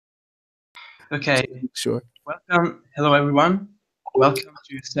Okay, Sure. welcome. Hello, everyone. Welcome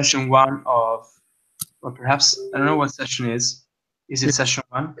to session one of, or perhaps, I don't know what session is. Is it session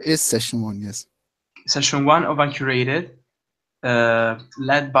one? It's session one, yes. Session one of Uncurated,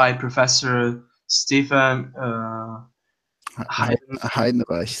 led by Professor Stefan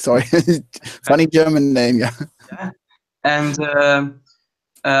Heidenreich. Sorry. Funny German name, yeah. Yeah. And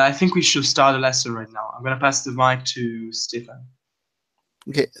I think we should start the lesson right now. I'm going to pass the mic to Stefan.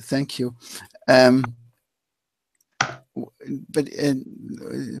 Okay, thank you. But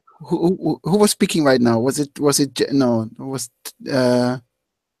who was speaking right now? Was it no? It was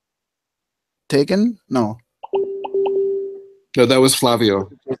Tegan? No. No, that was Flavio.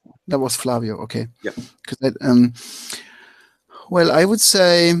 That was Flavio. Okay. Yeah. Because well, I would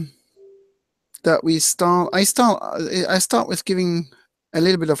say that we start. I start with giving a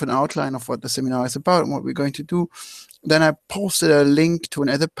little bit of an outline of what the seminar is about and what we're going to do. Then I posted a link to an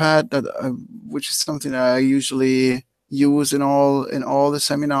Etherpad that, which is something that I usually use in all the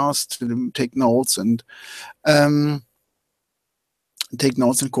seminars to take notes and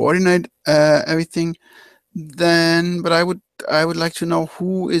coordinate everything. Then, but I would like to know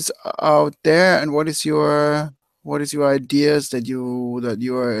who is out there and what is your ideas that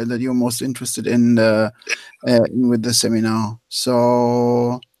you're most interested in with the seminar.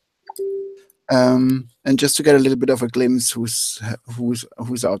 So and just to get a little bit of a glimpse who's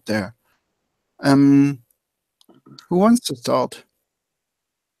out there. Who wants to start?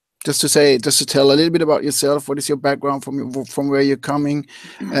 Just to tell a little bit about yourself. What is your background from where you're coming?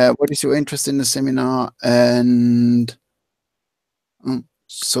 What is your interest in the seminar? And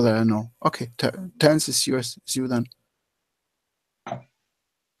so that I know. Okay, Terence, is you then.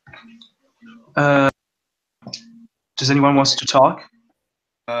 Does anyone wants to talk?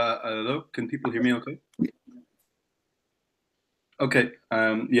 Hello, can people hear me okay? Okay,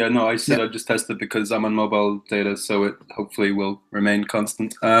 yeah, no, I said I'd just test it because I'm on mobile data, so it hopefully will remain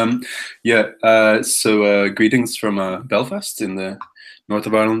constant. So greetings from Belfast in the north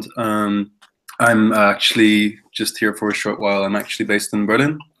of Ireland. I'm actually just here for a short while. I'm actually based in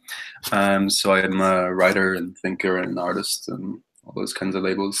Berlin. So I'm a writer and thinker and artist and all those kinds of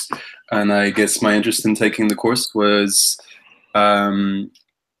labels. And I guess my interest in taking the course was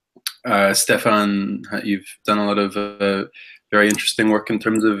Stefan, you've done a lot of very interesting work in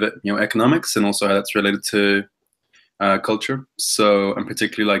terms of economics and also how that's related to culture. So I'm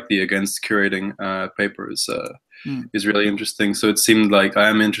particularly like the against curating paper is really interesting. So it seemed like I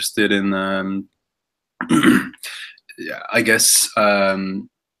am interested in I guess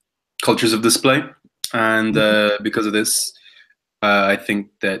cultures of display, and because of this, I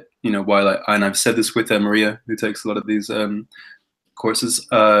think that while and I've said this with Maria, who takes a lot of these courses,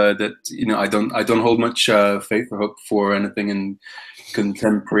 that I don't hold much faith or hope for anything in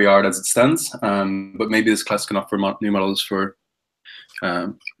contemporary art as it stands, but maybe this class can offer new models for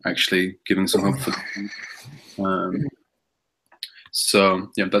actually giving some hope for them.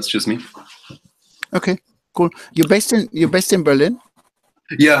 So yeah, that's just me. Okay, cool. You're based in Berlin?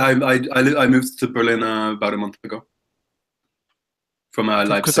 Yeah, I moved to Berlin about a month ago from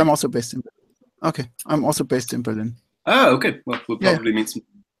Leipzig. Because I'm also based in Berlin. Okay, I'm also based in Berlin. Ah, okay. Well, we'll probably meet some.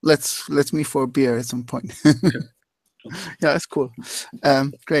 Let's meet for a beer at some point. Okay. Yeah, that's cool.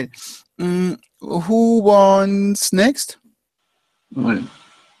 Great. Who wants next?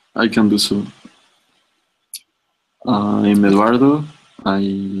 I can do so. I'm Eduardo. I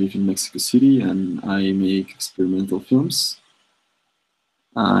live in Mexico City and I make experimental films.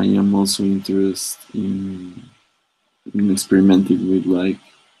 I am also interested in experimenting with like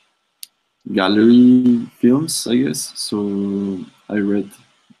gallery films, I guess. So I read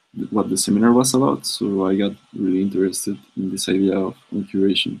what the seminar was about, so I got really interested in this idea of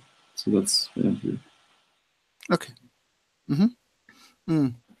curation. So that's why I'm here. Okay.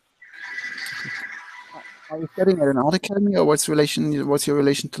 Are you studying at an art academy, or what's your relation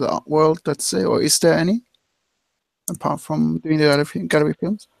to the art world, let's say, or is there any apart from doing the gallery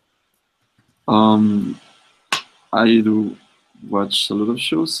films? I do watch a lot of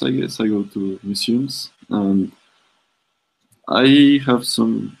shows, I guess. I go to museums and I have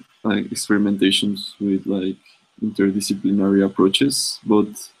some like experimentations with like interdisciplinary approaches, but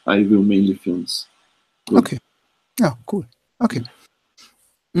I do mainly films. Okay. Yeah, cool. Okay.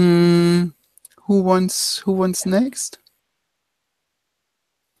 Who wants next?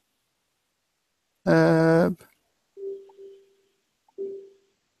 Yeah,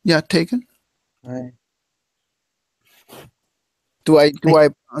 Taken. Hi. Do I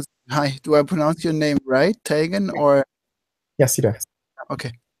pronounce your name right, Tegan, or? Yes, you do.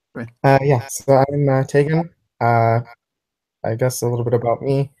 Okay, great. Yeah, so I'm Tegan. I guess a little bit about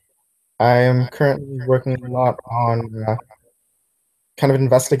me. I am currently working a lot on kind of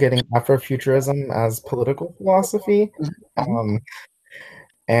investigating Afrofuturism as political philosophy. Mhm.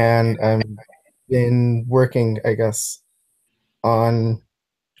 And I've been working, I guess, on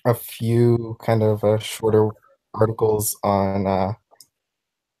a few kind of shorter articles on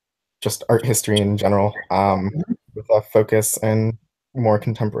just art history in general, with a focus and more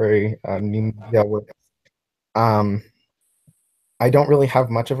contemporary new media work. Um, I don't really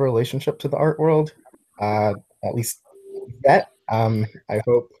have much of a relationship to the art world, at least yet. I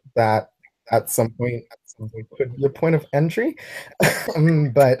hope that at some point there could be a point of entry,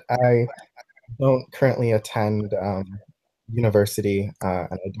 but I don't currently attend university, and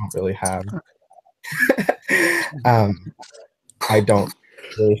I don't really have. I don't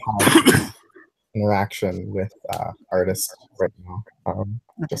really have interaction with artists right now.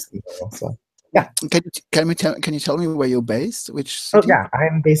 Just in general, so yeah. Can you tell me where you're based? Which Oh city? yeah,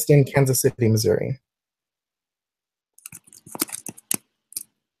 I'm based in Kansas City, Missouri.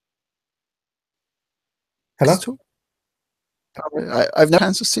 Hello? I've never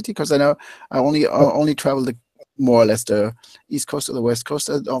Kansas City because I know I only traveled more or less the east coast or the west coast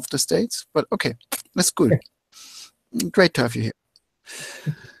of the states. But okay, that's good. Great to have you here.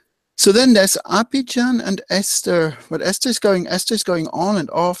 So then there's Abidjan and Esther, but Esther's going on and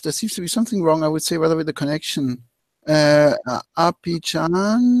off. There seems to be something wrong, I would say, rather with the connection. Abidjan,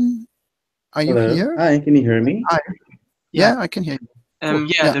 are you Hello. here? Hi, can you hear me? Hi. Yeah, I can hear you. Cool.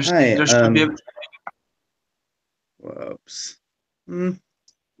 Yeah, Yeah. Hi. there should be. Whoops. There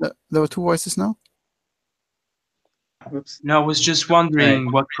were two voices now. Whoops. No, I was just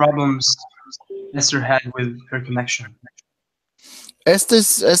wondering what problems Esther had with her connection.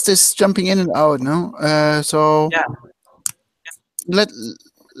 Esther's jumping in and out, no? So Yeah.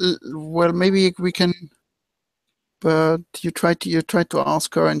 Well, maybe we can. But you tried to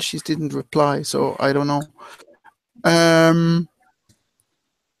ask her and she didn't reply, so I don't know.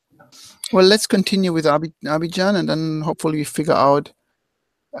 Well, let's continue with Abidjan and then hopefully we figure out.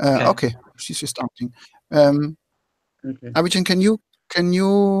 Okay, she's just starting. Okay. Abidjan, can you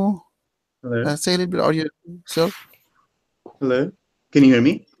Hello. say a little bit about yourself? Hello. Can you hear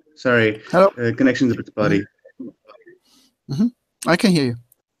me? Sorry. Hello. Connection's a bit spotty. I can hear you.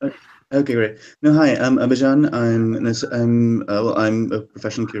 Okay, great. No, hi. I'm Abidjan. I'm a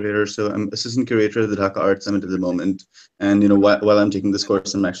professional curator, so I'm assistant curator at the Dhaka Art Summit at the moment. And while I'm taking this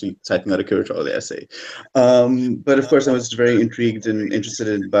course, I'm actually typing out a curatorial essay. But of course, I was very intrigued and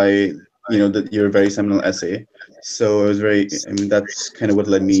interested by your very seminal essay. So I was that's kind of what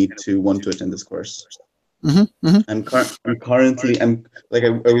led me to want to attend this course. I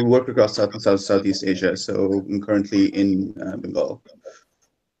work across South and Southeast Asia, so I'm currently in Bengal.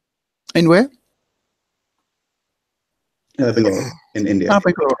 In where? Bangalore, in India.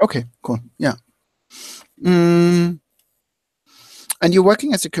 Bangalore. Okay, cool. Yeah. And you're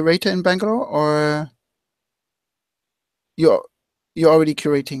working as a curator in Bangalore, or you're already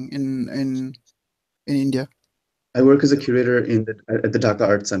curating in India? I work as a curator at the Dhaka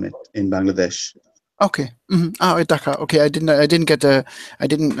Art Summit in Bangladesh. Okay. At Dhaka. Okay, I didn't acoustically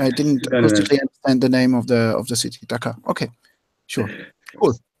understand the name of the city, Dhaka. Okay, sure,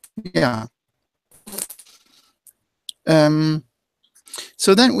 cool. Yeah.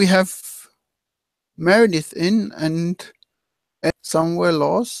 So then we have Meredith in and somewhere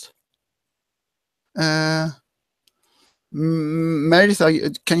lost.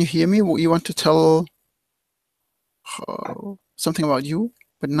 Meredith, can you hear me? You want to tell something about you?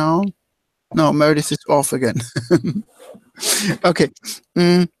 But no, Meredith is off again. Okay.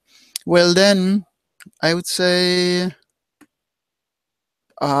 Well, then I would say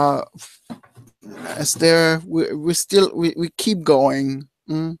as there we keep going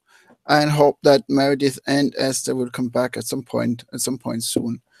and hope that Meredith and Esther will come back at some point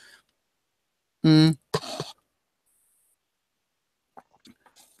soon.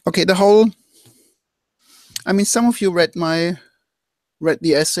 Okay, some of you read the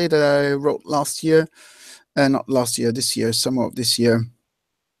essay that I wrote last year, not last year, this year, summer of this year.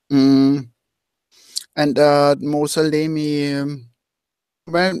 And Mosalemi,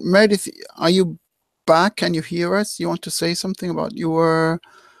 Meredith, are you back? Can you hear us? You want to say something about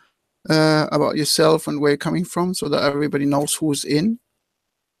about yourself and where you're coming from, so that everybody knows who's in?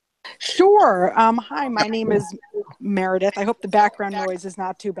 Sure. Hi, my name is Meredith. I hope the background noise is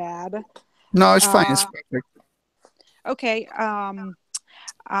not too bad. No, it's fine. It's perfect. Okay.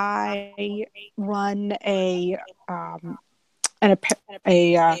 I run a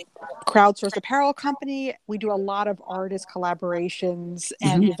crowdsourced apparel company. We do a lot of artist collaborations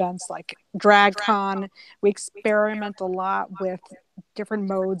and events like DragCon. We experiment a lot with different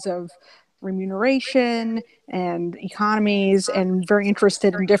modes of remuneration and economies, and very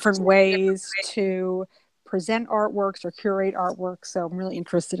interested in different ways to present artworks or curate artworks. So I'm really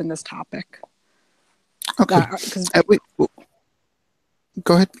interested in this topic. Okay.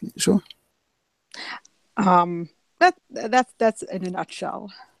 Go ahead. Sure. That's in a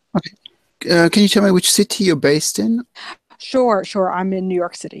nutshell. Okay. Can you tell me which city you're based in? Sure. I'm in New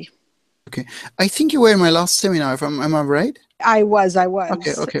York City. Okay. I think you were in my last seminar. Am I right? I was.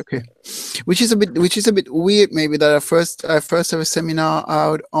 Okay. Which is a bit weird, maybe, that I first have a seminar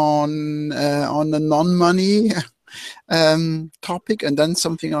out on the non-money topic, and then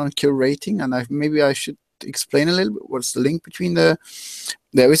something on curating, and maybe I should explain a little bit what's the link between there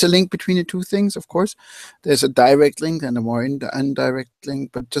is a link between the two things. Of course, there's a direct link and a more indirect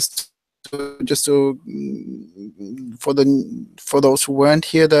link, but just to for those who weren't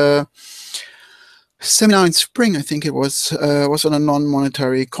here, the seminar in spring, I think it was on a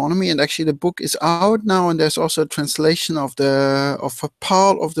non-monetary economy, and actually the book is out now, and there's also a translation of a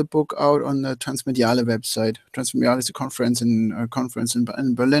part of the book out on the Transmediale website. Transmediale is a conference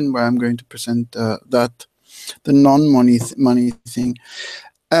in Berlin, where I'm going to present the non-money thing.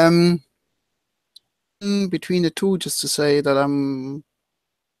 Between the two, just to say that I'm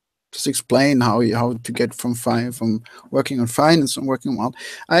just explain how to get from working on finance and working on art.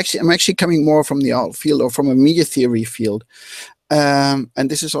 I'm actually coming more from the art field, or from a media theory field, and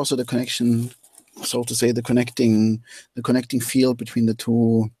this is also the connection, so to say, the connecting field between the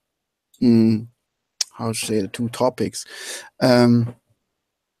two. How to say, the two topics,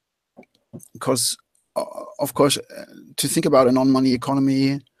 because of course, to think about a non-money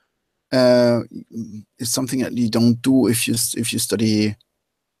economy is something that you don't do if you study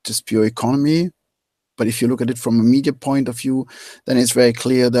just pure economy. But if you look at it from a media point of view, then it's very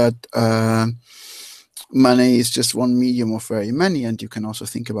clear that money is just one medium of very many, and you can also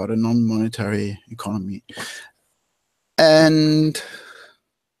think about a non-monetary economy. And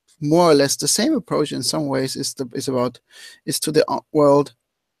more or less the same approach in some ways is to the art world,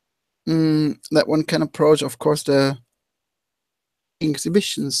 that one can approach, of course, the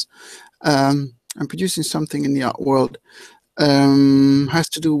exhibitions and producing something in the art world. Has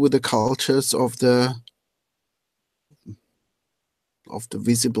to do with the cultures of the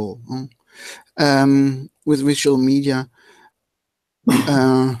visible, with visual media.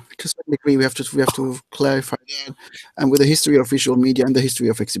 To some degree, we have to clarify that, and with the history of visual media and the history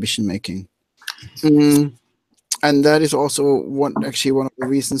of exhibition making, and that is also one of the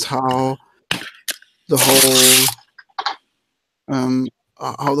reasons how the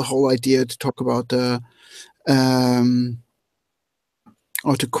whole idea to talk about the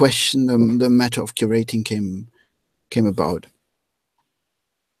or to question the matter of curating came about.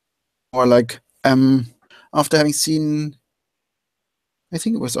 Or like after having seen, I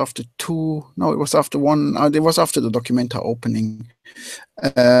think it was after one. It was after the Documenta opening.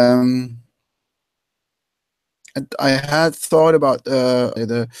 And I had thought about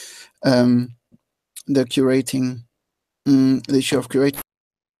the curating, the issue of curating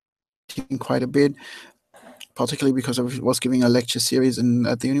quite a bit, particularly because I was giving a lecture series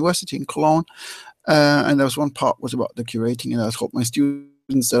at the university in Cologne, and there was one part was about the curating, and I told my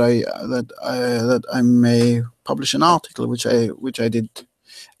students that I may publish an article, which I did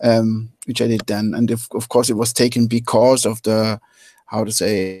then, and of course it was taken because of the, how to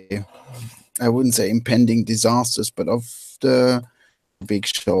say, I wouldn't say impending disasters, but of the big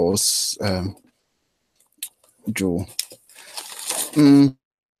shows drew.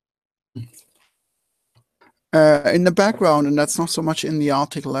 In the background, and that's not so much in the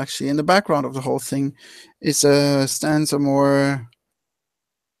article actually, in the background of the whole thing stands a more,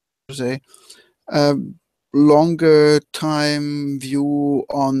 say, longer time view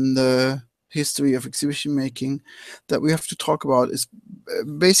on the history of exhibition making that we have to talk about. Is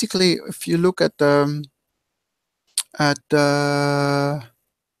basically, if you look at the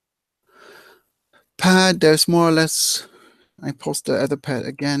pad, there's more or less, I post the other pad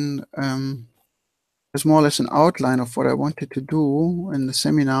again, there's more or less an outline of what I wanted to do in the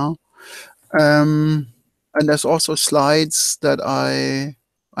seminar, and there's also slides that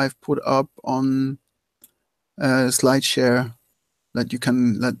I've put up on SlideShare that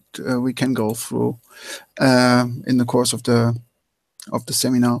we can go through in the course of the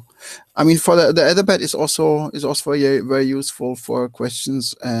seminar. I mean, for the other pad is also very, very useful for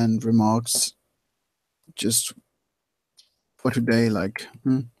questions and remarks, just for today, like.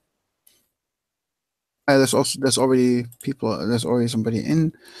 There's already somebody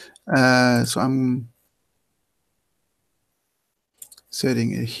in, so I'm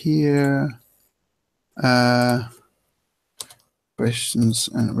setting it here, but questions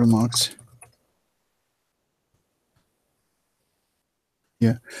and remarks.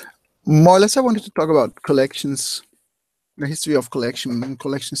 Yeah, more or less I wanted to talk about collections, the history of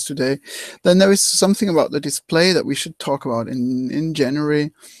collections today. Then there is something about the display that we should talk about in January.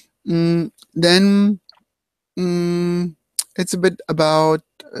 Then it's a bit about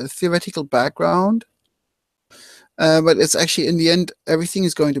theoretical background, but it's actually in the end everything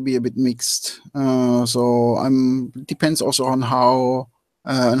is going to be a bit mixed. So depends also on how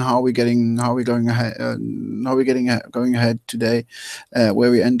we're going ahead today,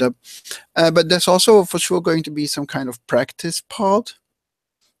 where we end up. But there's also for sure going to be some kind of practice part,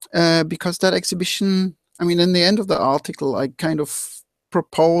 because that exhibition, I mean, in the end of the article, I kind of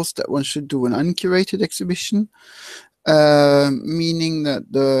proposed that one should do an uncurated exhibition, meaning that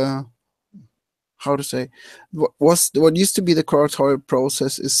what used to be the curatorial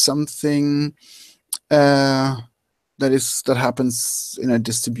process is something that happens in a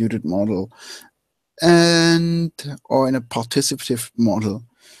distributed model or in a participative model,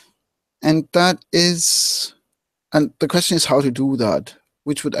 and the question is how to do that,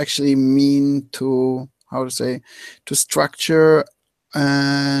 which would actually mean to structure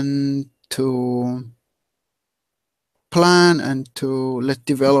and to plan and to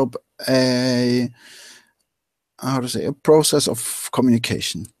develop a process of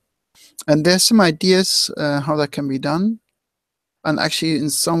communication. And there's some ideas how that can be done. And actually, in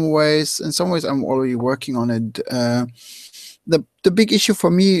some ways, I'm already working on it. The big issue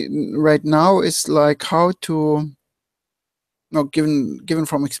for me right now is like how to, given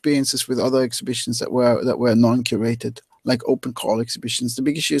from experiences with other exhibitions that were non-curated, like open call exhibitions. The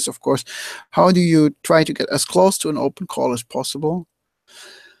big issue is, of course, how do you try to get as close to an open call as possible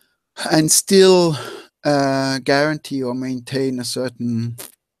and still guarantee or maintain a certain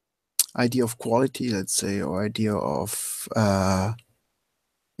idea of quality, let's say, or idea of I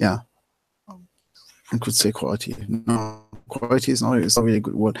could say quality. No, quality is not really a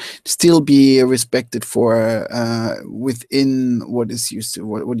good word. Still be respected for within what used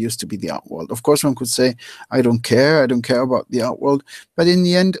to be the art world. Of course, one could say, I don't care about the art world, but in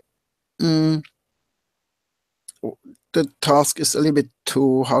the end, the task is a little bit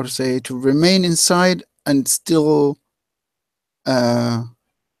to remain inside and still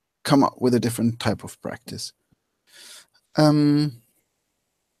come up with a different type of practice.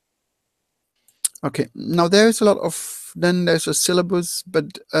 Okay, now there's a syllabus,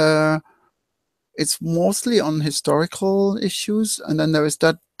 but it's mostly on historical issues, and then there is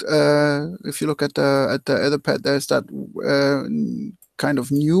that. If you look at the other pad, there's that kind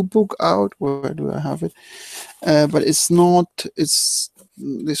of new book out. Where do I have it? But it's not. It's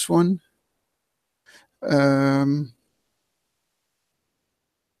this one.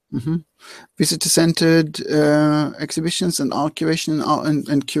 Visitor-centered exhibitions and art curation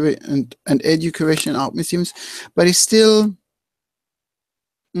and education art museums, but it's still,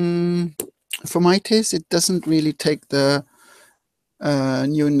 for my taste, it doesn't really take the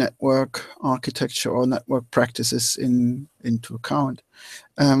new network architecture or network practices into account.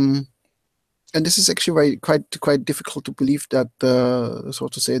 And this is actually quite difficult to believe that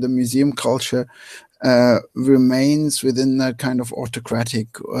the museum culture remains within that kind of autocratic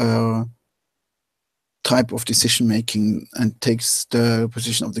type of decision making and takes the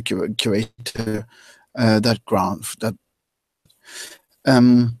position of the curator that ground that.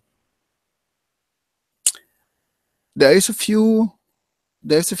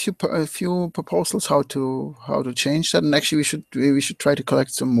 There's a few proposals how to change that, and actually we should try to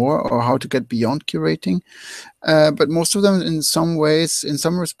collect some more, or how to get beyond curating. But most of them, in some ways, in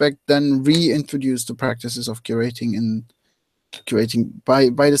some respect, then reintroduce the practices of curating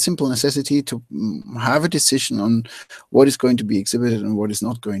by the simple necessity to have a decision on what is going to be exhibited and what is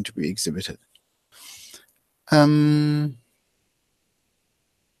not going to be exhibited.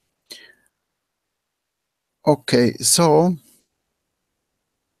 Okay, so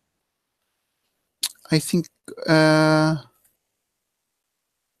I think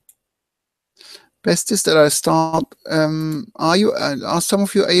best is that I start. Are some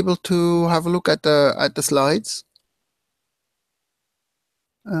of you able to have a look at the slides?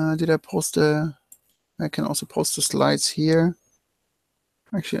 Did I post I can also post the slides here.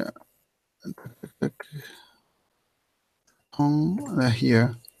 Actually,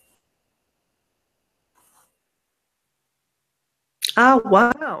 here. Oh,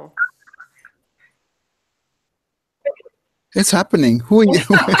 wow. It's happening. Who are you?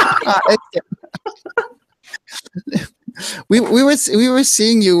 we were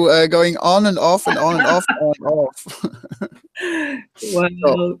seeing you going on and off and on and off and on and off.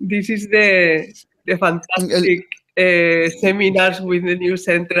 Well, this is the fantastic seminars with the new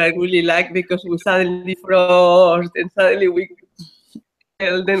center I really like, because we suddenly froze, and suddenly we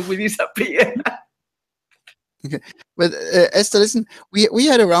then we disappear. Okay, but Esther, listen, we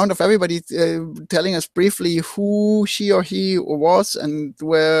had a round of everybody telling us briefly who she or he was and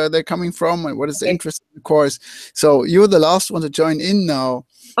where they're coming from and what is the interest in the course. So you're the last one to join in now.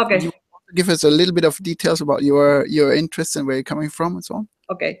 Okay. Do you want to give us a little bit of details about your interests and where you're coming from and so on?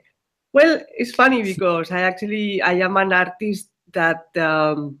 Okay. Well, it's funny because I am an artist that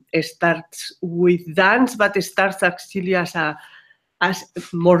starts with dance, but it starts actually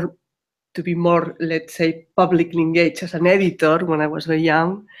to be more, let's say, publicly engaged as an editor when I was very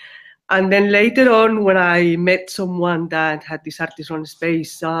young. And then later on, when I met someone that had this artist on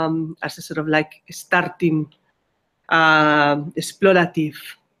space as a sort of like starting explorative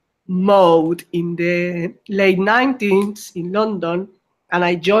mode in the late 90s in London, and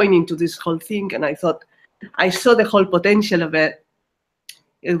I joined into this whole thing, and I thought, I saw the whole potential of it.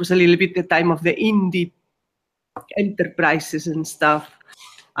 It was a little bit the time of the indie enterprises and stuff.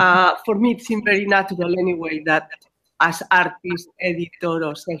 For me, it seemed very natural anyway that as artist, editor,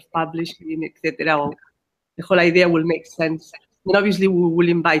 or self-publishing, etc., the whole idea will make sense. And obviously, we will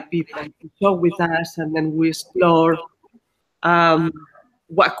invite people to show with us, and then we explore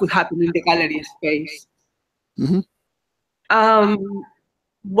what could happen in the gallery space.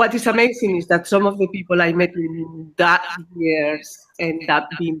 What is amazing is that some of the people I met in that years end up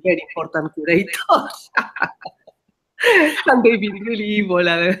being very important curators. And they've been really evil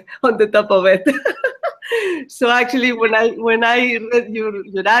on the top of it. So actually, when I read your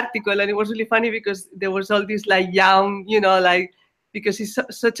article, and it was really funny because there was all this like young, like, because it's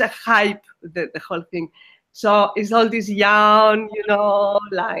such a hype, the whole thing. So it's all these young,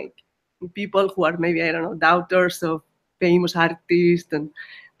 like people who are maybe, I don't know, doubters of famous artists, and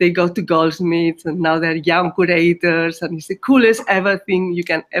they go to Goldsmiths, and now they're young curators, and it's the coolest ever thing you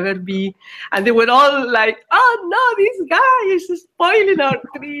can ever be. And they were all like, oh no, this guy is spoiling our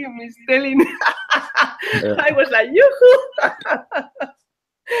dream, he's telling. Yeah. I was like, yoo-hoo.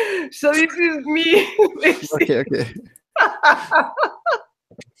 So this is me. Okay.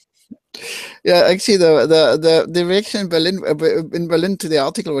 Yeah, actually, the reaction in Berlin to the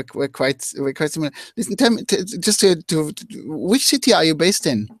article were quite similar. Listen, tell me, just to which city are you based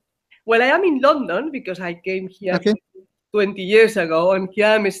in? Well, I am in London because I came here 20 years ago, and here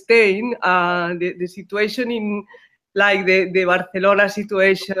I'm staying. The situation in like the Barcelona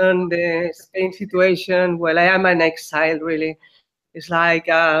situation, the Spain situation. Well, I am an exile, really. It's like.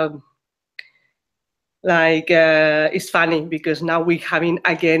 It's funny because now we're having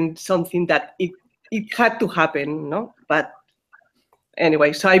again something that it had to happen, no? But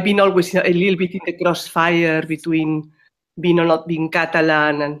anyway, so I've been always a little bit in the crossfire between being or not being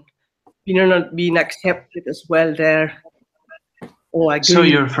Catalan and being or not being accepted as well there. So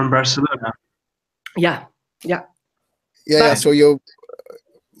you're from Barcelona? Yeah. So you're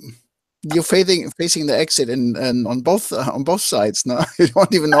facing the exit and on both sides now. You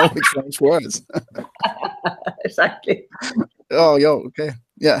don't even know which one's worse. Exactly. Okay.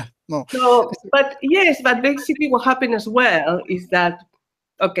 Yeah. No. So, but basically what happened as well is that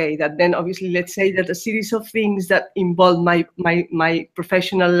that then obviously let's say that a series of things that involve my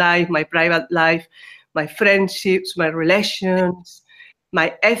professional life, my private life, my friendships, my relations,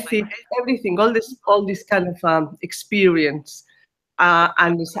 my ethics, everything, all this kind of experience.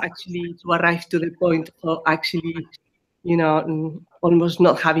 And it's actually to arrive to the point of actually, almost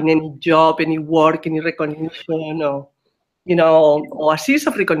not having any job, any work, any recognition, or a series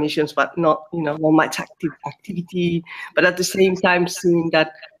of recognitions, but not much activity. But at the same time, seeing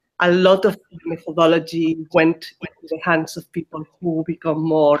that a lot of methodology went into the hands of people who become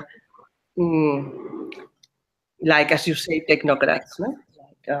more, like, as you say, technocrats, no?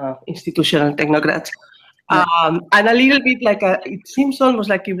 Like institutional technocrats. And a little bit like it seems almost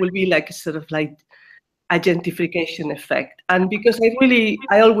like it will be like a sort of like a gentrification effect. And because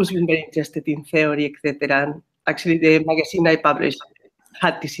I always been very interested in theory, etc. And actually the magazine I published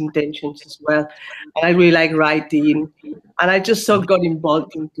had these intentions as well. And I really like writing. And I just got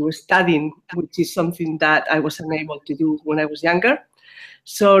involved into studying, which is something that I was unable to do when I was younger.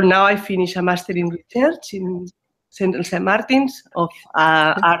 So now I finished a master in research in Central St. Martin's of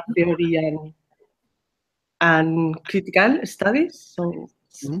art theory and critical studies. So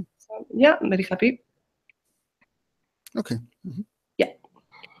yeah, I'm very happy. Okay. Yeah.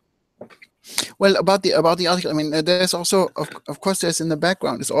 Well, about the article, I mean, there's also, of course, there's in the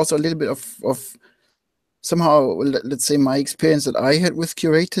background. There's also a little bit of somehow, let's say, my experience that I had with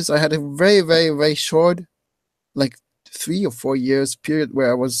curators. I had a very, very, very short, like 3 or 4 years period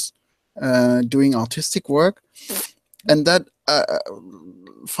where I was doing artistic work, and that,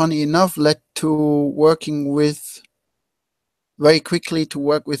 funny enough, led to working with very quickly to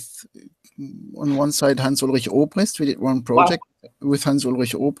work with, on one side, Hans Ulrich Obrist. We did one project with Hans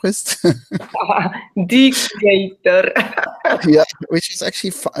Ulrich Obrist. The creator. Yeah, which is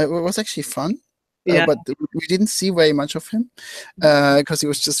actually it was actually fun. Yeah. But we didn't see very much of him because he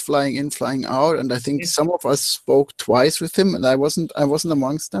was just flying in, flying out, and I think some of us spoke twice with him, and I wasn't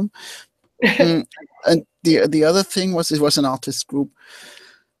amongst them. And the other thing was, it was an artist group,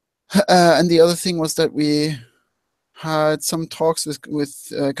 and the other thing was that we had some talks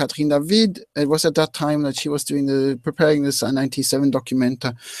with Catherine David. It was at that time that she was preparing this 97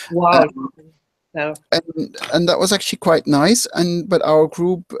 documenta. Wow. And that was actually quite nice. But our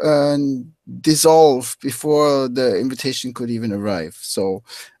group dissolved before the invitation could even arrive. So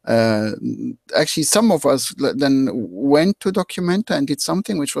actually, some of us then went to Documenta and did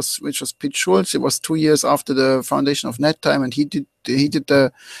something, which was Pete Schulz. It was 2 years after the foundation of NetTime, and he did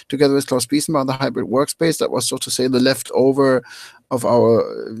together with Klaus Biesenbach, the hybrid workspace. That was, so to say, the leftover of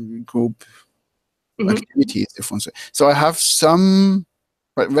our group activities, if one say. So I have some,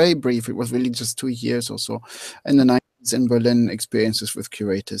 but very brief. It was really just 2 years or so in the 90s in Berlin, experiences with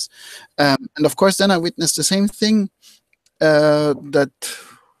curators. And of course, then I witnessed the same thing that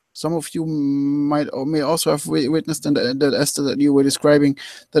some of you might or may also have witnessed, and that Esther, that you were describing,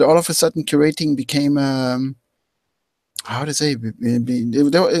 that all of a sudden curating became, how to say,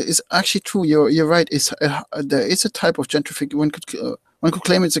 it's actually true. You're right. There is a type of gentrification. One could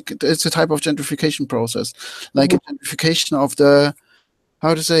claim it's a type of gentrification process, like a gentrification of the,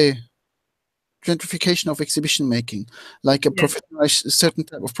 how to say, gentrification of exhibition making, like a certain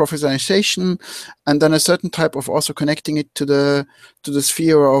type of professionalization, and then a certain type of also connecting it to the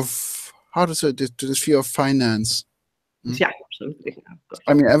sphere of, how to say, to the sphere of finance. Yeah, absolutely.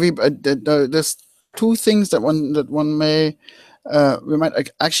 I mean, there's two things that one may we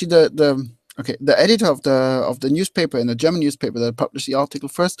might actually the editor of the newspaper, in the German newspaper that published the article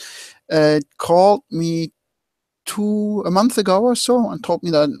first, called me a month ago or so and told me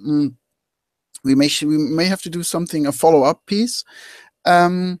that we may have to do something, a follow-up piece,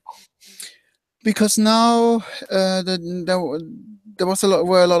 because now there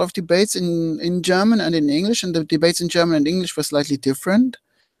were a lot of debates in German and in English, and the debates in German and English were slightly different.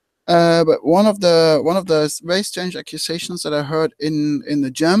 But one of the very strange accusations that I heard in the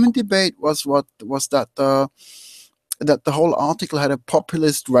German debate was that the whole article had a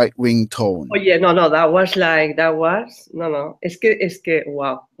populist right-wing tone. Oh yeah, no, Es que,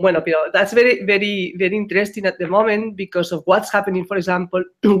 wow. Bueno, pero that's very, very, very interesting at the moment because of what's happening, for example,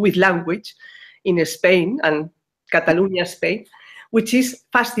 with language in Spain and Catalonia, Spain, which is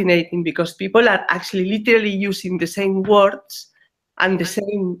fascinating because people are actually literally using the same words and the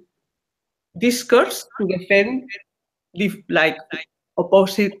same discourse to defend like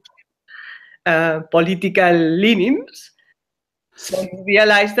opposite political leanings. So you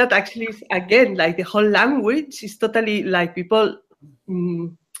realize that actually, again, like the whole language is totally like people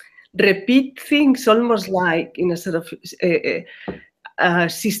repeat things almost like in a sort of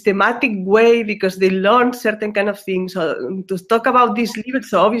systematic way because they learn certain kind of things. So to talk about this level,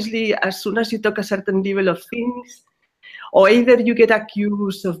 so obviously as soon as you talk a certain level of things, or either you get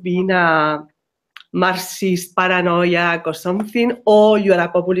accused of being a Marxist paranoiac or something, or you are a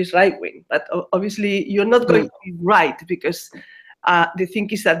populist right-wing. But obviously, you're not going to be right because the thing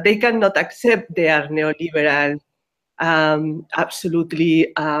is that they cannot accept their neoliberal,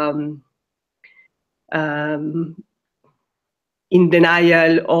 absolutely in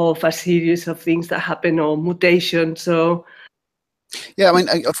denial of a series of things that happen or mutations. So yeah, I mean,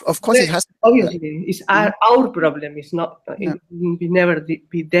 of course, it has. Obviously, it's our problem. It's not. It will never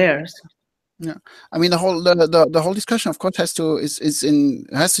be theirs. Yeah, I mean the whole discussion, of course, has to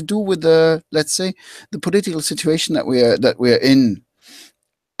do with the, let's say, the political situation that we're in,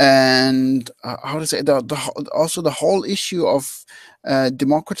 and how to say, also the whole issue of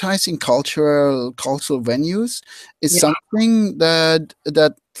democratizing cultural venues is something that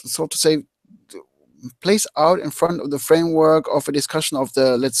so to say plays out in front of the framework of a discussion of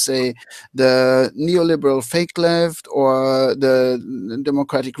the, let's say, the neoliberal fake left or the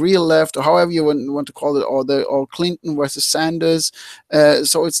democratic real left, or however you want to call it, or Clinton versus Sanders.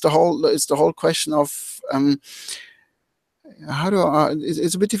 So it's the whole question of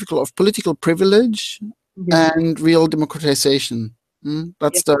it's a bit difficult, of political privilege and real democratization.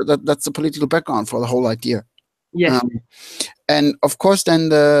 That's the political background for the whole idea. Yes. And of course, then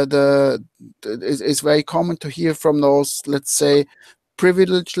it's very common to hear from those, let's say,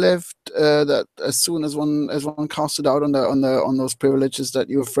 privilege left that as soon as one casts it out on those privileges that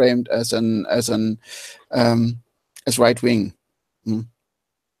you framed as right wing.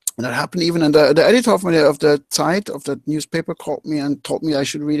 And that happened even in the editor of the Zeit, of that newspaper, called me and told me I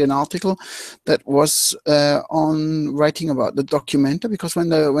should read an article that was on writing about the Documenta, because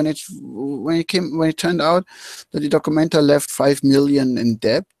when it turned out that the Documenta left 5 million in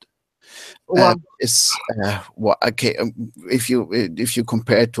debt. Wow. Okay, if you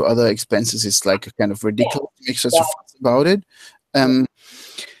compare it to other expenses, it's like a kind of ridiculous to make such a fuss about it.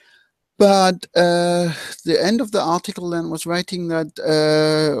 But the end of the article then was writing that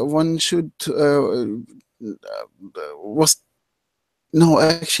one should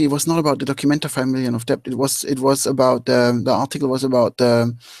actually, it was not about the Documenta 5 million of debt. It was about the article was about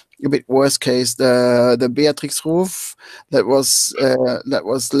a bit worse case, the Beatrix Ruf that was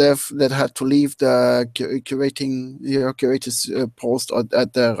left, that had to leave the curator's post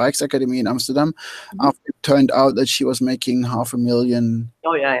at the Rijksakademie in Amsterdam after it turned out that she was making $500,000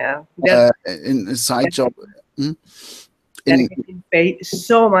 Oh yeah. in a side job. They're getting paid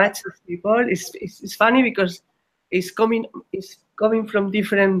so much. People, it's funny because it's coming from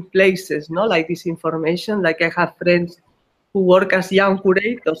different places, no? Like this information. Like I have friends who work as young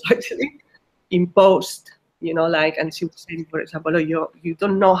curators actually in post, like, and she was saying, for example, you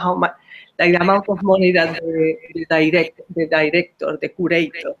don't know how much, like the amount of money that the director, the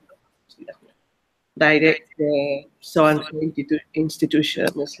curator, direct so and institution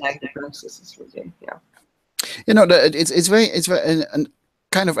is like the process is really, it's very and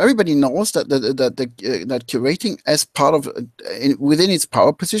kind of everybody knows that that curating as part of within its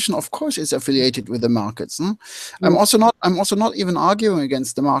power position, of course, is affiliated with the markets. I'm also not even arguing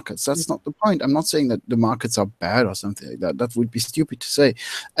against the markets. That's not the point. I'm not saying that the markets are bad or something like that. That would be stupid to say.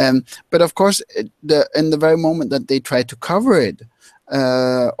 But of course, in the very moment that they try to cover it,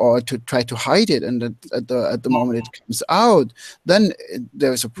 or to try to hide it, and at the moment it comes out, then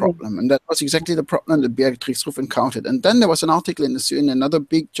there is a problem, and that was exactly the problem that Beatrix Ruf encountered. And then there was an article in another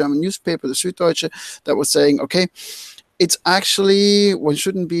big German newspaper, the Süddeutsche, that was saying, okay, it's actually, one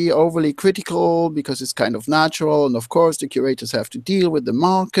shouldn't be overly critical because it's kind of natural, and of course the curators have to deal with the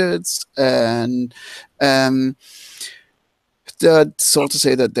markets, and that, so to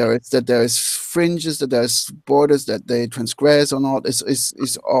say, that there is fringes, that there's borders that they transgress or not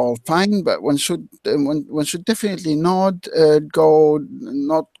is all fine, but one should definitely not go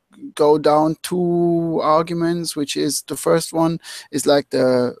down two arguments, which is, the first one is like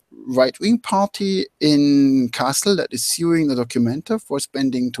the right-wing party in Kassel that is suing the Documenta for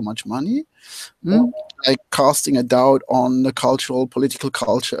spending too much money, like casting a doubt on the political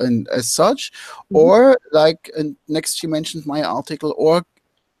culture and as such, or like, and next she mentioned my article, or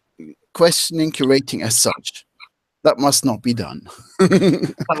questioning curating as such. That must not be done.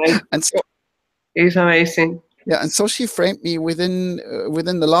 And so it's amazing. Yeah, and so she framed me within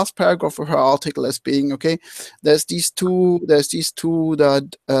the last paragraph of her article as being, okay, there's these two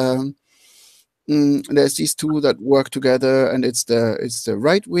that work together, and it's the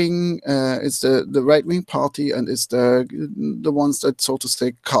right wing, it's the right wing party, and it's the ones that, so to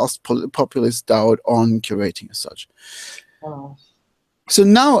say, cast populist doubt on curating as such. Oh. So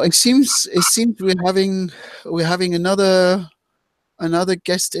now it seems we're having another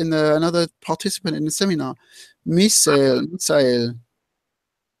guest another participant in the seminar. Misael,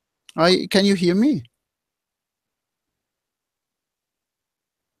 can you hear me?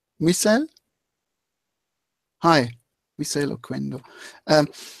 Misael? Hi, Misael Oquendo.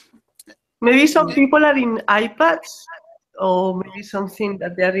 Maybe some people are in iPads, or maybe something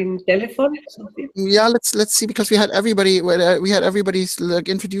that they're in telephone. Something. Yeah, let's see, because we had everybody like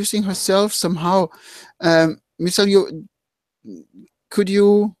introducing herself somehow. Misael, could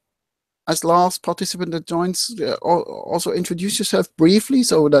you, as last participant that joins, also introduce yourself briefly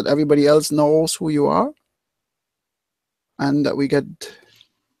so that everybody else knows who you are, and that we get.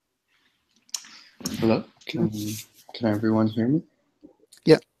 Hello, can everyone hear me?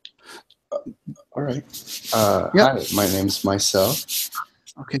 Yeah. All right. Yeah. Hi, my name's Misael.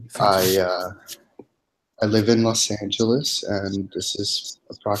 Okay. I live in Los Angeles, and this is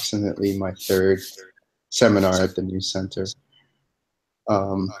approximately my third seminar at the New Center.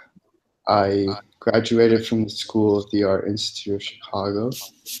 I graduated from the School of the Art Institute of Chicago,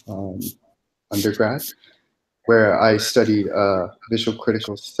 undergrad, where I studied visual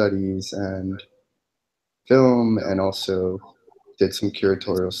critical studies and film, and also did some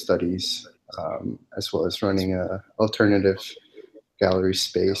curatorial studies, as well as running a alternative gallery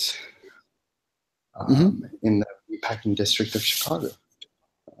space in the Meatpacking District of Chicago.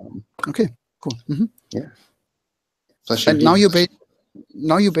 Okay, cool. Yeah. Pleasure. And now you're based.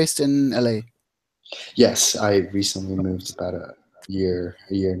 now you're based in LA. Yes, I recently moved about a year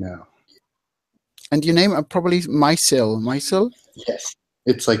now. And your name probably Mycel. Mycel? Yes,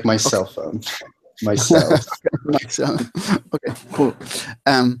 it's like my cell phone. Myself. Mycel. Okay, cool.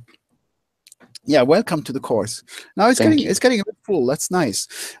 Yeah, welcome to the course. Now it's Thank getting a bit full. That's nice.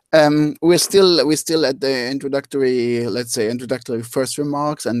 We're still at the introductory, let's say introductory first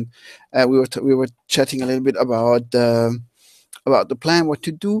remarks, and we were chatting a little bit about the plan, what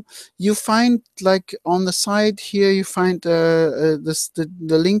to do. You find like on the side here, you find the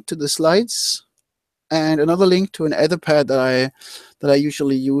link to the slides and another link to an Etherpad that I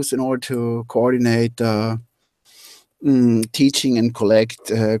usually use in order to coordinate teaching and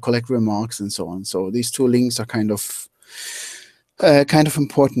collect remarks and so on. So these two links are kind of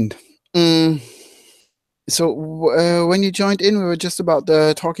important. So when you joined in, we were just about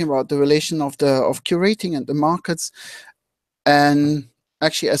talking about the relation of curating and the markets. And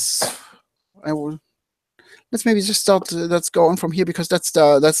actually, as I will, let's maybe just start. Let's go on from here, because that's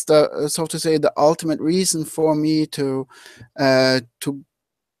the so to say the ultimate reason for me to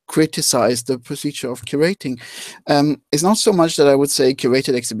criticize the procedure of curating. It's not so much that I would say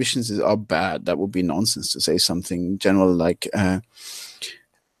curated exhibitions are bad. That would be nonsense to say something general like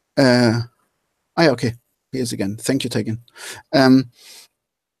okay, here's again. Thank you, Tegan.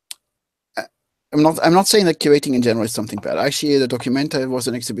 I'm not saying that curating in general is something bad. Actually, the Documenta was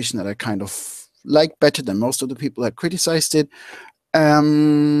an exhibition that I kind of liked better than most of the people that criticized it.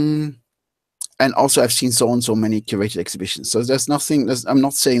 And also, I've seen so many curated exhibitions. So there's nothing. I'm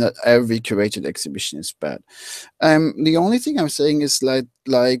not saying that every curated exhibition is bad. The only thing I'm saying is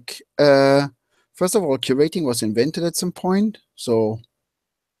like first of all, curating was invented at some point. So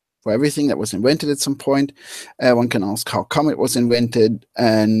for everything that was invented at some point, one can ask how come it was invented,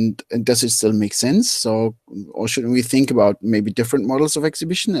 and does it still make sense? So, or shouldn't we think about maybe different models of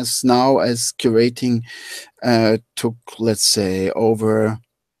exhibition, as now as curating took, let's say, over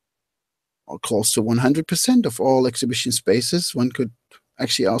or close to 100% of all exhibition spaces? One could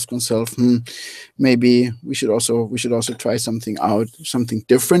actually ask oneself, maybe we should also try something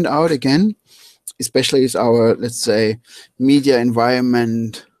different out again, especially as our, let's say, media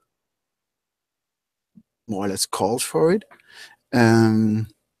environment more or less calls for it, given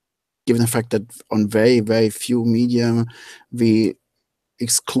the fact that on very, very few media we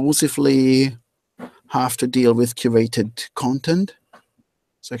exclusively have to deal with curated content.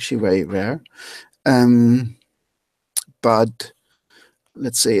 It's actually very rare. But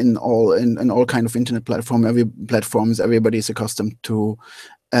let's say in all kind of internet platforms, everybody is accustomed to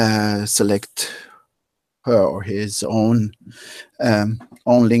select her or his own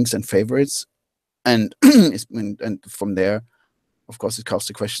links and favorites. And from there, of course, it casts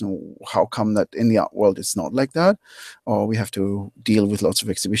the question, how come that in the art world it's not like that? Or we have to deal with lots of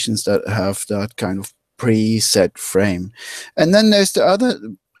exhibitions that have that kind of preset frame. And then there's the other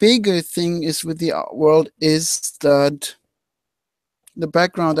bigger thing is with the art world is that the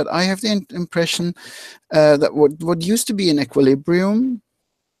background that I have the impression that what used to be an equilibrium,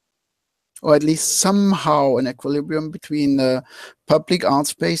 or at least somehow an equilibrium between the public art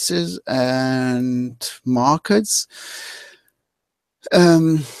spaces and markets,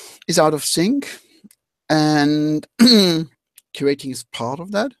 is out of sync, and curating is part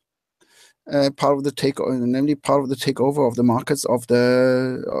of that. Part of the takeover of the markets of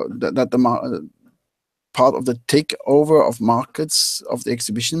part of the takeover of markets of the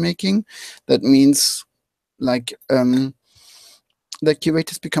exhibition making. That means like that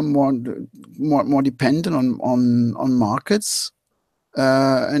curators become more dependent on markets,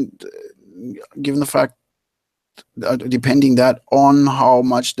 and given the fact depending that on how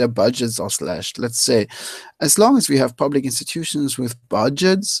much their budgets are slashed. Let's say, as long as we have public institutions with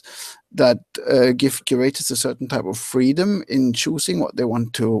budgets that give curators a certain type of freedom in choosing what they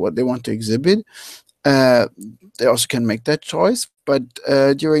want to exhibit, they also can make that choice. But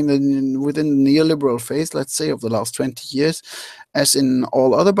within the neoliberal phase, let's say, of the last 20 years, as in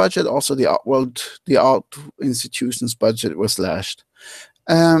all other budget, also the art institutions' budget was slashed,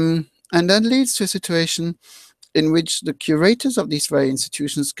 and that leads to a situation in which the curators of these very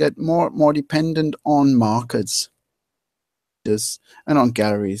institutions get more dependent on markets and on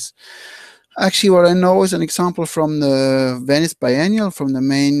galleries. Actually, what I know is an example from the Venice Biennial, from the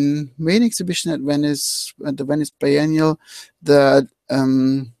main exhibition at the Venice Biennial, that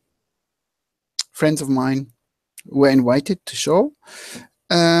friends of mine were invited to show,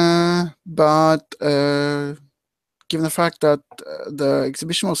 but given the fact that the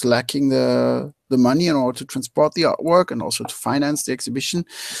exhibition was lacking the the money in order to transport the artwork and also to finance the exhibition.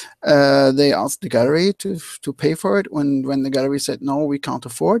 They asked the gallery to pay for it. When the gallery said no, we can't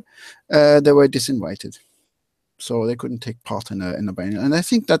afford, they were disinvited, so they couldn't take part in a biennial. And I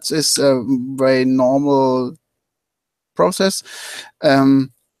think that is a very normal process.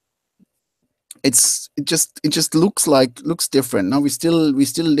 It just looks different. Now we still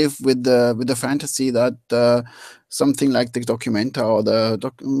live with the fantasy that something like the Documenta or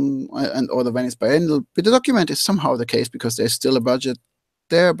the Venice Biennial, but the Document is somehow the case because there's still a budget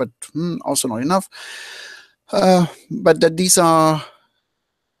there, but also not enough. But that these are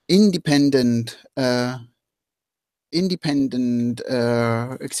independent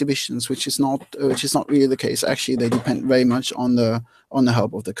exhibitions, which is not really the case. Actually, they depend very much on the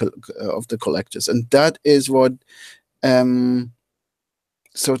help of the collectors, and that is what,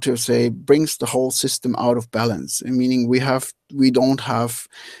 so to say, brings the whole system out of balance. Meaning we don't have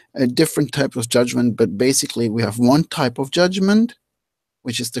a different type of judgment, but basically we have one type of judgment,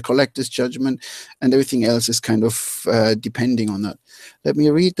 which is the collector's judgment, and everything else is kind of depending on that. Let me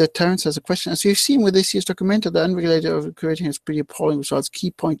read that. Terence has a question. As you've seen with this year's Documenta, the unregulated of curating has pretty appalling results.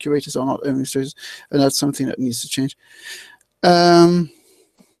 Key point curators are not administrators, and that's something that needs to change. Terence,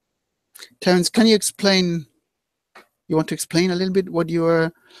 can you explain? You want to explain a little bit what you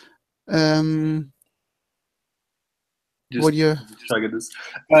are? Try to get this.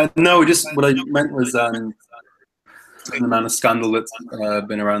 No, just what I meant was the amount of scandal that's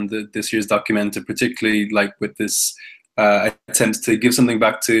been around this year's Documenta, particularly like with this attempt to give something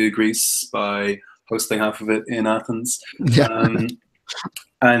back to Greece by hosting half of it in Athens. Yeah.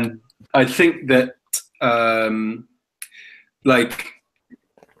 And I think that like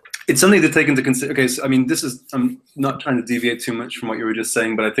it's something to take into consideration. Okay, so I mean, I'm not trying to deviate too much from what you were just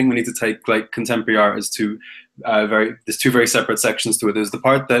saying, but I think we need to take like contemporary art as there's two very separate sections to it. There's the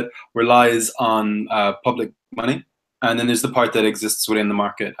part that relies on public money, and then there's the part that exists within the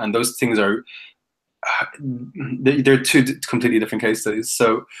market, and those things are they're two completely different case studies.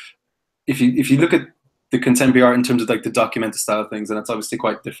 So if you look at the contemporary art in terms of like the Documenta style things, and that's obviously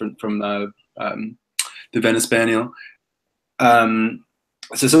quite different from the Venice Biennial.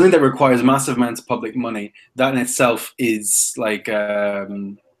 So something that requires massive amounts of public money, that in itself is like a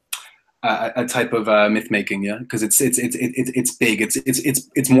type of myth making, yeah, because it's big,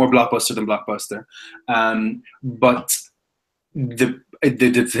 it's more blockbuster than blockbuster, but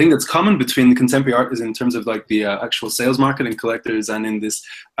the thing that's common between the contemporary art is in terms of like the actual sales market and collectors, and in this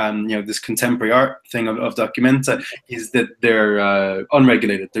this contemporary art thing of Documenta, is that they're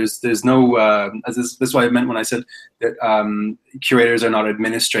unregulated. There's no this is what I meant when I said that curators are not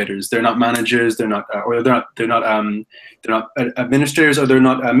administrators. They're not managers. They're not administrators, or they're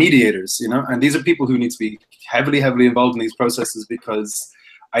not mediators. You know, and these are people who need to be heavily involved in these processes, because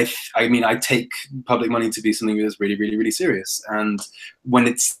I mean, I take public money to be something that is really, really, really serious. And when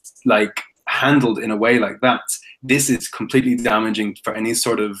it's like handled in a way like that, this is completely damaging for any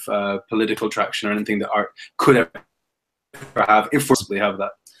sort of political traction or anything that art could ever have, if possibly have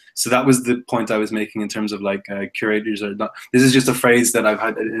that. So that was the point I was making in terms of like curators are not. This is just a phrase that I've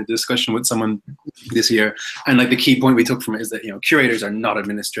had in a discussion with someone this year, and like the key point we took from it is that, you know, curators are not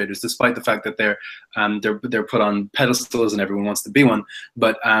administrators, despite the fact that they're put on pedestals and everyone wants to be one.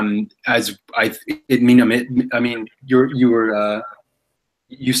 But as I mean,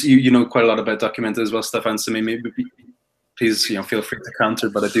 you know quite a lot about Documenta as well, Stefan. So maybe please, you know, feel free to counter.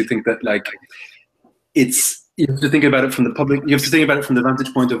 But I do think that like you have to think about it from the public. You have to think about it from the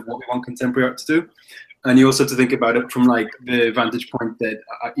vantage point of what we want contemporary art to do, and you also have to think about it from like the vantage point that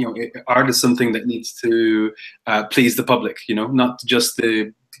you know, art is something that needs to please the public. You know, not just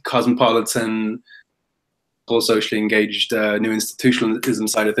the cosmopolitan, socially engaged new institutionalism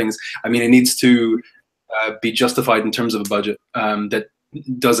side of things. I mean, it needs to be justified in terms of a budget that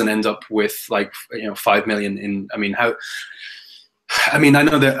doesn't end up with like, you know, 5 million in. I mean, I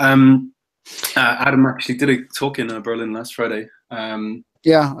know that. Adam actually did a talk in Berlin last Friday.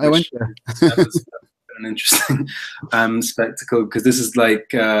 Yeah, I went there. That was an interesting spectacle, because this is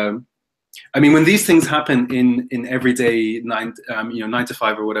like, I mean, when these things happen in everyday 9 to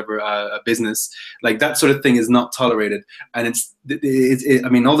 5 or whatever a business, like that sort of thing is not tolerated. And I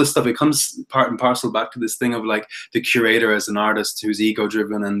mean, all this stuff, it comes part and parcel back to this thing of like the curator as an artist who's ego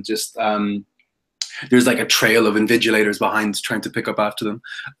driven, and just there's like a trail of invigilators behind trying to pick up after them.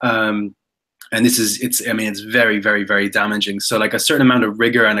 And I mean, it's very, very, very damaging. So like a certain amount of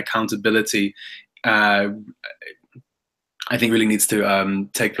rigor and accountability, I think really needs to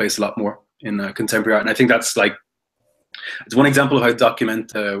take place a lot more in contemporary art. And I think that's like, it's one example of how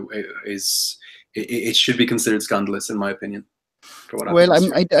Documenta it should be considered scandalous, in my opinion. for what Well,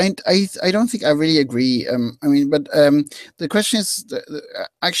 happens. I don't think I really agree. I mean, but the question is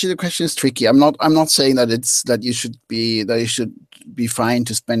actually the question is tricky. I'm not saying that you should be fine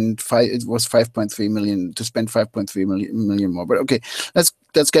to spend it was 5.3 million to spend 5.3 million more. But okay,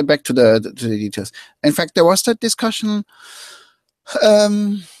 let's get back to the details. In fact, there was that discussion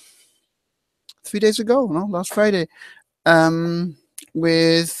 3 days ago, no, last Friday,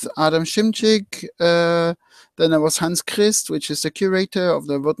 with Adam Schimczyk. Then there was Hans Christ, which is the curator of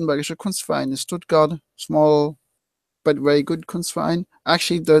the Württembergische Kunstverein in Stuttgart, small but very good Kunstverein.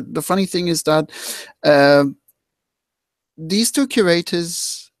 Actually, the funny thing is that these two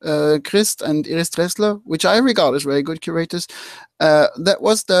curators, Christ and Iris Dressler, which I regard as very good curators, that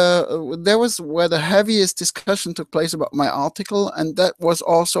was where the heaviest discussion took place about my article, and that was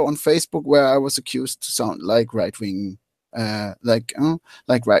also on Facebook, where I was accused to sound like right-wing. Like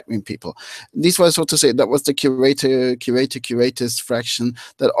right-wing people. This was, so to say, that was the curators fraction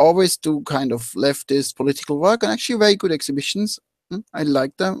that always do kind of leftist political work, and actually very good exhibitions. I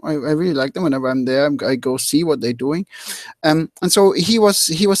like them. I really like them. Whenever I'm there, I go see what they're doing. And so he was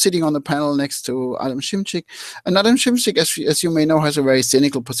sitting on the panel next to Adam Schimczyk, and Adam Schimczyk, as you may know, has a very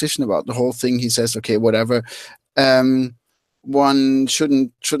cynical position about the whole thing. He says, okay, whatever. One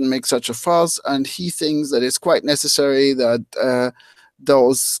shouldn't make such a fuss, and he thinks that it's quite necessary that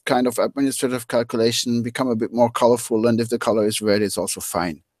those kind of administrative calculations become a bit more colorful, and if the color is red, it's also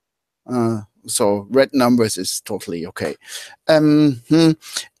fine. So red numbers is totally okay. In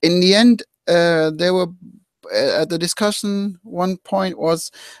the end, they were at the discussion. One point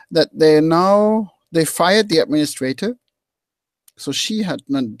was that they fired the administrator. So she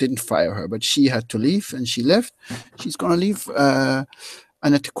didn't fire her, but she had to leave, and she left. She's going to leave.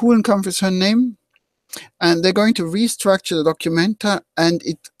 Annette Kuhlenkampf is her name. And they're going to restructure the Documenta, and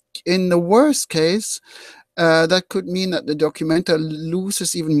in the worst case, that could mean that the Documenta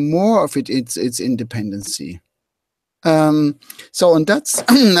loses even more of its independency. So, and that's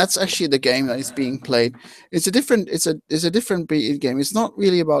that's actually the game that is being played. It's a different game. It's not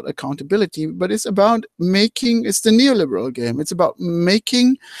really about accountability, but it's about it's the neoliberal game. It's about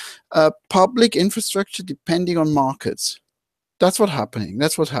making public infrastructure depending on markets. That's what's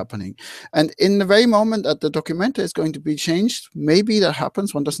happening. And in the very moment that the Documenta is going to be changed, maybe that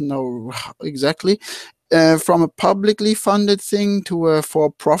happens. One doesn't know exactly. From a publicly funded thing to a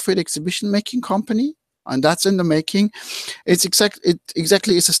for-profit exhibition-making company. And that's in the making. It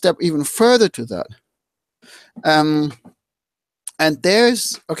exactly is a step even further to that. And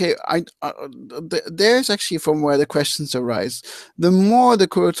there's there's actually from where the questions arise. The more the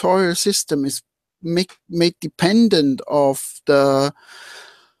curatorial system is made dependent of the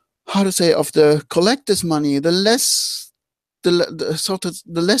of the collector's money, the less the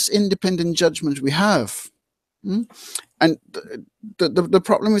less independent judgment we have. And the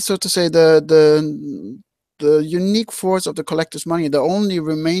problem is, so to say, the unique force of the collector's money, the only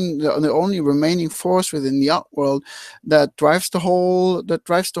remaining force within the art world that drives the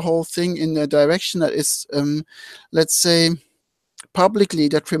whole thing in a direction that is, let's say, publicly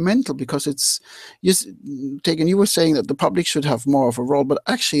detrimental, because it's you were saying that the public should have more of a role, but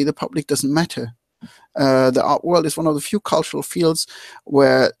actually the public doesn't matter. The art world is one of the few cultural fields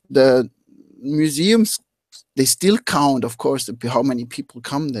where the museums, they still count, of course, how many people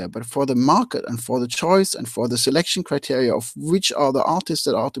come there, but for the market and for the choice and for the selection criteria of which are the artists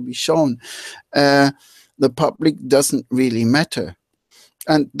that are to be shown, the public doesn't really matter.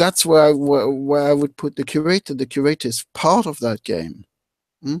 And that's where I would put the curator. The curator is part of that game.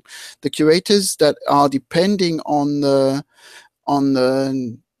 The curators that are depending on the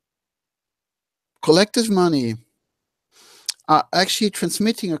collector's money are actually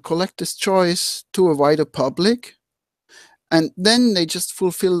transmitting a collector's choice to a wider public, and then they just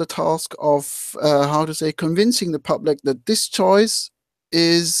fulfill the task of convincing the public that this choice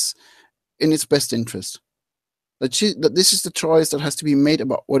is in its best interest, that this is the choice that has to be made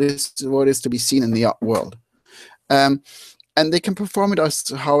about what is to be seen in the art world, and they can perform it as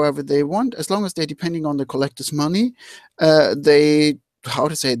however they want, as long as they're depending on the collector's money.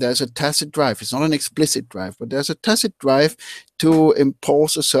 There's a tacit drive. It's not an explicit drive, but there's a tacit drive to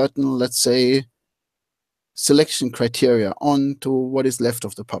impose a certain, let's say, selection criteria onto what is left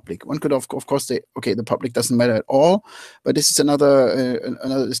of the public. One could of course say, okay, the public doesn't matter at all, but this is another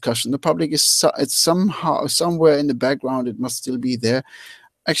discussion. The public is it's somehow somewhere in the background. It must still be there.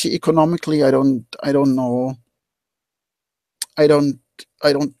 Actually, economically, I don't know. I don't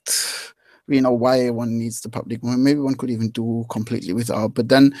really know why one needs the public. Maybe one could even do completely without, but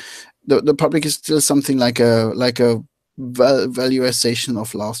then the public is still something like a valuation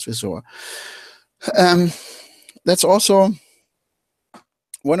of last resort. That's also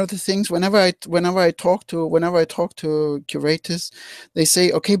one of the things whenever I talk to curators, they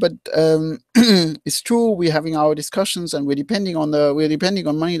say, okay, but it's true, we're having our discussions and we're depending on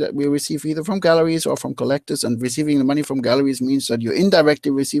money that we receive either from galleries or from collectors, and receiving the money from galleries means that you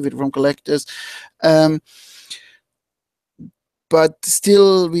indirectly receive it from collectors. But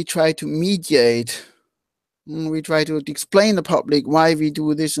still we try to mediate. We try to explain to the public why we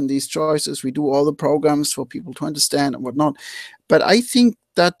do this and these choices. We do all the programs for people to understand and whatnot. But I think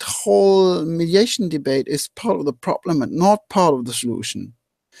that whole mediation debate is part of the problem and not part of the solution.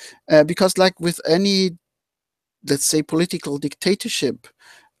 Because like with any, let's say, political dictatorship,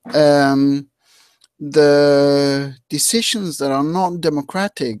 the decisions that are not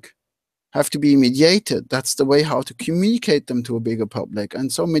democratic have to be mediated. That's the way how to communicate them to a bigger public.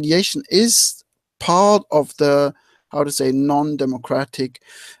 And so mediation is part of the, how to say, non-democratic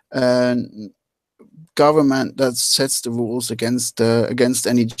government that sets the rules against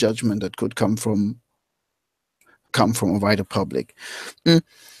any judgment that could come from a wider public. The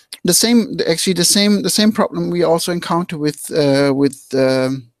same problem we also encounter with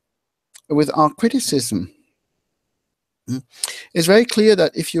art criticism. It's very clear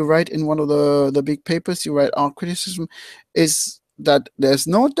that if you write in one of the big papers, you write art criticism, is that there's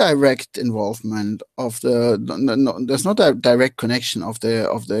no direct involvement of there's not a direct connection of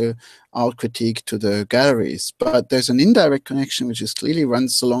the art critique to the galleries, but there's an indirect connection which is clearly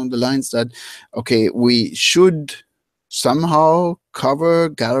runs along the lines that, okay, we should somehow cover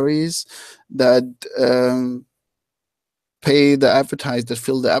galleries that fill the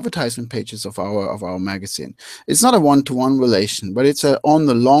advertisement pages of our magazine. It's not a one-to-one relation, but it's on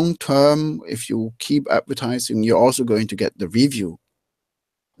the long term. If you keep advertising, you're also going to get the review.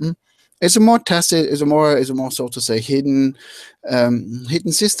 It's a more tacit, is a more so to say hidden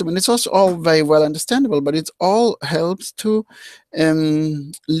system, and it's also all very well understandable. But it all helps to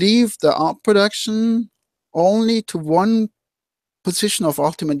leave the art production only to one position of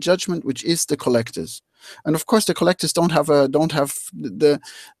ultimate judgment, which is the collectors. And of course, the collectors don't have the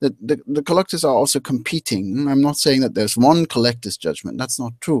collectors are also competing. I'm not saying that there's one collector's judgment. That's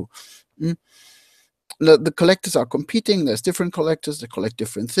not true. The collectors are competing. There's different collectors that collect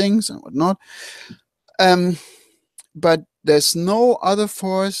different things and whatnot. But there's no other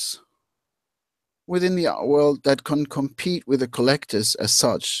force within the art world that can compete with the collectors as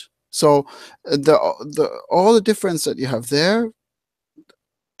such. So all the difference that you have there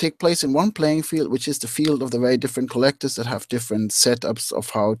take place in one playing field, which is the field of the very different collectors that have different setups of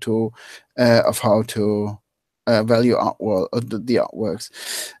how to value the artworks,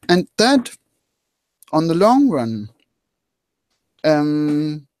 and that on the long run.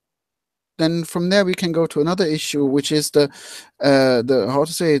 Then from there we can go to another issue, which is the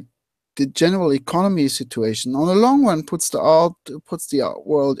general economy situation. On the long run, puts the art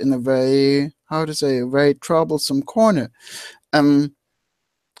world in a very very troublesome corner.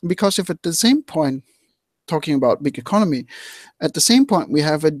 Because if at the same point, talking about big economy, at the same point we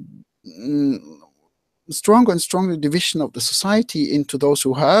have a stronger and stronger division of the society into those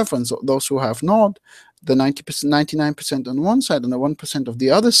who have and those who have not, the 90%, 99% on one side and the 1% of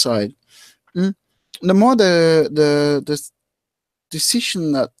the other side, the more the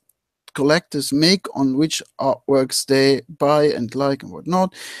decision that collectors make on which artworks they buy and like and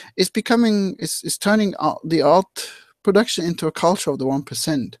whatnot is turning the art production into a culture of the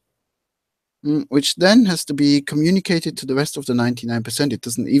 1%, which then has to be communicated to the rest of the 99%. It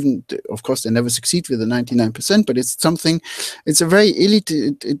doesn't even, of course, they never succeed with the 99%, but it's something. It's a very elite.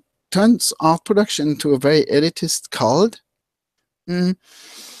 It turns art production into a very elitist cult. That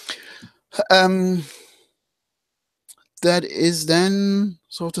is then,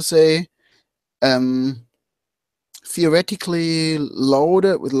 so to say, theoretically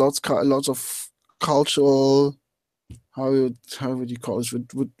loaded with lots of cultural. How would you call it?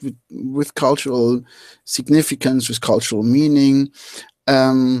 With cultural significance, with cultural meaning,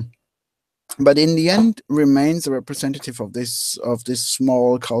 but in the end remains a representative of this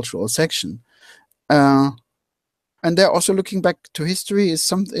small cultural section. And they're also looking back to history.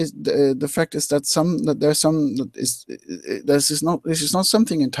 The fact is that this is not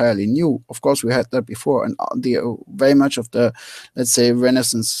something entirely new. Of course, we had that before, and very much of the, let's say,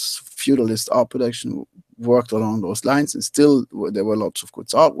 Renaissance feudalist art production worked along those lines, and still there were lots of good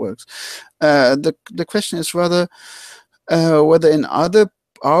artworks. The question is whether in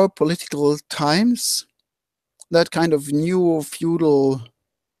our political times, that kind of new feudal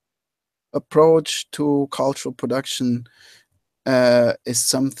approach to cultural production is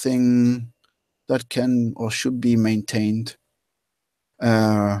something that can or should be maintained,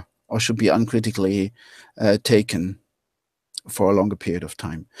 or should be uncritically taken. for a longer period of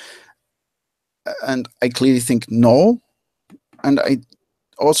time. And I clearly think no. And I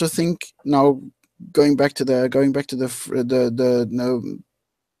also think now going back to the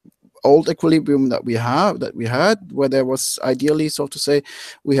old equilibrium that we had, where there was ideally, so to say,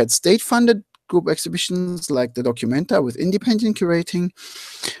 we had state-funded group exhibitions like the Documenta with independent curating,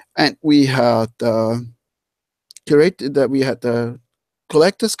 and we had the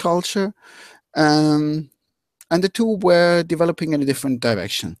collectors culture, and the two were developing in a different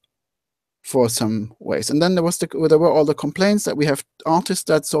direction for some ways. And then there were all the complaints that we have artists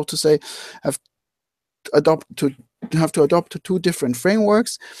that, so to say, have to adopt two different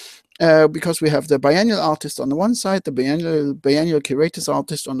frameworks, because we have the biennial artist on the one side, the biennial curators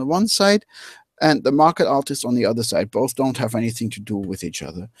artist on the one side, and the market artist on the other side. Both don't have anything to do with each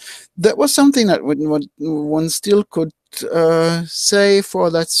other. That was something that one still could say for,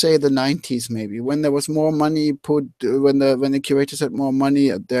 let's say, the 90s, maybe, when there was more money put, when the curators had more money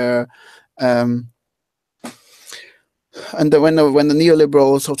at their and when the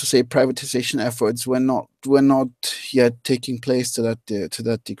neoliberal, so to say, privatization efforts were not yet taking place to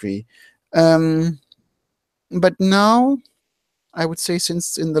that degree. But now, I would say,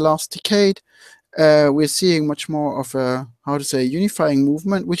 since in the last decade, we're seeing much more of a, how to say, unifying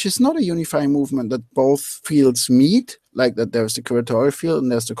movement, which is not a unifying movement that both fields meet, like that there's the curatorial field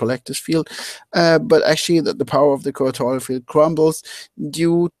and there's the collectors field, but actually that the power of the curatorial field crumbles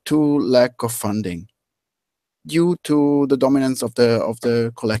due to lack of funding, due to the dominance of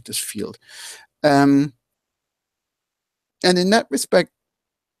the collectors field. And in that respect,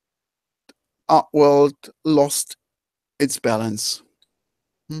 art world lost its balance.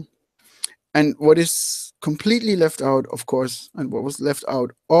 And what is completely left out, of course, and what was left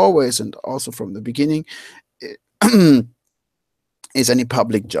out always and also from the beginning, is any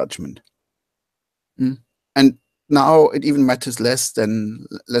public judgment. And now it even matters less than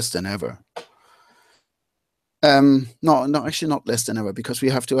ever. No, actually not less than ever, because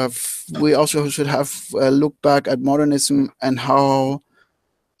we also should have a look back at modernism and how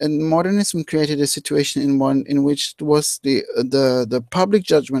modernism created a situation in which was the public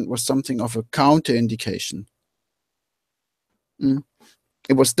judgment was something of a counter indication.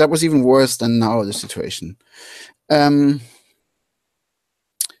 That was even worse than now the situation. So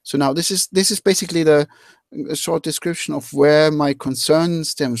now this is basically a short description of where my concern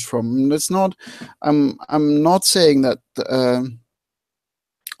stems from. It's not. I'm not saying that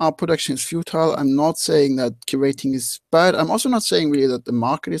art production is futile. I'm not saying that curating is bad. I'm also not saying really that the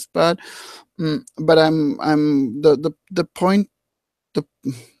market is bad. But the point.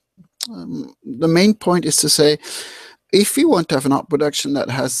 The main point is to say, if we want to have an art production that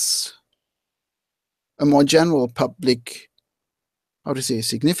has a more general public, how to say,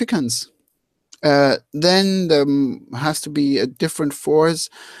 significance, then there has to be a different force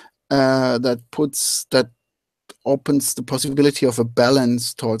that opens the possibility of a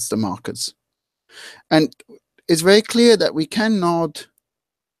balance towards the markets. And it's very clear that we cannot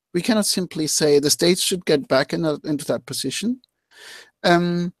simply say the states should get back into that position,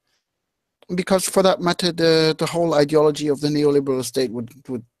 because for that matter, the whole ideology of the neoliberal state would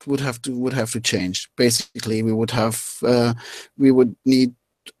have to change. Basically, we would need,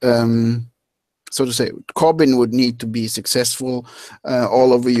 so to say, Corbyn would need to be successful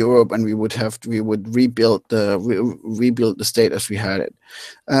all over Europe, and we would rebuild the state as we had it.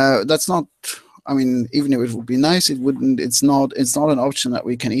 That's not. I mean, even if it would be nice, it's not an option that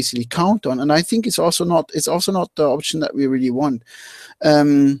we can easily count on. And I think it's also not the option that we really want.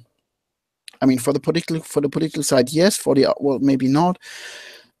 I mean, for the political side, yes. For the art world, maybe not.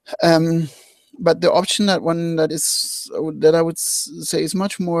 But the option that I would say is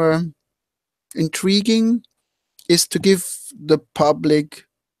much more intriguing is to give the public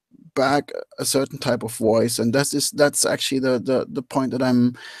back a certain type of voice, and that's actually the point that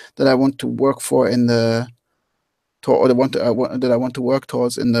I want to work for that I want to work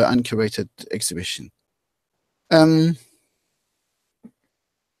towards in the Uncurated exhibition. We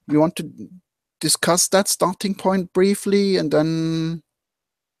want to discuss that starting point briefly and then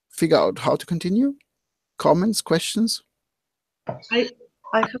figure out how to continue. Comments, questions? I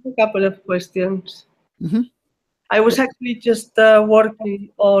have a couple of questions. Mm-hmm. I was actually just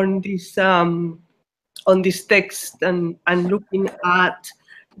working on this text and looking at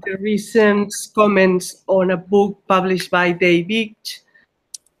the recent comments on a book published by David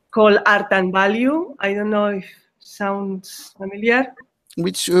called Art and Value. I don't know if sounds familiar.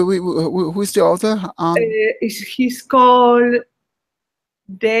 Which who's the author? He's called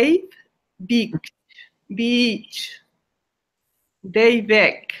Dave Beach. Dave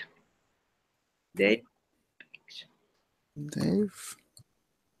Beck. Dave. Dave.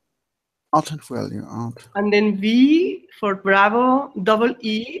 Art and value, art. And then V for Bravo, double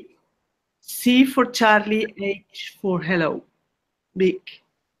E, C for Charlie, H for hello, big.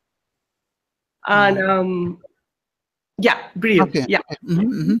 And yeah, brilliant. Okay. Yeah.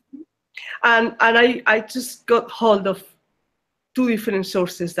 Mm-hmm. And I just got hold of 2 different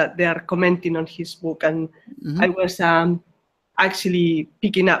sources that they are commenting on his book, and I was actually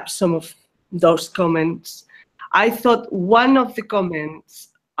picking up some of those comments. I thought one of the comments,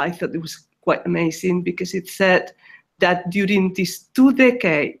 I thought it was quite amazing, because it said that during these 2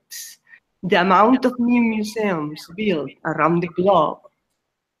 decades, the amount of new museums built around the globe,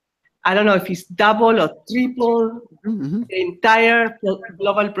 I don't know if it's double or triple the entire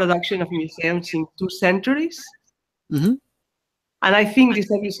global production of museums in 2 centuries. And I think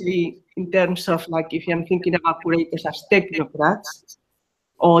this obviously, in terms of like, if I'm thinking about curators as technocrats,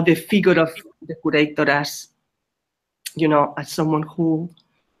 or the figure of the curator as, you know, as someone who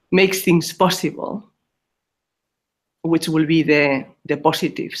makes things possible, which will be the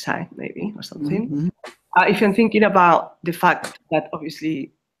positive side, maybe, or something. If I'm thinking about the fact that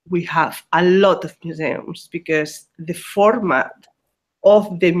obviously we have a lot of museums, because the format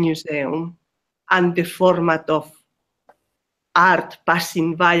of the museum and the format of art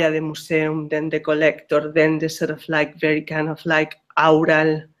passing via the museum, then the collector, then the sort of like very kind of like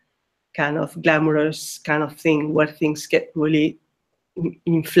aural, kind of glamorous kind of thing, where things get really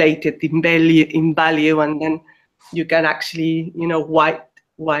inflated in value, and then you can actually, you know,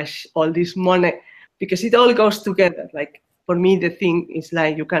 whitewash all this money, because it all goes together. Like, for me, the thing is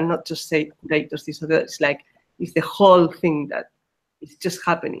like, you cannot just say curators this or that. It's like, it's the whole thing that is just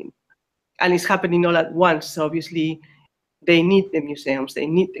happening, and it's happening all at once. So obviously they need the museums, they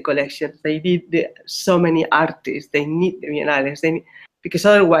need the collections, they need so many artists, they need the biennales, because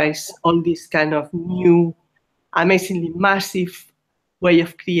otherwise all this kind of new, amazingly massive way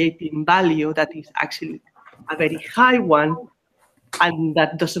of creating value that is actually a very high one, and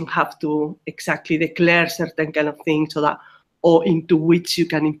that doesn't have to exactly declare certain kind of things, or into which you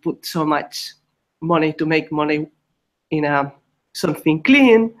can input so much money to make money in something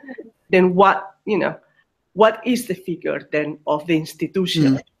clean, then what, you know, what is the figure then of the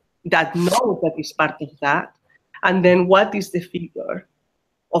institution that knows that is part of that? And then what is the figure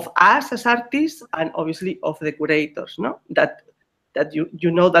of us as artists, and obviously of the curators, no? That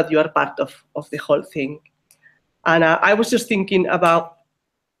you know that you are part of the whole thing. And I was just thinking about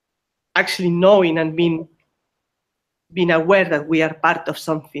actually knowing and being aware that we are part of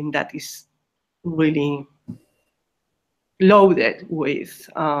something that is really loaded with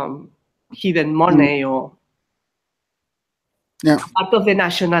hidden money, or part of the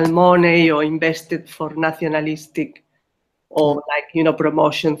national money, or invested for nationalistic, or like, you know,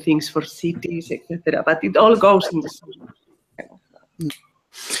 promotion things for cities, etc. But it all goes in the same.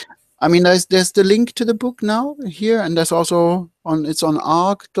 I mean, there's the link to the book now here, and there's also it's on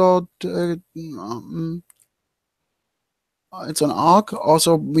arc. It's on arc.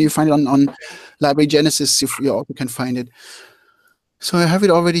 Also, you find it on Library Genesis. If you also can find it. So I have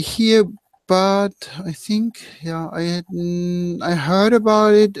it already here, but I think, yeah, I heard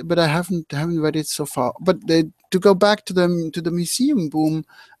about it, but I haven't read it so far. But to go back to the museum boom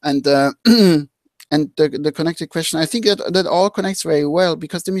and and the connected question, I think that all connects very well,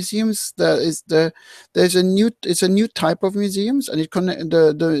 because the museums, it's a new type of museums, and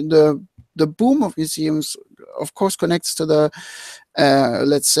the boom of museums, of course, connects to the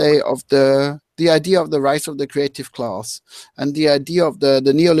let's say, of the idea of the rise of the creative class, and the idea of the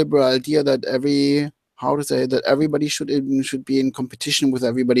neoliberal idea that everybody should be in competition with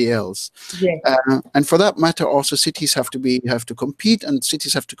everybody else. Yeah. And for that matter, also cities have to compete, and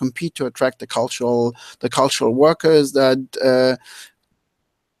cities have to compete to attract the cultural workers that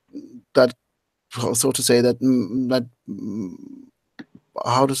so to say, that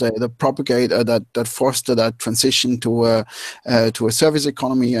propagate that foster that transition to a service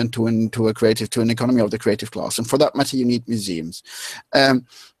economy, and to an economy of the creative class. And for that matter, you need museums. But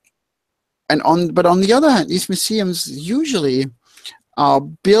on the other hand, these museums usually are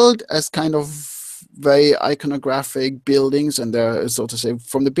built as kind of very iconographic buildings, and they're, so to say,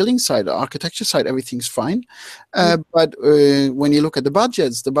 from the building side, the architecture side, everything's fine. But when you look at the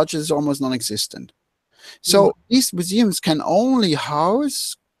budget is almost non-existent. So these museums can only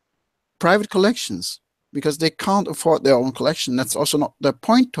house private collections, because they can't afford their own collection. That's also not the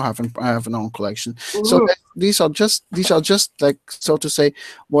point to have an own collection. So these are just like, so to say,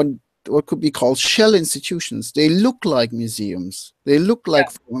 what could be called shell institutions. They look like museums. They look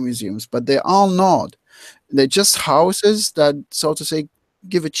like former museums, but they are not. They're just houses that, so to say,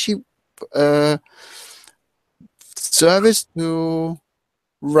 give a cheap service to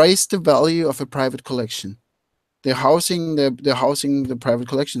raise the value of a private collection. They're housing the private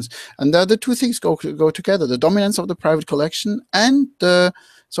collections, and the two things go together: the dominance of the private collection and the,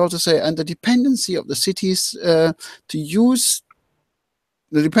 so to say, and the dependency of the cities to use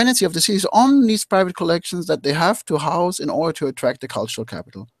the dependency of the cities on these private collections that they have to house in order to attract the cultural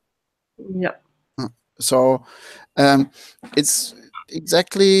capital. Yeah. So it's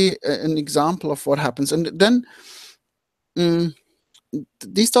exactly an example of what happens, and then.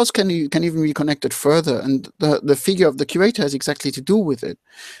 These thoughts can even be connected further, and the figure of the curator has exactly to do with it,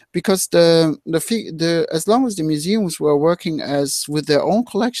 because as long as the museums were working as with their own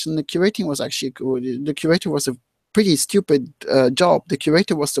collection, the curator was a pretty stupid job. The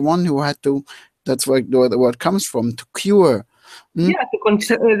curator was the one who had to. That's where the word comes from, to cure. Yeah,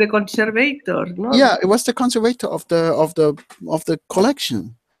 the conservator. No? Yeah, it was the conservator of the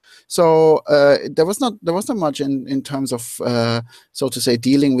collection. So there was not much in terms of so to say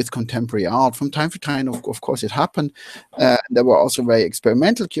dealing with contemporary art. From time to time, of course, it happened. There were also very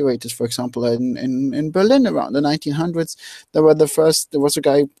experimental curators. For example, in Berlin around the 1900s, there was a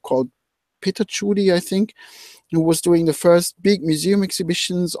guy called Peter Tschudi, I think, who was doing the first big museum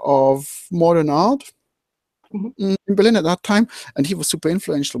exhibitions of modern art. In Berlin at that time, and he was super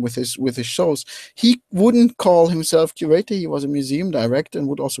influential with his shows. He wouldn't call himself curator; he was a museum director, and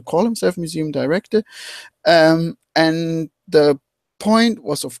would also call himself museum director. And the point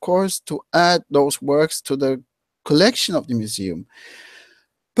was, of course, to add those works to the collection of the museum.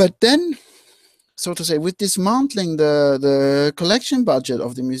 But then, so to say, with dismantling the collection budget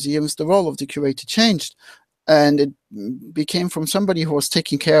of the museums, the role of the curator changed. And it became from somebody who was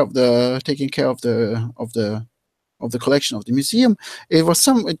taking care of the collection of the museum.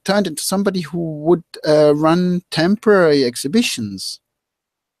 It turned into somebody who would run temporary exhibitions.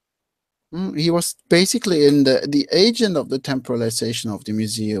 He was basically in the agent of the temporalization of the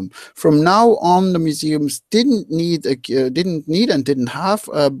museum. From now on, the museums didn't need and didn't have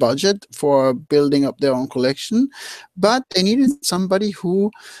a budget for building up their own collection, but they needed somebody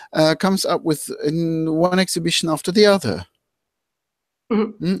who comes up with one exhibition after the other.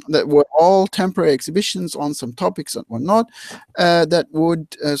 That were all temporary exhibitions on some topics that were not, that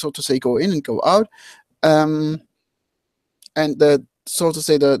would, so to say, go in and go out. And so to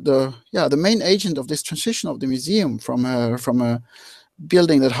say, the main agent of this transition of the museum from a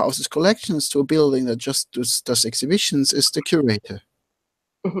building that houses collections to a building that just does exhibitions is the curator.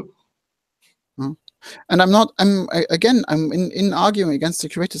 And I'm in arguing against the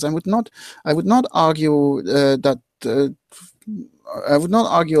curators. I would not argue that. I would not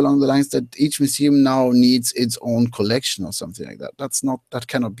argue along the lines that each museum now needs its own collection or something like that. That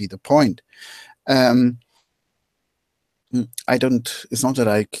cannot be the point. It's not that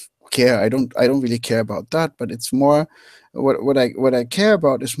I care. I don't really care about that, but it's more what I care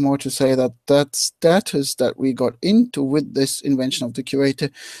about is more to say that status that we got into with this invention of the curator,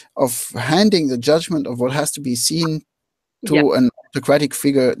 of handing the judgment of what has to be seen to an autocratic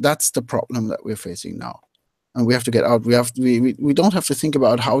figure, that's the problem that we're facing now. And we have to get out. We don't have to think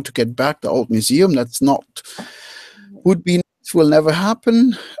about how to get back the old museum. That's not will never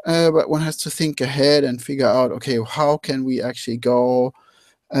happen. But one has to think ahead and figure out, okay, how can we actually go?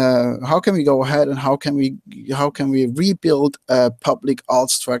 How can we go ahead, and how can we rebuild a public art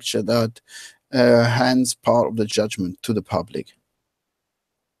structure that hands part of the judgment to the public?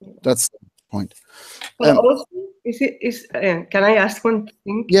 That's the point. But also, can I ask one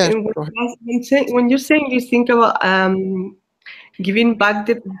thing? Yeah. When you're saying this, think about giving back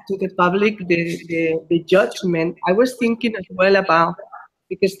to the public the judgment. I was thinking as well about,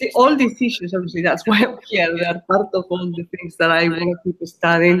 because all these issues, obviously, that's why I'm here. They are part of all the things that I want to keep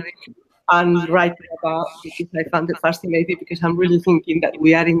studying and writing about, because I found it fascinating, because I'm really thinking that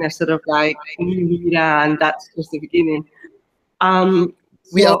we are in a sort of like new era, and that's just the beginning.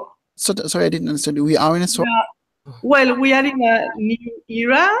 Sorry, I didn't understand. We are in a sort. Well, we are in a new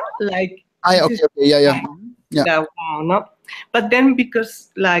era, like. Yeah. No? But then,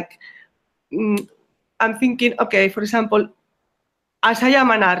 because like I'm thinking, okay, for example, as I am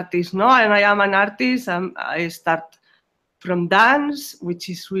an artist, no, and I am an artist, I start from dance, which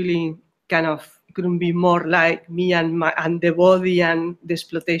is really kind of couldn't be more like me and the body and the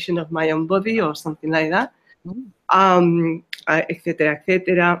exploitation of my own body or something like that, etc.,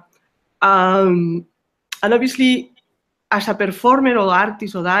 etc. And obviously, as a performer or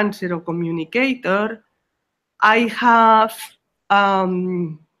artist or dancer or communicator, I have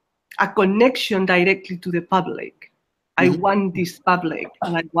a connection directly to the public. I want this public,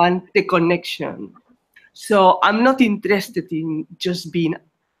 and I want the connection. So I'm not interested in just being,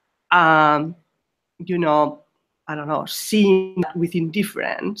 I don't know, seen with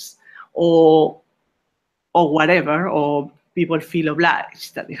indifference or whatever, or people feel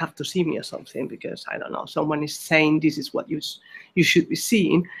obliged that they have to see me or something because, I don't know, someone is saying this is what you should be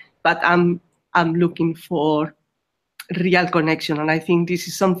seeing. But I'm looking for real connection, and I think this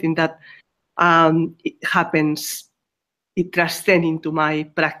is something that it happens. It transcends into my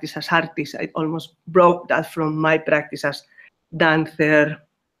practice as artist. I almost brought that from my practice as dancer,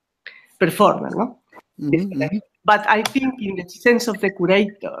 performer, no? Mm-hmm. But I think in the sense of the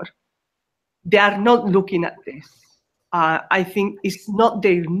curator, they are not looking at this. I think it's not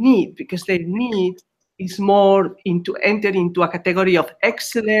their need, because their need is more into enter into a category of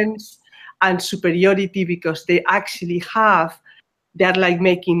excellence and superiority, because they actually they're like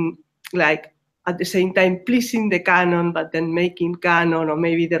making, like at the same time pleasing the canon, but then making canon, or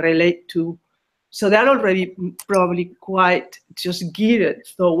maybe they relate to. So they're already probably quite just geared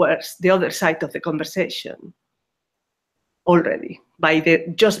towards the other side of the conversation already,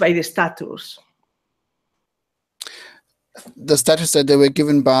 just by the status. The status that they were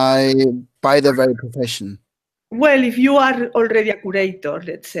given by their very profession. Well, if you are already a curator,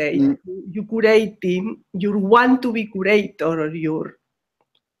 let's say, you curating, you want to be curator, or you're,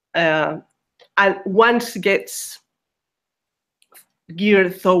 and once gets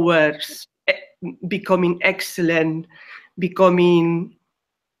geared towards becoming excellent, becoming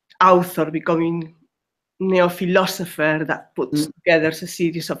author, becoming neo-philosopher that puts together a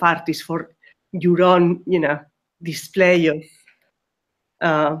series of artists for your own, display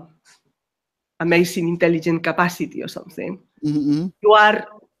of amazing intelligent capacity or something. Mm-hmm. You are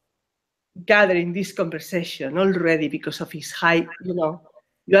gathering this conversation already because of his height, you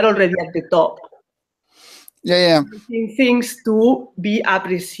are already at the top. Yeah. Things to be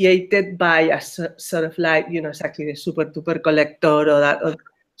appreciated by a sort of like, exactly the super duper collector or that.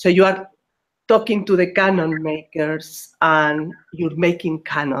 So you are talking to the canon makers and you're making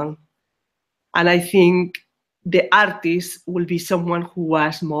canon. And I think the artist will be someone who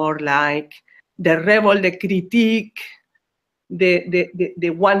was more like the rebel, the critique, the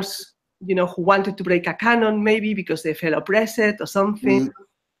ones, who wanted to break a canon maybe because they felt oppressed or something.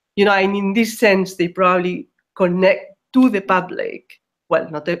 And in this sense, they probably connect to the public. Well,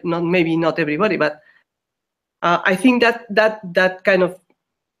 maybe not everybody, but I think that kind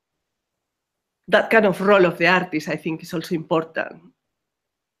of role of the artist, I think, is also important.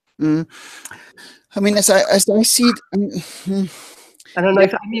 I mean, as I see it, I don't know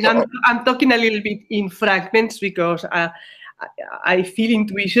if I'm talking a little bit in fragments because I feel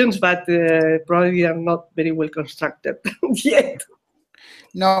intuitions, but probably are not very well constructed yet.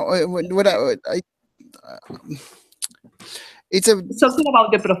 No, it's something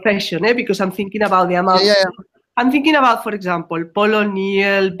about the profession, because I'm thinking about the amount. Yeah. I'm thinking about, for example, Paul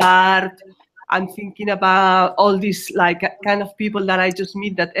O'Neill, Bart. I'm thinking about all these like kind of people that I just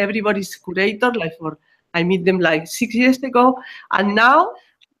meet, that everybody's curator. I meet them like 6 years ago, and now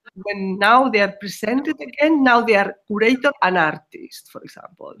they are presented again, now they are curator and artist, for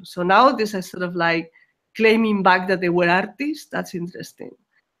example. So now there's a sort of like claiming back that they were artists. That's interesting.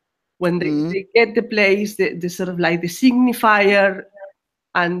 When they get the place, the sort of like the signifier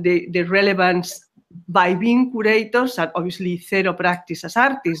and the relevance by being curators, and obviously zero practice as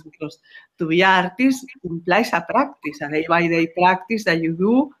artists, because to be artist implies a practice, a day-by-day practice that you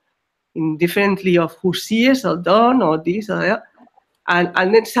do indifferently of who sees or done or this or that.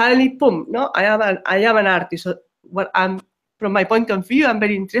 And then suddenly, boom, no, I am an artist. So from my point of view, I'm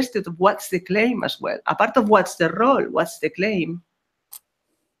very interested in what's the claim as well. Apart of what's the role, what's the claim?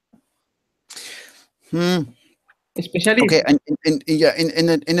 Especially okay, and in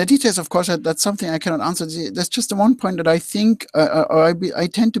the details, of course, that's something I cannot answer. There's just the one point that I think, I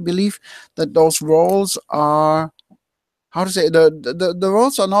tend to believe that those roles are, how to say, the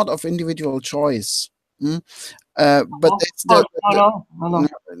roles are not of individual choice. But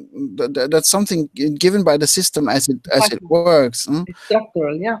that's something given by the system as it works. It's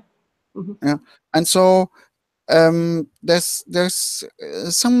structural, yeah. Yeah, and so there's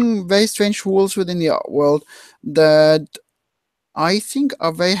some very strange rules within the art world that I think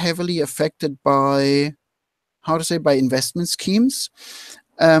are very heavily affected by, how to say, by investment schemes.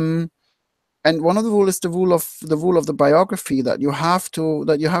 And one of the rules is the rule of the biography, that you have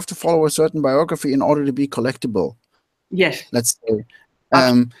to follow a certain biography in order to be collectible. Yes. Let's say.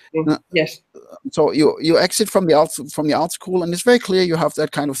 Yes. So you exit from the art school, and it's very clear you have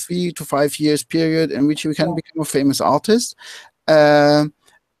that kind of 3 to 5 years period in which you can become a famous artist.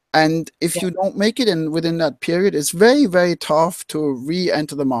 And if you don't make it within that period, it's very, very tough to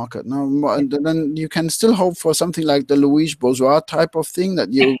re-enter the market. Now, and then you can still hope for something like the Louis Bourgeois type of thing,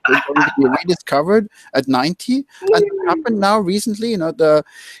 that you're going to be rediscovered at 90. And it happened now recently, the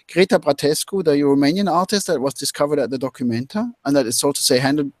Greta Bratescu, the Romanian artist that was discovered at the Documenta, and that is, so to say,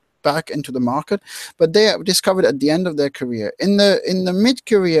 handed back into the market, but they are discovered at the end of their career. In the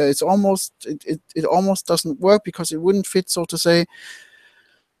mid-career, it almost doesn't work, because it wouldn't fit, so to say,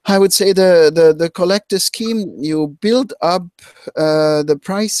 I would say the collector scheme. You build up the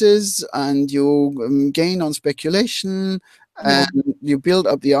prices, and you gain on speculation, and you build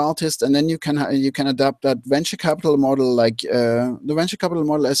up the artist, and then you can adapt that venture capital model, like the venture capital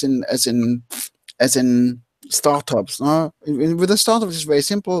model as in startups. With a startup, it's very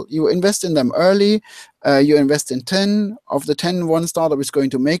simple. You invest in them early. You invest in 10. Of the 10, one startup is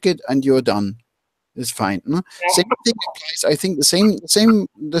going to make it, and you're done. It's fine. Same thing applies. I think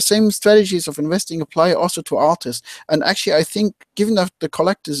the same strategies of investing apply also to artists. And actually, I think, given that the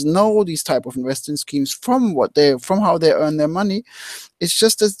collectors know these type of investing schemes from how they earn their money, it's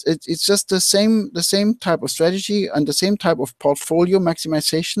just the same type of strategy and the same type of portfolio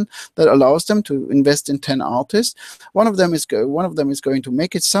maximization that allows them to invest in 10 artists. One of them is going to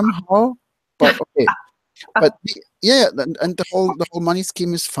make it somehow, but okay. But and the whole money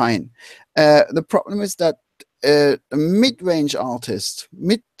scheme is fine. The problem is that a mid-range artist,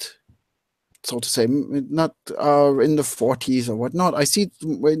 so to say, not in the 40s or whatnot. I see it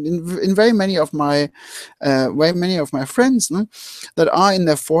in very many of my friends that are in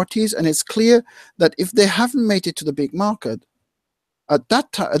their 40s, and it's clear that if they haven't made it to the big market at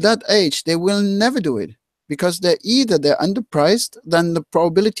that age, they will never do it. Because they're underpriced, then the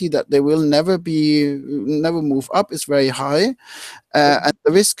probability that they will never move up is very high, and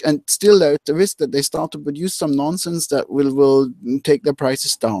the risk, and still there's the risk that they start to produce some nonsense that will take their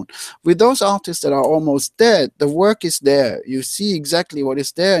prices down. With those artists that are almost dead, the work is there. You see exactly what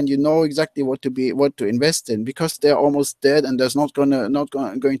is there, and you know exactly what to invest in, because they're almost dead, and there's not going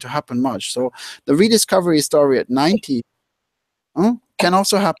to happen much. So the rediscovery story at 90. Can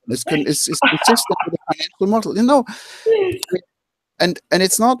also happen. It's consistent with the financial model, and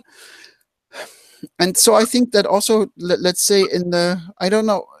it's not. And so I think that also, let's say I don't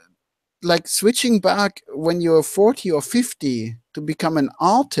know, like switching back when you're 40 or 50 to become an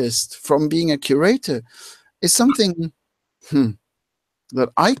artist from being a curator is something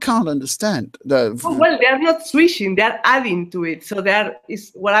that I can't understand. Well, they're not switching; they're adding to it. So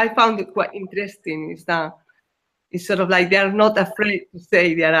what I found quite interesting is that. It's sort of like they're not afraid to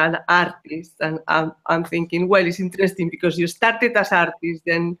say they're an artist. And I'm thinking, well, it's interesting because you started as artists,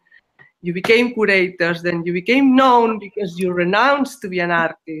 then you became curators, then you became known because you renounced to be an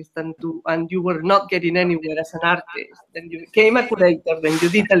artist and you were not getting anywhere as an artist. Then you became a curator, then you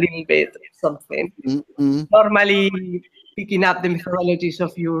did a little bit of something. Normally picking up the methodologies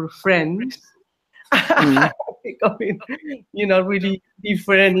of your friends. Becoming, really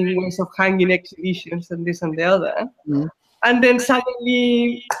different in ways of hanging exhibitions and this and the other. And then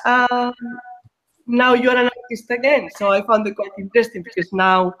suddenly, now you're an artist again. So I found it quite interesting, because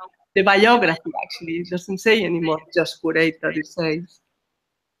now the biography actually doesn't say anymore just curator. It says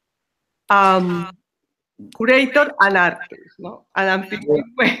curator and artist, no? And I'm thinking,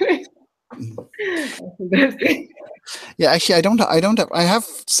 that's interesting. Yeah, actually, I have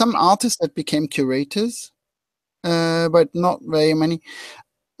some artists that became curators, but not very many.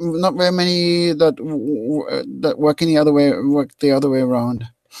 Not very many that work the other way around.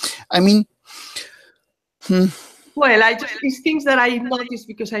 I mean, well, it's things that I notice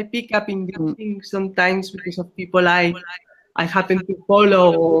because I pick up in these things sometimes because of people I happen to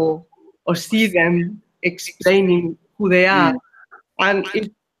follow or see them explaining who they are, and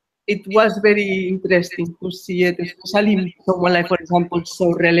it was very interesting to see it, especially someone like, for example,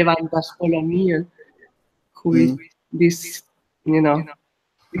 so relevant as Paul O'Neill, who is this,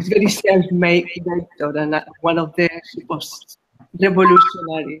 is very self-made curator and one of the supposed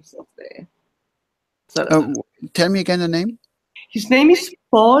revolutionaries of the. Tell me again the name. His name is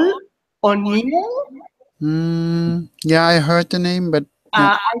Paul O'Neill. Yeah, I heard the name, but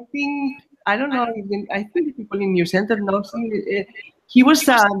I think, I don't know. I think people in New Center know him. He was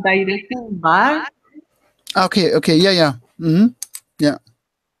directing bar. Okay, yeah. Yeah.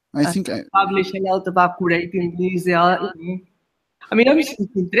 I think I published a lot about curating this. I mean, obviously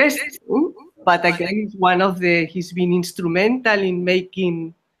it's interesting, but again, it's one of he's been instrumental in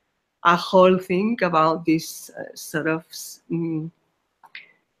making a whole thing about this sort of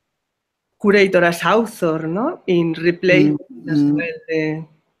curator as author, no? In replacing as well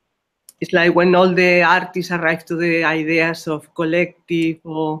it's like when all the artists arrive to the ideas of collective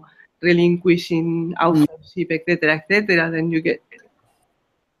or relinquishing authorship, etc., then you get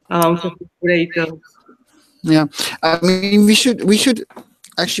a bunch of curators. Yeah, I mean, we should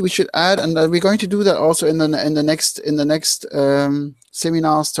add, and we're going to do that also in the next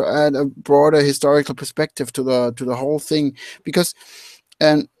seminars, to add a broader historical perspective to the whole thing, because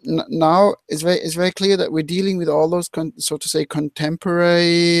now it's very clear that we're dealing with all those so to say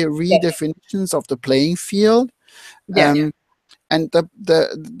contemporary redefinitions of the playing field. And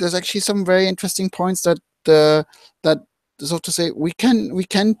there's actually some very interesting points that so to say we can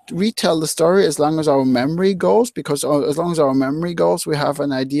retell the story as long as our memory goes, because as long as our memory goes, we have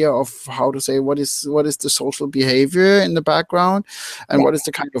an idea of how to say what is the social behavior in the background, and what is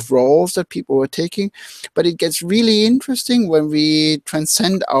the kind of roles that people were taking. But it gets really interesting when we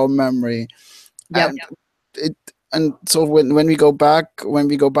transcend our memory. And so when we go back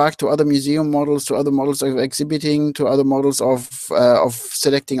to other museum models, to other models of exhibiting, to other models of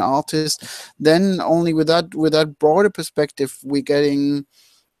selecting artists, then only with that broader perspective we're gaining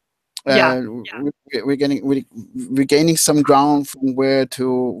some ground from where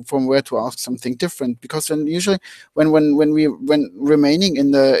to ask something different. Because then usually when remaining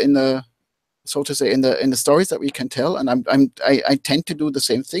in the so to say in the stories that we can tell, and I tend to do the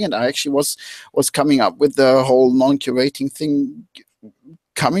same thing, and I actually was coming up with the whole non-curating thing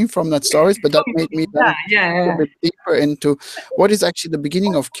coming from that stories, but that made me go a bit deeper into what is actually the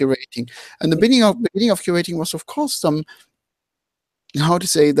beginning of curating. And the beginning of curating was, of course, some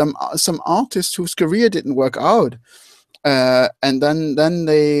artists whose career didn't work out, and then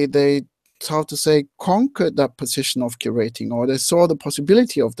they how to say conquered that position of curating, or they saw the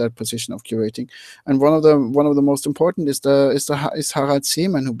possibility of that position of curating. And one of the most important is Harald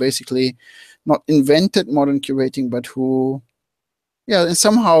Seemann, who basically not invented modern curating, but who and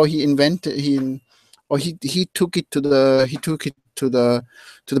somehow he took it to the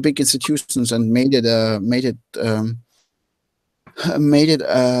big institutions and made it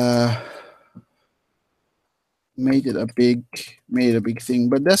a big thing.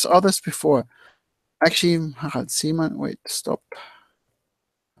 But there's others before. Actually, Harald Seemann. Wait, stop.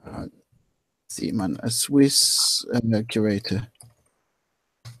 Harald Seemann, a Swiss curator,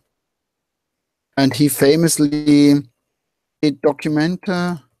 and he famously did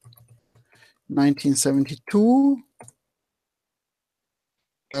Documenta, 1972.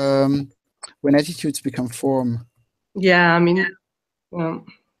 When attitudes become form. Yeah, I mean.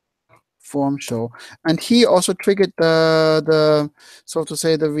 Form show, and he also triggered the so to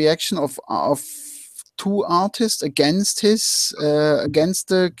say the reaction of two artists against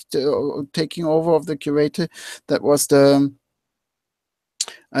the taking over of the curator. That was the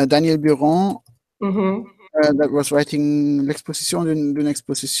Daniel Buron, that was writing L'exposition d'une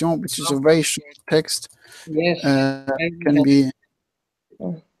exposition, which is a very short text. Yes, can be.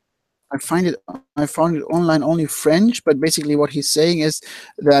 I found it online, only French, but basically what he's saying is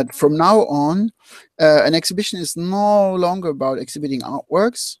that from now on, an exhibition is no longer about exhibiting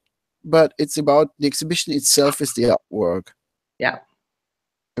artworks, but it's about the exhibition itself is the artwork. Yeah.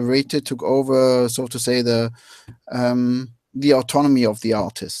 The curator took over, so to say, the autonomy of the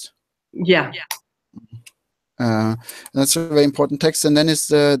artist. Yeah. That's a very important text. And then is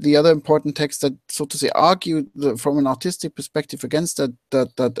the other important text that, so to say, argued from an artistic perspective against that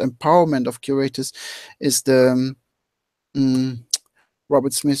empowerment of curators is the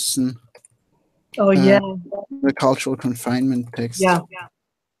Robert Smithson. Oh yeah. The cultural confinement text. Yeah.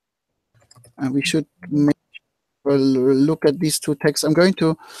 And we should look at these two texts. I'm going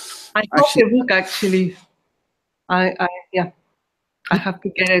to. I have the book actually. I have to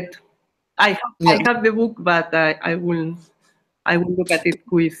get it. I have the book, but I will look at it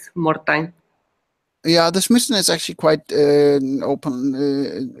with more time. Yeah, the Smithson is actually quite open.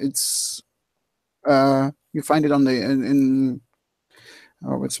 It's you find it on in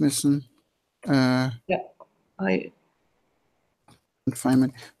Robert Smithson. Confinement.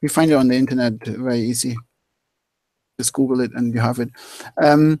 We find it on the internet very easy. Just Google it and you have it.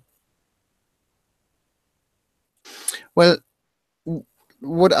 Well,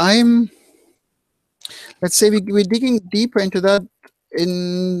 what let's say we're digging deeper into that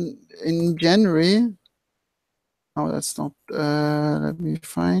in January. Oh, that's not. Let me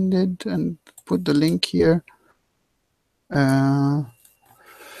find it and put the link here.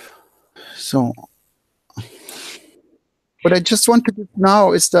 So, what I just want to do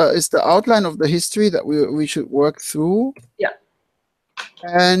now is the outline of the history that we should work through. Yeah.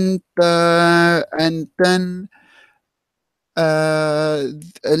 And then. A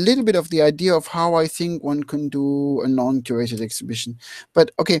little bit of the idea of how I think one can do a non-curated exhibition. But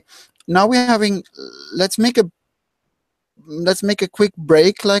okay, now we're having. Let's make a quick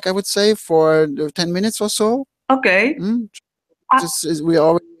break, like I would say, for 10 minutes or so. Okay. We're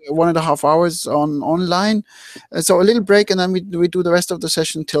already 1.5 hours online, so a little break, and then we do the rest of the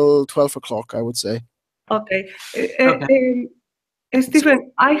session till 12 o'clock, I would say. Okay.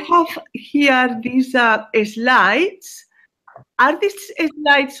 Stephen, I have here these slides. Are these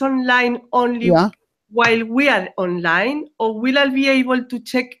slides online only while we are online, or will I be able to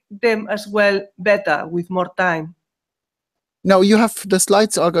check them as well better with more time? No, you have the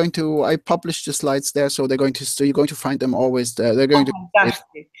slides are going to. I published the slides there, so they're going to. So you're going to find them always there. They're going to.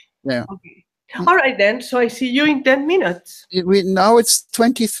 Fantastic. Yeah. Okay. All right then. So I see you in 10 minutes. Now it's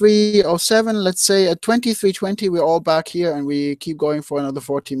 23:07. Let's say at 23:20 we're all back here, and we keep going for another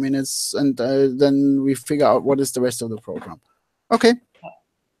 40 minutes, and then we figure out what is the rest of the program. Okay.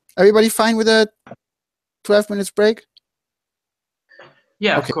 Everybody fine with a 12 minutes break?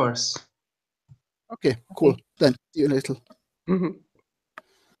 Yeah, okay. Of course. Okay, cool. Then see you later. Mm-hmm.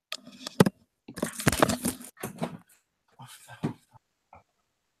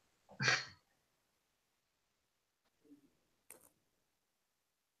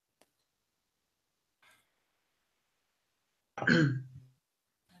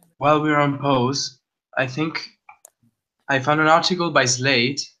 While we're on pause, I think I found an article by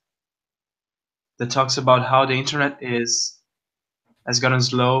Slate that talks about how the internet has gotten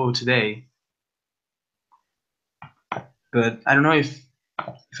slow today. But I don't know if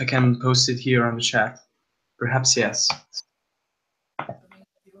I can post it here on the chat. Perhaps yes.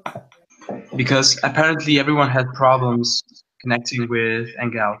 Because apparently everyone had problems connecting with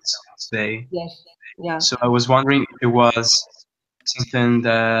Hangouts today. Yes. Yeah. So I was wondering if it was something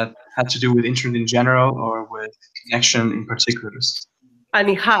that had to do with internet in general or with connection in particulars. And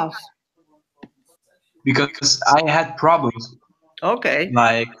it has. Because I had problems. Okay.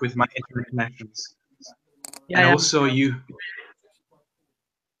 Like with my internet connections. Yeah, and also you.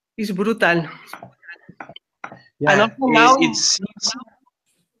 It's brutal. Yeah, and also now it seems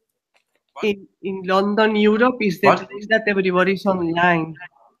in London, Europe is the place that everybody's online,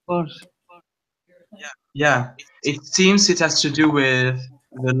 of course. Yeah, it seems it has to do with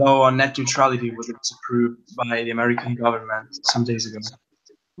the law on net neutrality was approved by the American government some days ago.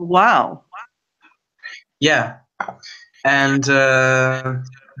 Wow. Yeah, and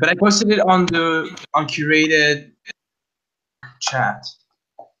but I posted it on the Uncurated chat.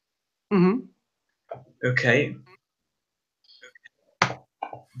 Mm-hmm. Okay.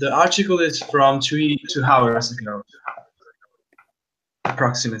 The article is from 2 hours ago,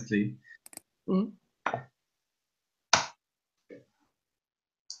 approximately. Mm-hmm.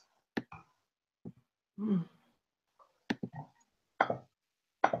 Mm.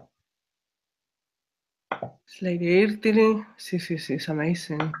 Slide 80. Sí, it's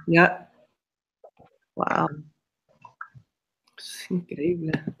amazing. Yeah. Wow. Es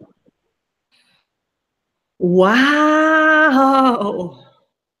increíble. Wow.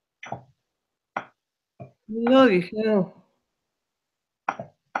 Lo dijeron.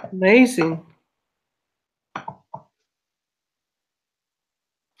 Amazing.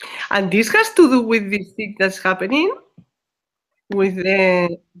 And this has to do with this thing that's happening with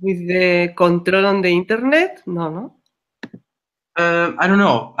the control on the internet? No. I don't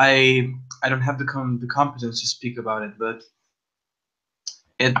know. I don't have the competence to speak about it, but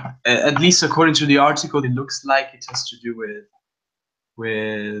it, at least according to the article, it looks like it has to do with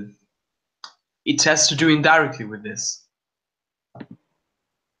it has to do indirectly with this.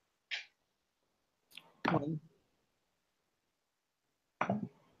 One.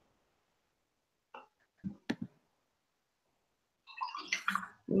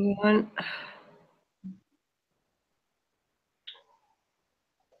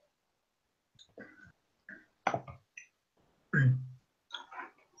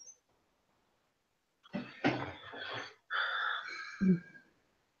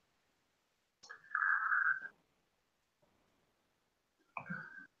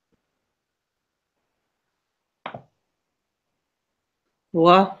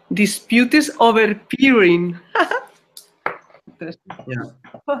 Wow, disputes over peering. Yeah.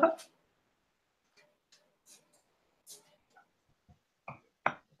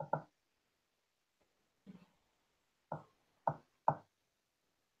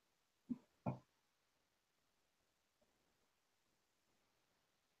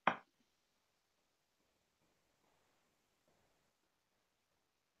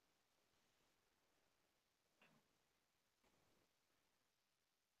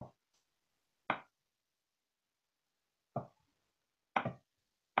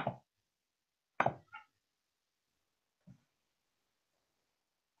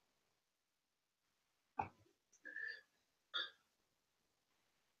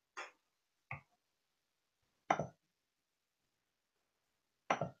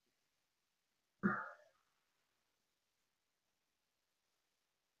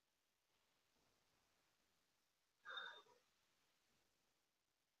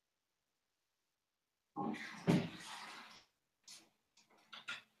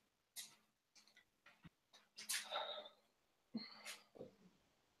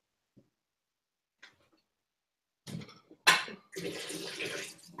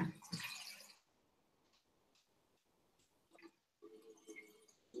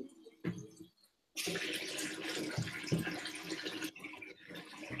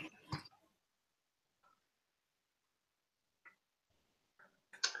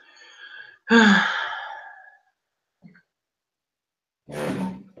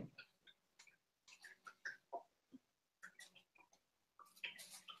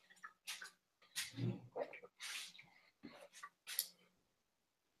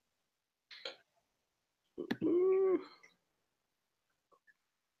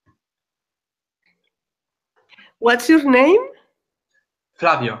 What's your name?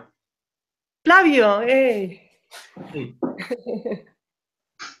 Flavio. Flavio, hey. Hey.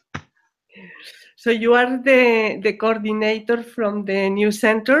 So you are the coordinator from the new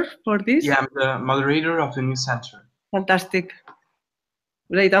center for this? Yeah, I'm the moderator of the new center. Fantastic.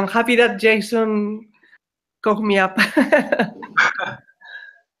 Great. I'm happy that Jason called me up.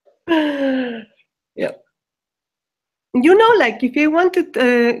 Yeah. You know, like if I wanted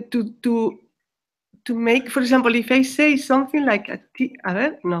to make, for example, if I say something like a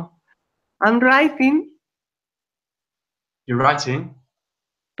ver, no, I'm writing, You're writing?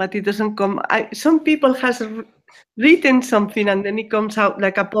 but it doesn't come. Some people has written something and then it comes out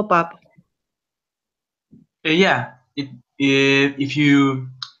like a pop-up. Yeah. If you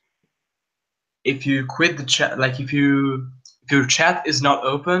quit the chat, like if your chat is not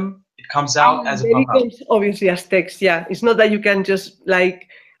open, it comes out as a then it pop-up. comes obviously as text. Yeah, it's not that you can just like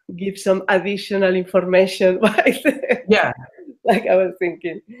give some additional information. Yeah. Like I was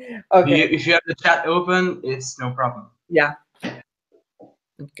thinking. Okay. If you have the chat open, it's no problem. Yeah.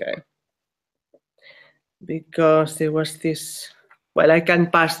 Okay. Because there was this. Well, I can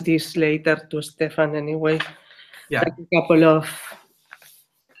pass this later to Stefan anyway. Yeah. Like a couple of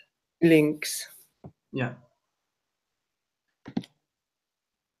links. Yeah.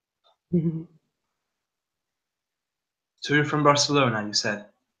 So you're from Barcelona, you said?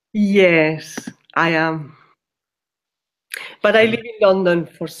 Yes, I am. But I live in London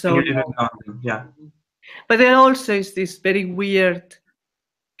for so And you live long. in London, yeah. But then also it's this very weird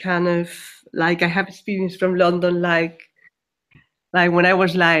kind of, like I have experience from London, like when I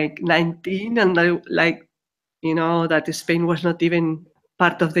was like 19 and that Spain was not even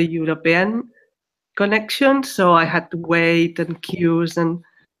part of the European connection. So I had to wait and queues and,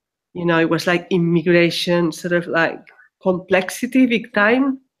 it was like immigration, sort of like complexity, big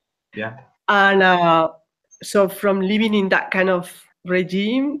time. Yeah. And so from living in that kind of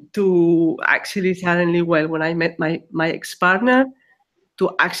regime to actually suddenly, when I met my ex-partner,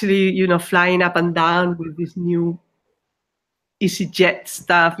 to actually, flying up and down with this new EasyJet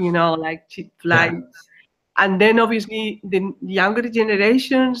stuff, like cheap flights. Yeah. And then obviously the younger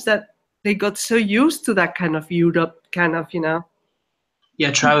generations that they got so used to that kind of Europe kind of,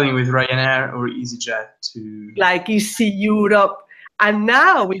 Yeah, traveling with Ryanair or EasyJet to... like Easy Europe. And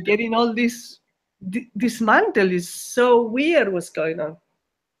now we're getting all this dismantle. Is so weird what's going on.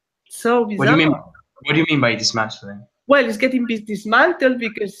 So bizarre. What do you mean by dismantling? Well, it's getting dismantled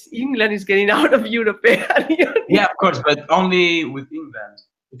because England is getting out of European Union. Yeah, of course, but only with England.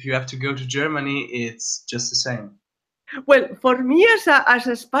 If you have to go to Germany, it's just the same. Well, for me as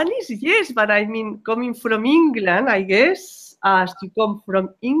a Spanish, yes, but I mean, coming from England, I guess, as you come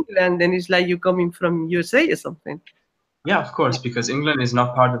from England, then it's like you coming from USA or something. Yeah, of course, because England is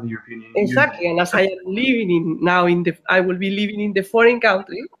not part of the European Union. Exactly, and as I am living I will be living in the foreign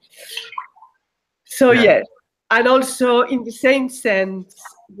country. So yeah. Yes, and also in the same sense,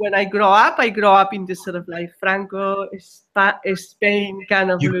 when I grow up in this sort of like Franco Spain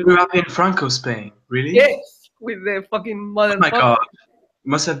kind of. You grew up in Franco Spain, really? Yes, with the fucking modern. Oh my God, it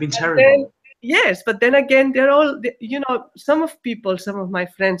must have been terrible. Then, yes, but then again, they're all, some of my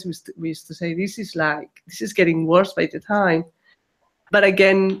friends we used to say this is getting worse by the time. But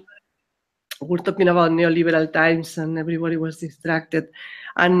again, we're talking about neoliberal times and everybody was distracted.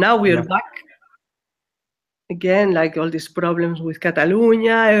 And now we're back. Again, like all these problems with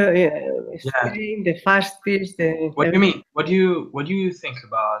Catalonia, Spain, the fascists. What do you mean? What do you think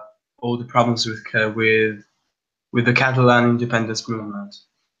about all the problems with the Catalan independence movement?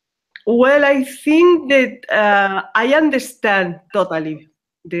 Well, I think that I understand totally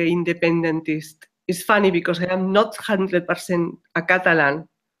the independentist. It's funny because I am not 100% a Catalan.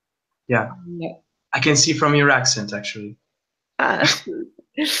 Yeah. I can see from your accent, actually.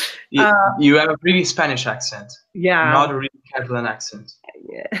 You have a really Spanish accent. Yeah. Not a really Catalan accent.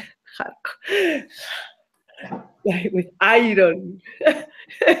 Yeah. like with iron,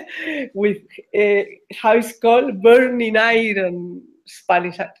 with how it's called, burning iron,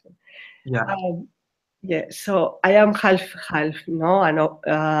 Spanish accent. Yeah. Yeah, so I am half, no,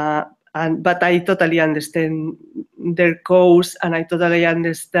 and but I totally understand their cause, and I totally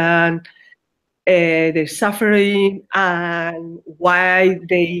understand their suffering and why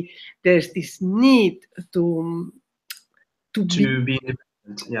there's this need to be independent.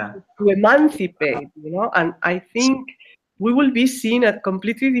 Yeah. to emancipate, and I think we will be seeing a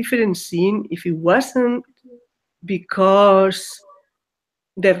completely different scene if it wasn't because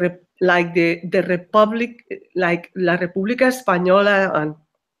the Republic, like La República Española and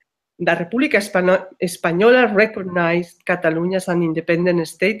the República Española recognized Catalonia as an independent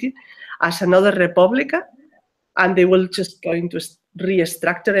state, as another república, and they will just going to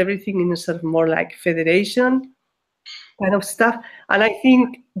restructure everything in a sort of more like federation kind of stuff. And I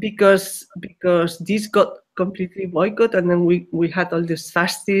think because this got completely boycotted, and then we had all this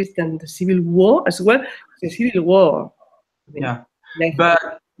fascist and the civil war as well. The civil war. Yeah.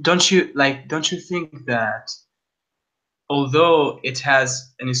 But don't you think that although it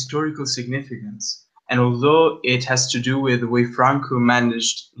has an historical significance, and although it has to do with the way Franco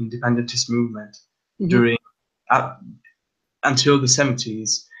managed independentist movement during until the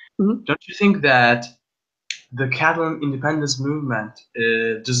 70s, don't you think that the Catalan independence movement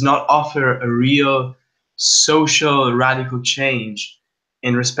does not offer a real social radical change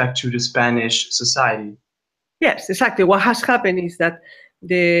in respect to the Spanish society? Yes, exactly. What has happened is that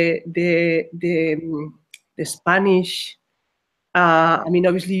the Spanish, I mean,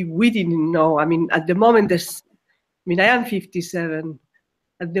 obviously we didn't know. I mean, at the moment, I am 57.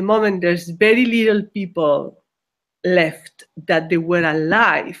 At the moment, there's very little people left that they were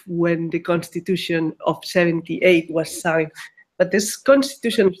alive when the Constitution of 78 was signed. But this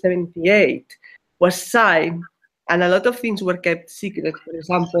Constitution of 78 was signed, and a lot of things were kept secret. For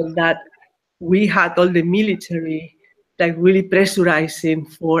example, that we had all the military like really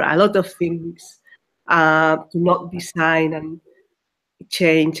pressurizing for a lot of things to not be signed and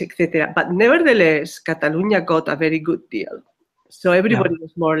change, etc. But nevertheless, Catalonia got a very good deal. So everybody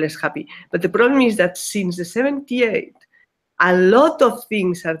was more or less happy. But the problem is that since the 78, a lot of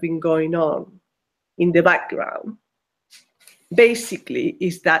things have been going on in the background. Basically,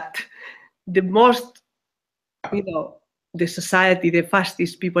 is that the most, the society, the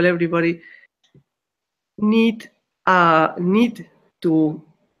fascist people, everybody need to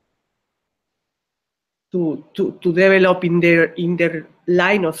develop in their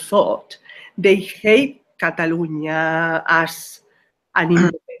line of thought. They hate Catalonia as an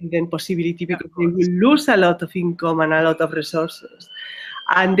independent possibility because they will lose a lot of income and a lot of resources.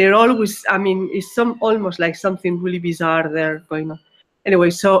 And they're always, it's almost like something really bizarre there going on.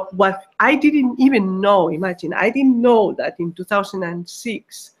 Anyway, so what I didn't even know, imagine, I didn't know that in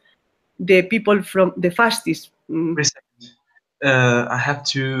 2006, the people from the fascists. I have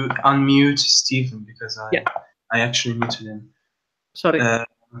to unmute Stephen because I actually muted him. Sorry.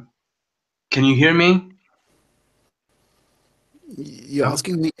 Can you hear me? You're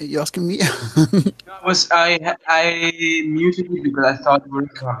asking me? You're asking me? I muted you because I thought you were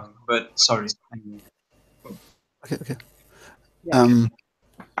coming, but sorry. Okay.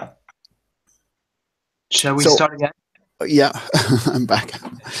 Shall we start again? Yeah, I'm back.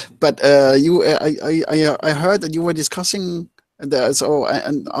 But I heard that you were discussing. And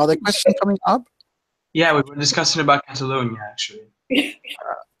are there questions coming up? Yeah, we were discussing about Catalonia actually.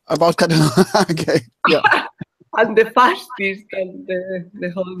 About Catalonia, okay. Yeah. And the fascists and the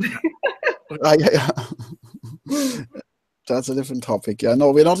whole yeah. That's a different topic. Yeah,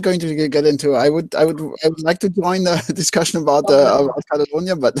 no, we're not going to get into. I would like to join the discussion about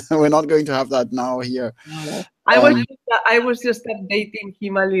Catalonia, but we're not going to have that now here. I was just updating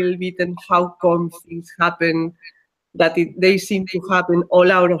him a little bit and how come things happen, that they seem to happen all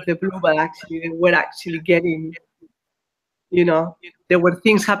out of the blue, but actually they were actually getting, there were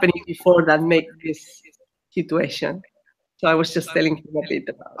things happening before that make this situation. So I was just telling him a bit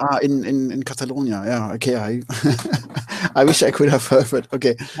about it. In Catalonia, yeah. Okay, I wish I could have heard it.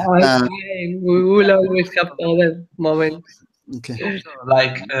 Okay. We will always have other moments. Okay.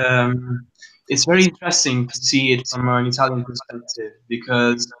 It's very interesting to see it from an Italian perspective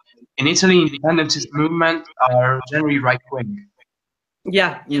because in Italy, independentist movements are generally right-wing.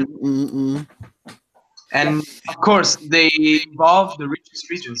 Yeah. And of course, they involve the richest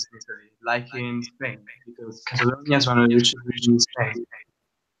regions in Italy, like in Spain, because Catalonia is one of the richest regions in Spain.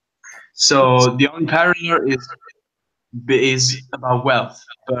 So the only parallel is about wealth,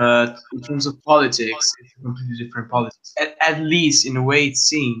 but in terms of politics, it's a completely different politics. At least in a way it's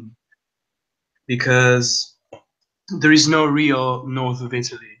seen, because there is no real north of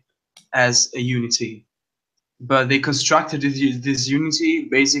Italy as a unity, but they constructed this unity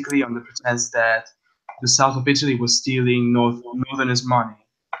basically on the pretense that the south of Italy was stealing northerners' money,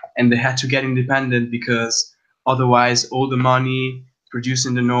 and they had to get independent because otherwise all the money produced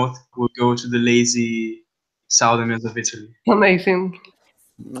in the north would go to the lazy southerners of Italy. Amazing.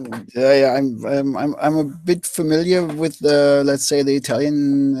 Yeah, I'm a bit familiar with the, let's say, the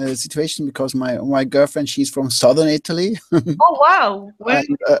Italian situation, because my girlfriend, she's from southern Italy. Oh wow, where is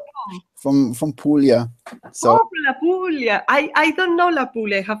And, it from Puglia. So oh, La Puglia. I don't know La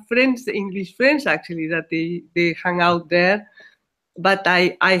Puglia. I have friends, English friends actually, that they hang out there. But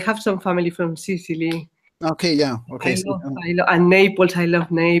I have some family from Sicily. okay, yeah, okay. I love, and Naples. I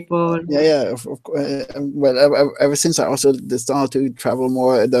love Naples. Yeah. Well, ever since I also started to travel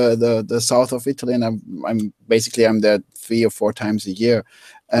more the south of Italy, and I'm basically I'm there 3 or 4 times a year.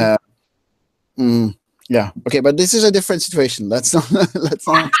 Yeah, okay, but this is a different situation. Let's not let's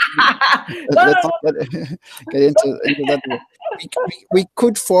not get into that. We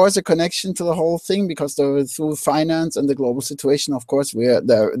could force a connection to the whole thing, because through finance and the global situation, of course,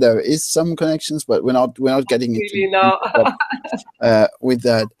 there is some connections, but we're not getting Really, into no. with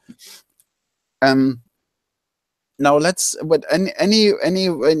that. Now but any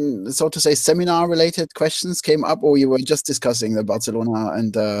so to say seminar related questions came up, or you were just discussing the Barcelona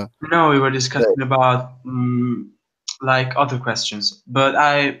and No, we were discussing about like other questions, but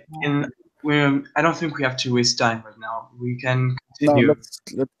I don't think we have to waste time right now. We can continue. No,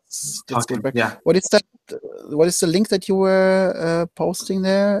 let's talking. get back. Yeah. What is that? What is the link that you were posting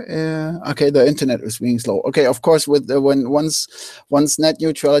there? Okay, the internet is being slow. Okay, of course, with once net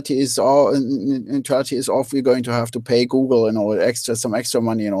neutrality is off, we're going to have to pay Google and all some extra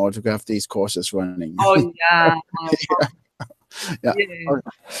money in order to have these courses running. Oh yeah. Yeah. Yeah.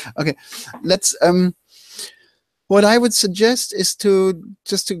 Okay. Let's what I would suggest is to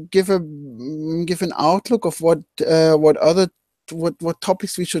give an outlook of what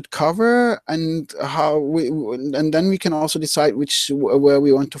topics we should cover, and and then we can also decide where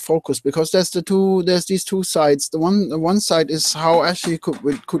we want to focus, because there's these two sides. The one side is how actually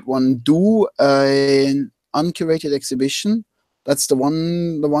could one do an uncurated exhibition. That's the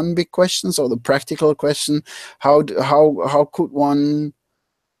one big question. So the practical question: how could one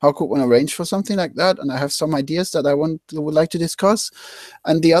arrange for something like that? And I have some ideas that I would like to discuss.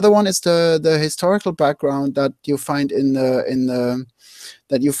 And the other one is the historical background that you find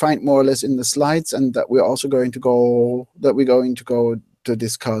that you find more or less in the slides, and that we're going to go to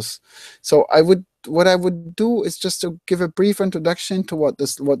discuss. So what I would do is just to give a brief introduction to what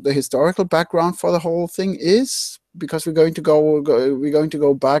the historical background for the whole thing is, because we're going to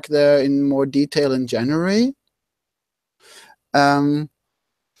go back there in more detail in January.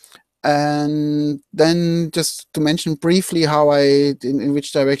 And then just to mention briefly how in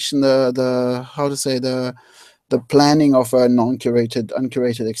which direction the planning of a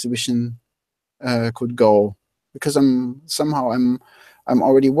uncurated exhibition could go, because I'm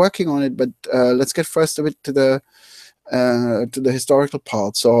already working on it. But let's get first a bit to the historical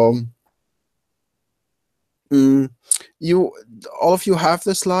part. So all of you have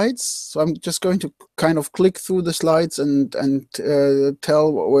the slides, so I'm just going to kind of click through the slides and tell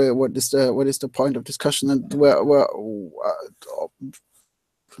what is the point of discussion, and where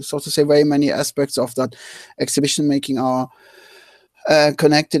so to say very many aspects of that exhibition making are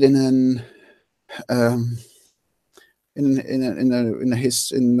connected in a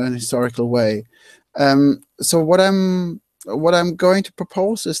historical way. So what I'm going to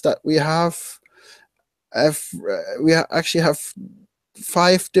propose is that we actually have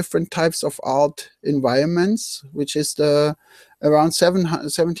 5 different types of art environments, which is around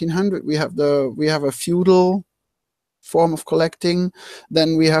 1700 we have a feudal form of collecting.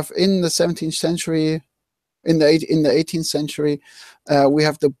 Then we have in the 17th century, in the 18th century, we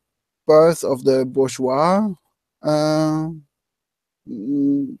have the birth of the bourgeois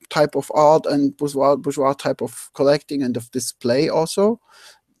type of art and bourgeois type of collecting and of display also.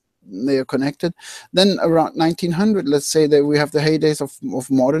 They are connected. Then around 1900, let's say that we have the heydays of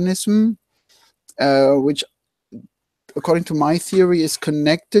modernism, which, according to my theory, is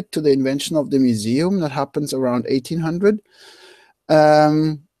connected to the invention of the museum that happens around 1800.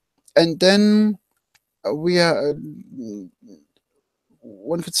 And then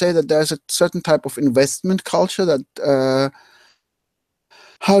one could say that there's a certain type of investment culture that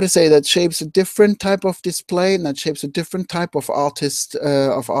that shapes a different type of display, and that shapes a different type of artist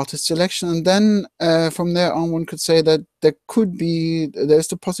selection. And then from there on, one could say that there's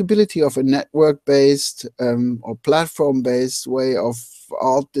the possibility of a network-based or platform-based way of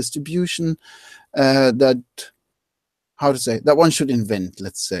art distribution that how to say, that one should invent,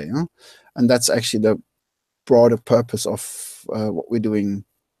 let's say, huh? And that's actually the broader purpose of what we're doing,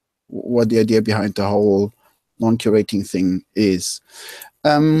 what the idea behind the whole non-curating thing is.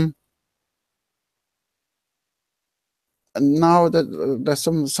 And now that there's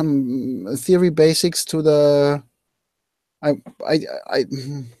some theory basics to the,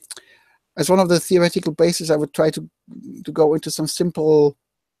 as one of the theoretical bases, I would try to go into some simple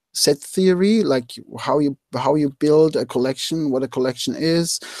set theory, like how you build a collection, what a collection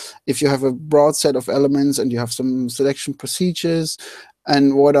is, if you have a broad set of elements and you have some selection procedures,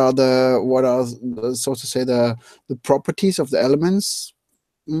 and what are the so to say the properties of the elements.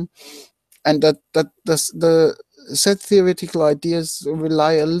 And that the set theoretical ideas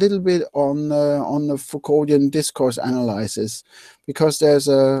rely a little bit on the Foucauldian discourse analysis, because there's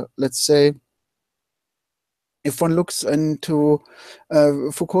a, let's say, if one looks into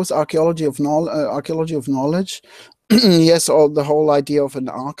Foucault's archaeology of knowledge, yes, the whole idea of an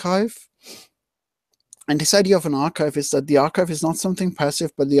archive. And this idea of an archive is that the archive is not something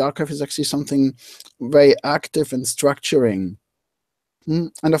passive, but the archive is actually something very active and structuring.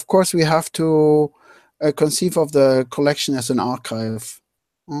 And of course, we have to conceive of the collection as an archive.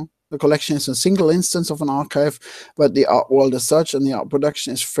 The collection is a single instance of an archive, but the art world as such and the art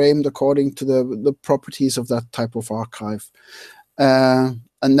production is framed according to the properties of that type of archive. And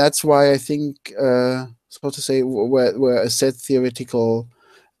that's why I think, so to say, where a set theoretical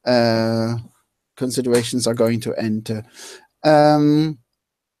considerations are going to enter. The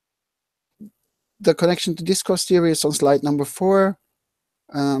connection to discourse theory is on slide number 4.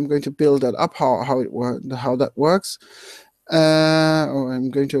 I'm going to build that up, how that works. Or I'm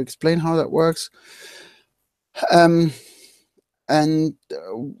going to explain how that works. And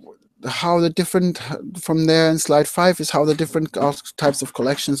how the different, from there in slide 5, is how the different types of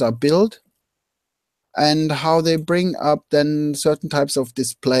collections are built and how they bring up then certain types of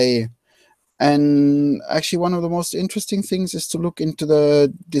display. And actually one of the most interesting things is to look into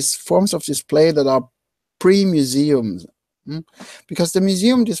these forms of display that are pre-museums. Because the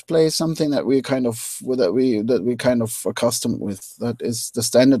museum display is something that we kind of accustomed with. That is the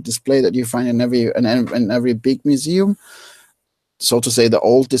standard display that you find in every big museum. So to say, the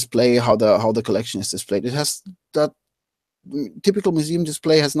old display, how the collection is displayed. It has that typical museum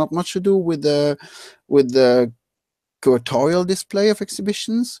display has not much to do with the curatorial display of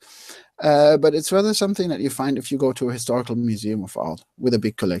exhibitions, but it's rather something that you find if you go to a historical museum of art with a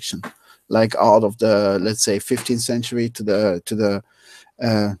big collection, like art of the, let's say, 15th century to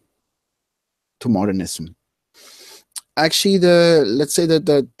modernism. Actually, let's say that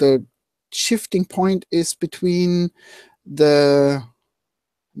the shifting point is between the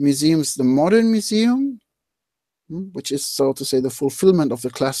museums, the modern museum, which is, so to say, the fulfillment of the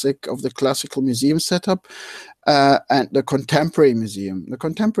classical museum setup, and the contemporary museum. The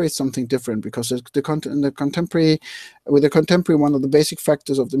contemporary is something different, because the contemporary, one of the basic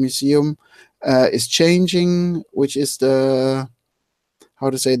factors of the museum is changing, which is the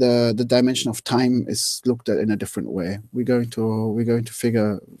dimension of time is looked at in a different way. We're going to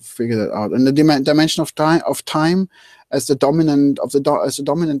figure that out. And the dimension of time as the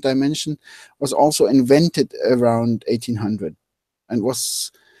dominant dimension was also invented around 1800, and was,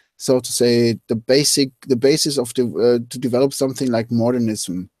 so to say, the basis of to develop something like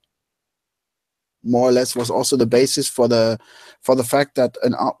modernism. More or less was also the basis for the fact that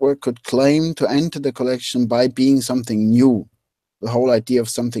an artwork could claim to enter the collection by being something new. The whole idea of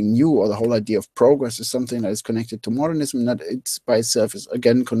something new, or the whole idea of progress, is something that is connected to modernism, and that it's by itself is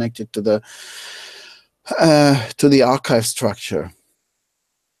again connected to the archive structure.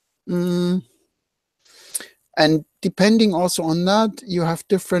 And depending also on that, you have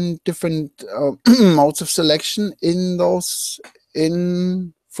different modes of selection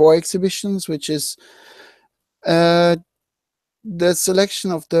for exhibitions, which is the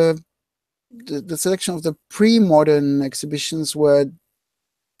selection of the pre-modern exhibitions were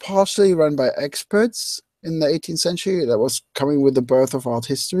partially run by experts in the 18th century. That was coming with the birth of art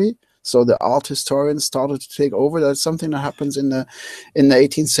history. So the art historians started to take over. That's something that happens in the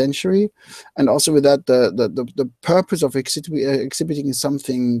 18th century, and also with that, the purpose of exhibiting is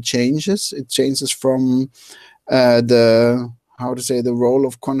something changes. It changes from the role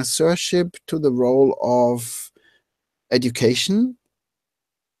of connoisseurship to the role of education.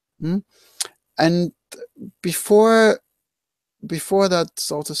 And before that,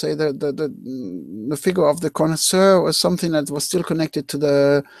 so to say, the figure of the connoisseur was something that was still connected to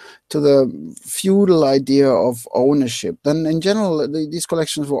the feudal idea of ownership. Then, in general, these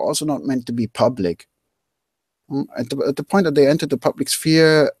collections were also not meant to be public. At the point that they entered the public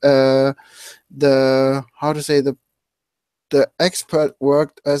sphere, the the expert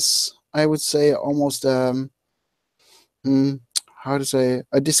worked as, I would say, almost how to say,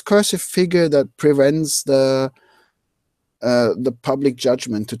 a discursive figure that prevents the public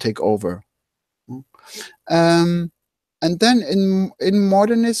judgment to take over. And then in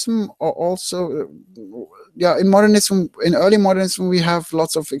modernism, or also, in modernism, in early modernism, we have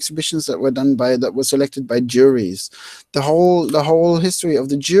lots of exhibitions that were done that were selected by juries. The whole history of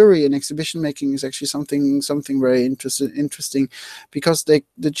the jury in exhibition making is actually something very interesting, because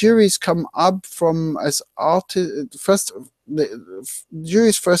the juries come up from as artists first. The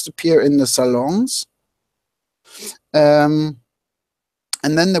juries first appear in the salons.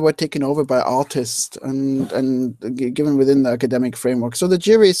 And then they were taken over by artists and given within the academic framework. So the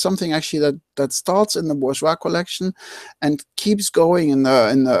jury is something actually that starts in the bourgeois collection and keeps going in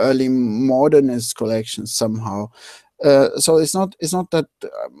the early modernist collections somehow. So it's not that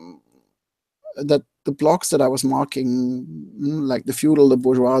that the blocks that I was marking, like the feudal, the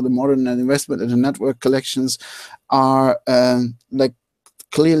bourgeois, the modern, and investment, and the network collections, are like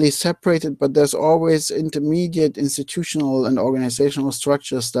clearly separated, but there's always intermediate institutional and organizational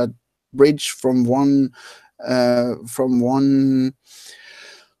structures that bridge from one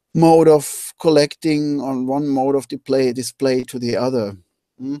mode of collecting on one mode of display to the other.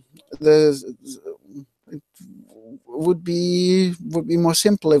 It would be more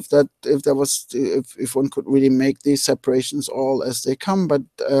simple if one could really make these separations all as they come, but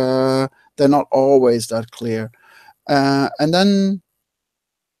they're not always that clear. And then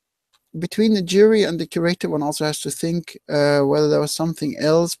between the jury and the curator, one also has to think whether there was something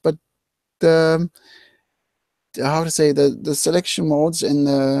else. But the selection modes in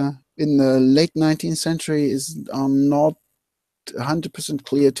the late 19th century are not 100%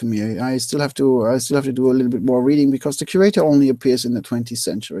 clear to me. I still have to do a little bit more reading, because the curator only appears in the 20th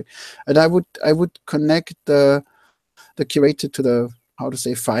century, and I would connect the curator to the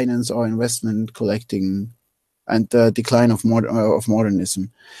finance or investment collecting and the decline of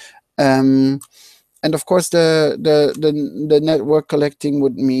modernism. And of course, the network collecting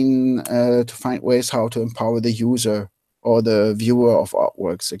would mean to find ways how to empower the user or the viewer of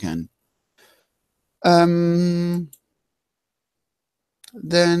artworks again.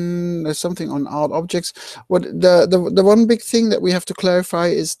 Then there's something on art objects. What the one big thing that we have to clarify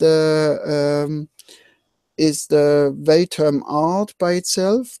is the very term art by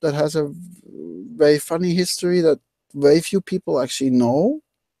itself, that has a very funny history that very few people actually know.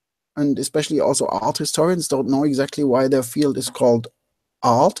 And especially also art historians don't know exactly why their field is called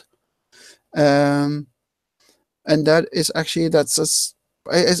art. And that is actually, that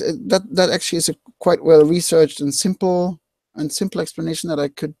actually is a quite well researched and simple explanation that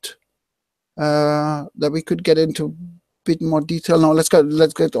we could get into a bit more detail. Now let's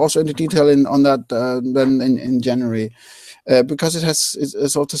get also into detail on that then in January, because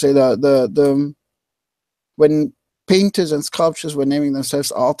it's all to say that when painters and sculptors were naming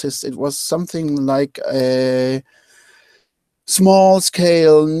themselves artists, it was something like a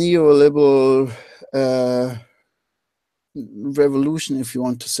small-scale neoliberal revolution, if you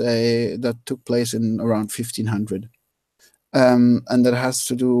want to say, that took place in around 1500. And that has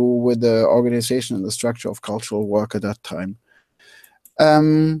to do with the organization and the structure of cultural work at that time.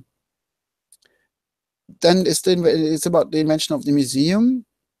 Then it's about the invention of the museum.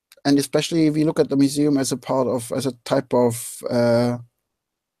 And especially if you look at the museum as a type of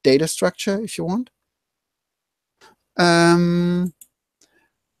data structure, if you want. And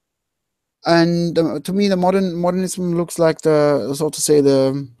to me, the modernism looks like it's not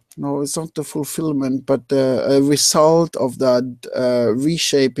the fulfillment, but a result of that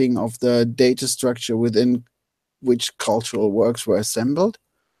reshaping of the data structure within which cultural works were assembled.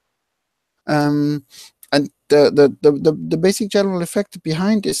 And the basic general effect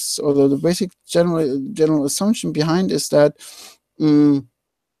behind this, or the basic general assumption behind, is that, and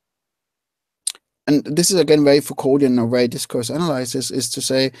this is again very Foucauldian or very discourse analysis, is to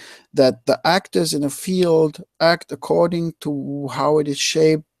say that the actors in a field act according to how it is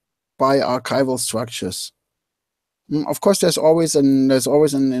shaped by archival structures. Of course, there's always an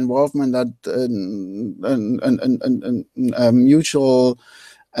involvement that mutual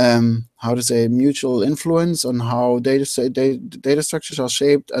mutual influence on how data structures are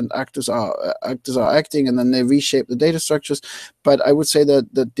shaped, and actors are acting, and then they reshape the data structures. But I would say that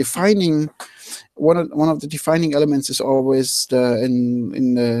the defining one of the defining elements is always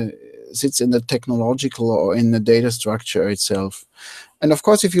sits in the technological or in the data structure itself. And of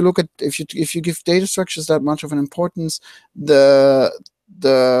course, if you give data structures that much of an importance, the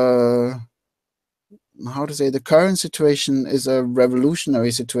current situation is a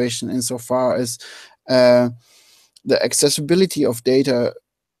revolutionary situation insofar as the accessibility of data,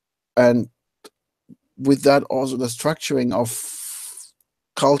 and with that also the structuring of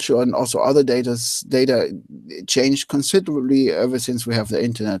culture and also other data changed considerably ever since we have the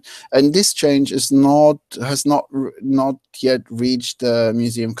internet. And this change has not yet reached the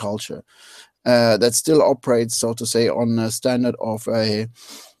museum culture. That still operates, so to say, on a standard of a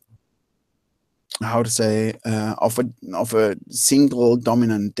of a single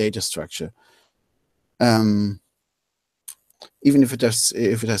dominant data structure. Even if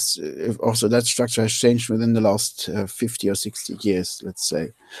also that structure has changed within the last 50 or 60 years, let's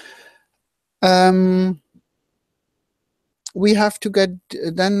say. We have to get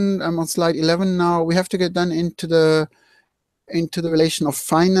then, I'm on slide 11 now, we have to get then into the relation of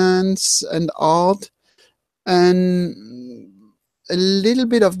finance and art. And a little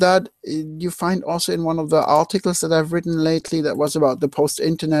bit of that you find also in one of the articles that I've written lately that was about the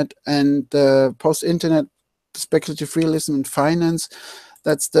post-internet and the post-internet speculative realism in finance.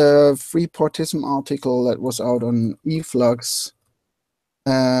 That's the Freeportism article that was out on eFlux.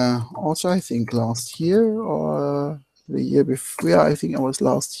 Also, I think last year or the year before. Yeah, I think it was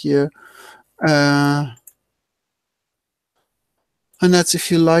last year. And that's,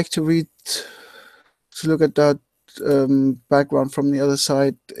 if you like to read, to look at that background from the other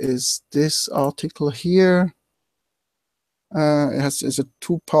side, is this article here. It's a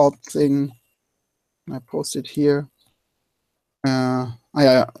two-part thing. I posted here.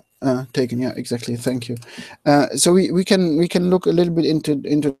 Taken, yeah, exactly. Thank you. So we can look a little bit into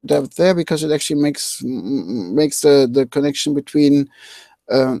depth there, because it actually makes the connection between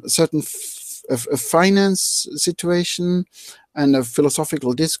certain a finance situation and a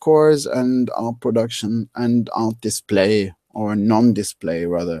philosophical discourse and art production and art display, or non-display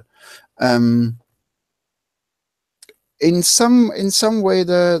rather. In some way,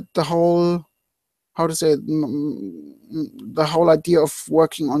 the whole, how to say, the whole idea of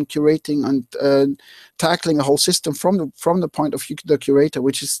working on curating and tackling a whole system from the point of view of the curator,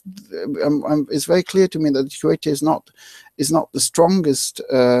 which is it's very clear to me that the curator is not the strongest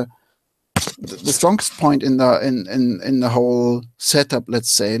point in the whole setup,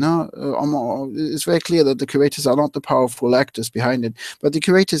 let's say. No, it's very clear that the curators are not the powerful actors behind it, but the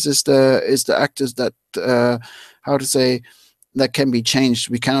curators is the actors that how to say, that can be changed.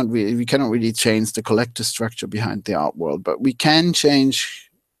 We cannot really change the collective structure behind the art world, but we can change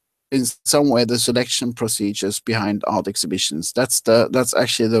in some way the selection procedures behind art exhibitions. That's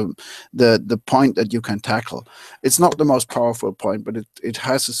actually the point that you can tackle. It's not the most powerful point, but it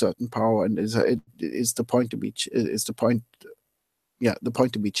has a certain power, and it is the point to be the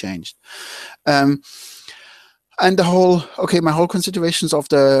point to be changed. And the whole, my whole considerations of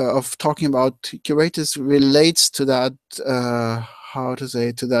talking about curators relates to that, how to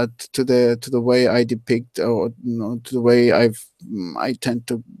say, to the way I depict, or to the way I tend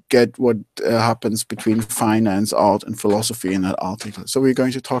to get what happens between finance, art, and philosophy in that article. So we're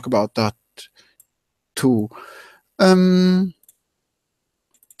going to talk about that too.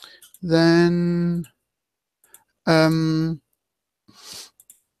 Then.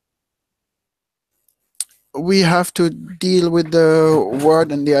 We have to deal with the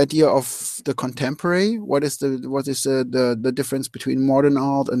word and the idea of the contemporary. What is the difference between modern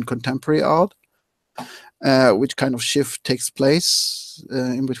art and contemporary art? Which kind of shift takes place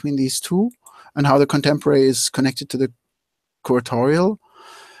in between these two, and how the contemporary is connected to the curatorial.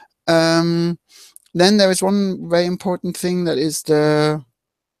 Then there is one very important thing, that is the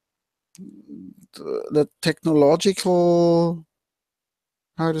technological,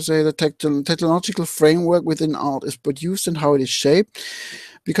 how to say, the technological framework within art is produced and how it is shaped.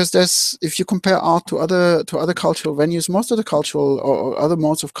 Because if you compare art to other cultural venues, most of the cultural or other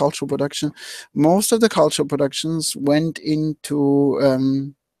modes of cultural production, most of the cultural productions went into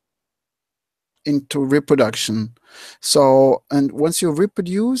reproduction. So, and once you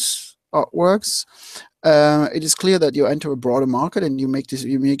reproduce artworks, it is clear that you enter a broader market, and you make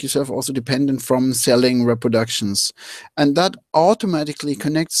yourself also dependent from selling reproductions, and that automatically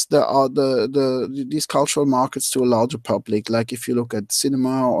connects these cultural markets to a larger public. Like if you look at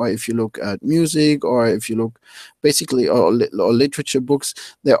cinema, or if you look at music, or if you look basically or literature, books,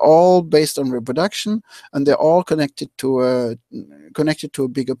 they're all based on reproduction, and they're all connected to a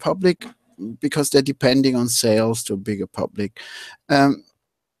bigger public, because they're depending on sales to a bigger public.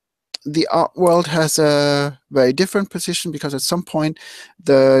 The art world has a very different position, because at some point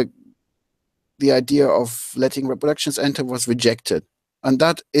the idea of letting reproductions enter was rejected, and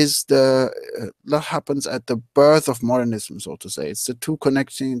that happens at the birth of modernism, so to say. It's the two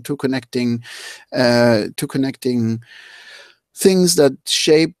connecting things that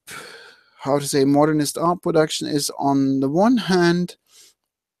shape how to say, modernist art production is on the one hand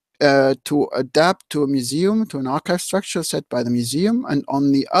to adapt to a museum, to an archive structure set by the museum, and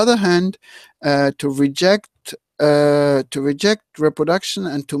on the other hand to reject reproduction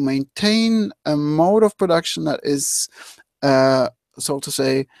and to maintain a mode of production that is, so to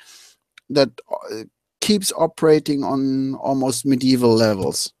say, that keeps operating on almost medieval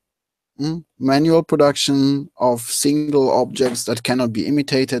levels. Manual production of single objects that cannot be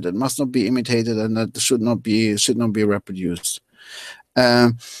imitated, that must not be imitated, and that should not be reproduced.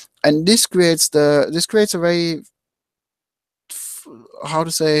 And this creates a very, how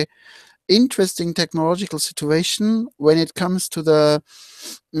to say, interesting technological situation when it comes to the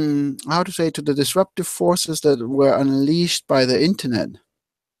how to say, to the disruptive forces that were unleashed by the internet.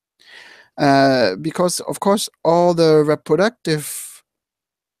 Because of course all the reproductive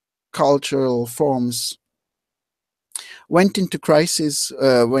cultural forms went into crisis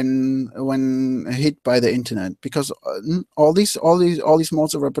when hit by the internet, because all these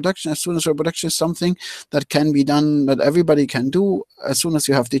modes of reproduction, as soon as reproduction is something that can be done, that everybody can do, as soon as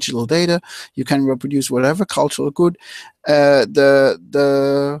you have digital data, you can reproduce whatever cultural good.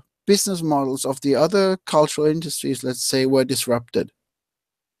 The business models of the other cultural industries, let's say, were disrupted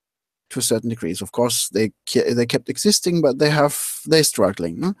to a certain degrees. Of course, they kept existing, but they're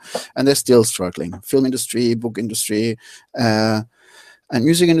struggling, and they're still struggling. Film industry, book industry, and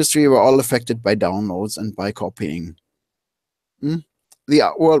music industry were all affected by downloads and by copying. The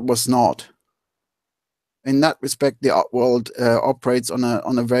art world was not. In that respect, the art world operates on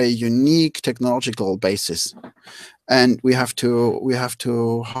a very unique technological basis, and we have to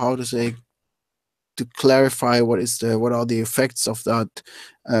how to say, to clarify what are the effects of that,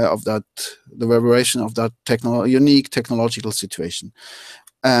 the reverberation of that unique technological situation.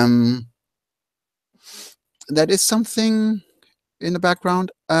 That is something in the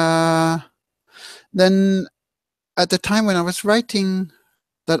background. Then at the time when I was writing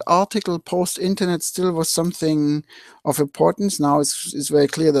that article, post-internet still was something of importance. Now it's very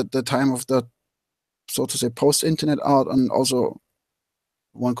clear that the time of the, so to say, post-internet art, and also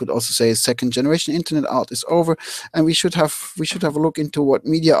one could also say second generation internet art, is over, and we should have a look into what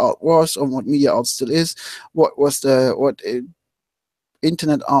media art was, or what media art still is, what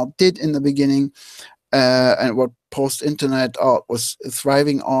internet art did in the beginning, and what post-internet art was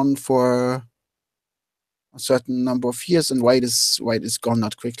thriving on for a certain number of years, and why it is gone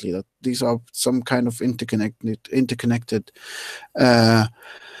that quickly. That these are some kind of interconnected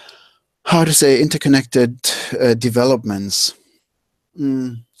how to say, interconnected developments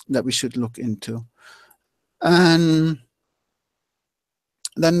that we should look into. And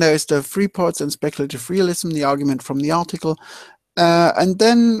then there's the free parts and speculative realism, the argument from the article. And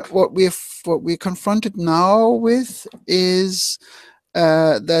then what we're confronted now with is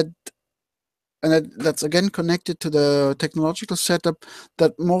that, and that's again connected to the technological setup,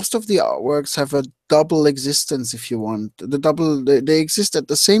 that most of the artworks have a double existence, if you want. They exist at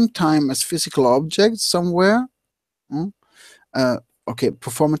the same time as physical objects somewhere. Okay,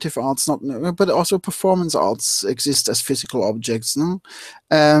 performative arts not, but also performance arts exist as physical objects, no?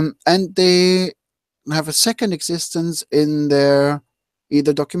 And they have a second existence in their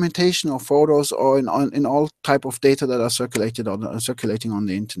either documentation or photos, or in all type of data that are circulating on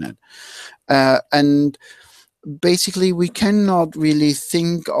the internet. And basically, we cannot really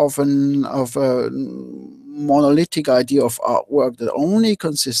think of a monolithic idea of artwork that only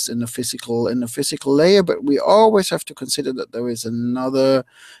consists in a physical layer, but we always have to consider that there is another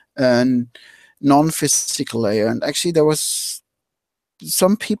non-physical layer. And actually, there was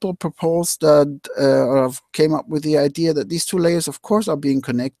some people proposed that, or came up with the idea that these two layers, of course, are being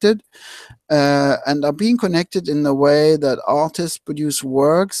connected, and are being connected in the way that artists produce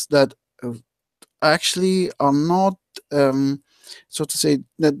works that actually are not, so to say,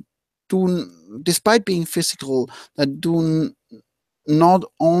 that do, despite being physical, that do not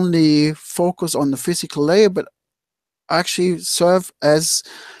only focus on the physical layer, but actually serve as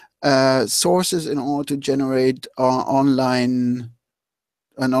sources in order to generate an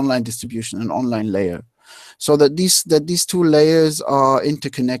online distribution, an online layer, so that these two layers are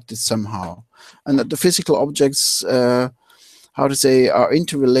interconnected somehow, and that the physical objects, how to say, are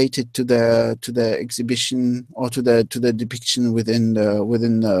interrelated to the exhibition, or to the depiction within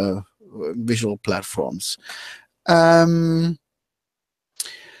the visual platforms.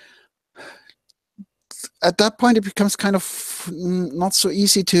 At that point, it becomes kind of not so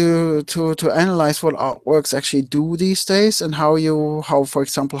easy to analyze what artworks actually do these days, and how, for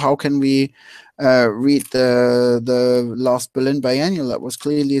example, how can we read the last Berlin Biennial? That was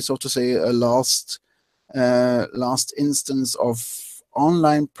clearly, so to say, a last instance of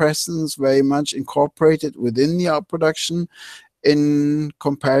online presence very much incorporated within the art production, in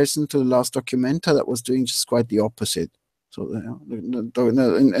comparison to the last documenta that was doing just quite the opposite. So in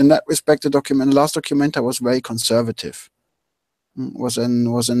that respect, the last documenta was very conservative. Was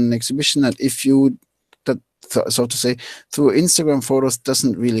an exhibition that so to say, through Instagram photos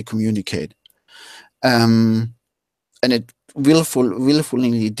doesn't really communicate, and it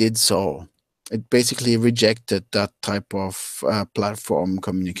willfully did so. It basically rejected that type of platform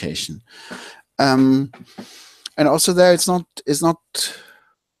communication. And also there, it's not.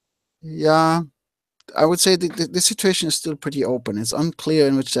 Yeah, I would say the situation is still pretty open. It's unclear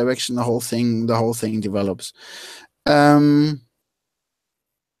in which direction the whole thing develops.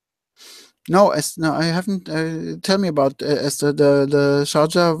 No, I haven't. Tell me about Esther, the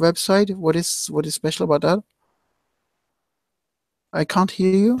Sharjah website. What is special about that? I can't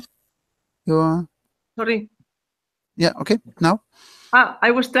hear you. You're. Sorry. Yeah. Okay. Now.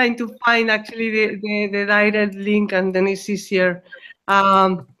 I was trying to find actually the direct link, and then it's easier.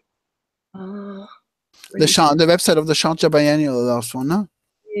 The website of the Sharjah Biennial, the last one, no?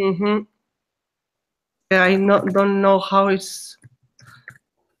 Mm-hmm. Yeah, don't know how it's.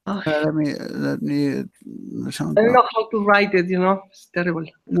 Let me. I don't know how to write it. It's terrible.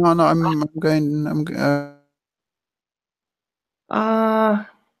 No, I'm going.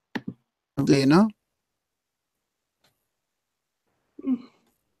 You know.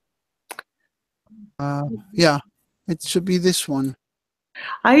 Yeah, it should be this one.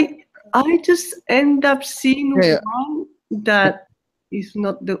 I just end up seeing one that is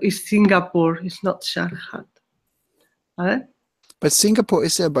Singapore. It's not Sharjah. But Singapore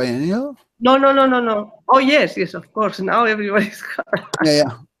is a biennial? No. Oh yes, of course. Now everybody's got.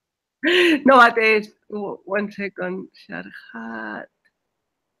 Yeah. No, but 1 second. Sharjah.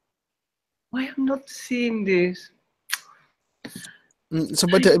 Why am not seeing this? So,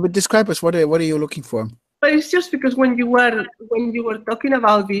 but describe us. What are you looking for? But it's just because when you were talking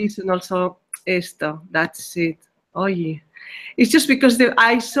about this, and also esto, that's it. Oh yeah, it's just because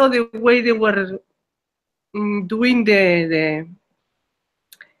I saw the way they were doing the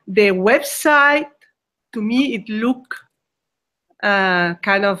website. To me, it looked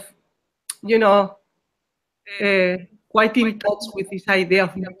kind of, quite in touch with this idea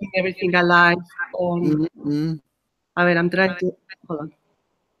of making everything alive. A ver, I'm trying to hold on.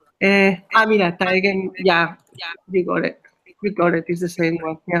 Mira, again, yeah, you got it. It's the same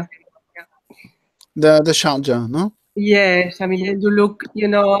one, yeah. The Sharjah, no? Yes, I mean, you look,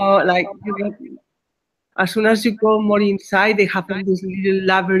 like as soon as you go more inside, they have this little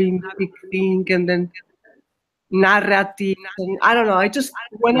labyrinthic thing, and then narrative. And I don't know. I just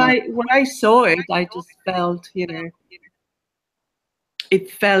when I saw it, I just felt,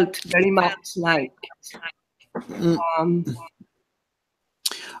 it felt very much like.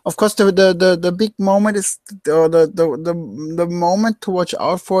 Of course, the big moment is the moment to watch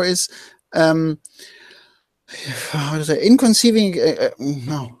out for is how to say, inconceiving.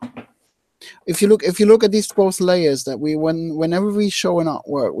 No, if you look at these both layers, that whenever we show an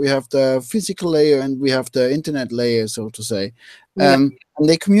artwork, we have the physical layer and we have the internet layer, so to say, and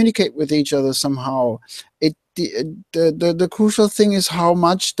they communicate with each other somehow. The crucial thing is how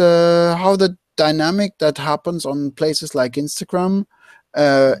the dynamic that happens on places like Instagram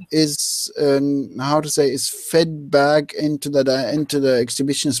is fed back into the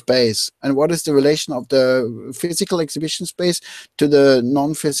exhibition space, and what is the relation of the physical exhibition space to the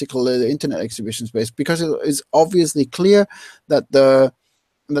non-physical internet exhibition space, because it is obviously clear that the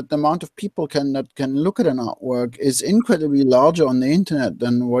amount of people that can look at an artwork is incredibly larger on the internet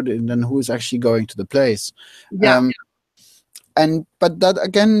than who is actually going to the place. But that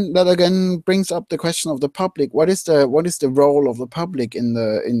again brings up the question of the public. What is the role of the public in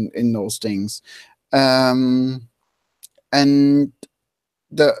those things? And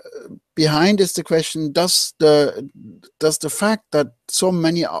the behind is the question: does the fact that so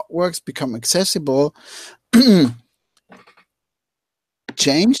many artworks become accessible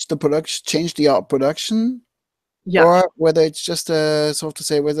change the art production? Yeah. Or whether it's just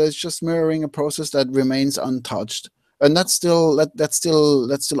whether it's just mirroring a process that remains untouched? And that's still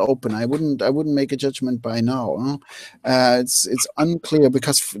open. I wouldn't make a judgment by now. It's unclear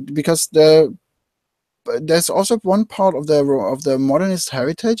because there's also one part of the modernist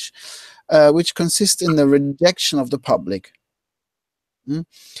heritage which consists in the rejection of the public. And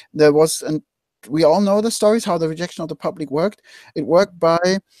we all know the stories how the rejection of the public worked. It worked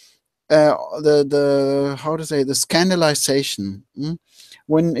by how to say, the scandalization.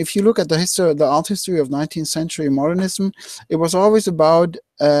 If you look at the art history of 19th century modernism, it was always about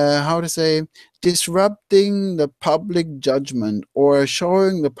how to say, disrupting the public judgment or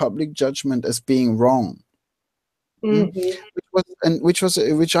showing the public judgment as being wrong.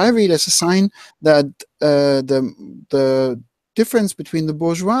 Which I read as a sign that the difference between the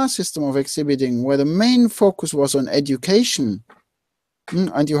bourgeois system of exhibiting, where the main focus was on education,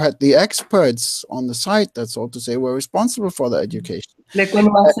 and you had the experts on the side that, so to say, were responsible for the education.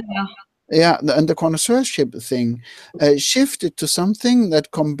 And the connoisseurship thing shifted to something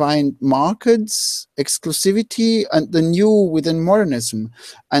that combined markets, exclusivity, and the new within modernism.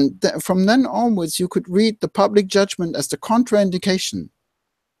 And from then onwards, you could read the public judgment as the contraindication.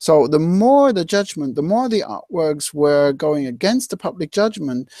 So the more the judgment, the more the artworks were going against the public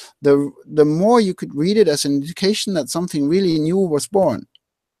judgment, the more you could read it as an indication that something really new was born.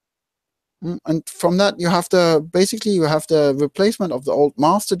 And from that, you have the replacement of the old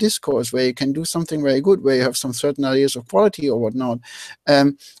master discourse, where you can do something very good, where you have some certain ideas of quality or whatnot,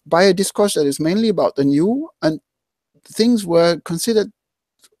 by a discourse that is mainly about the new, and things were considered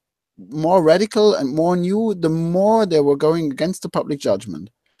more radical and more new the more they were going against the public judgment.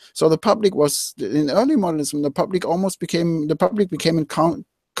 So the public was, in early modernism, the public became a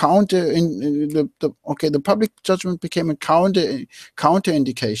counter in the public judgment became a counter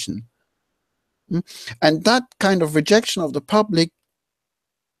indication. And that kind of rejection of the public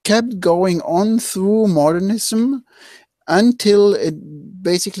kept going on through modernism until it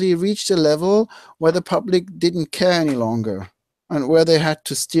basically reached a level where the public didn't care any longer, and where they had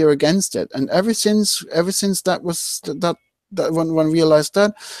to steer against it. And ever since that one realized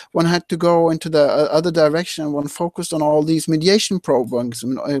that, one had to go into the other direction, and one focused on all these mediation programs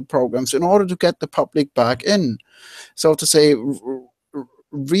in order to get the public back in, so to say,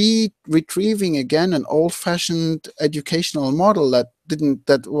 retrieving again an old-fashioned educational model that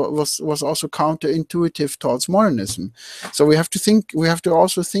was also counterintuitive towards modernism. So we have to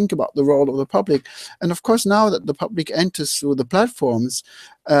also think about the role of the public. And of course, now that the public enters through the platforms,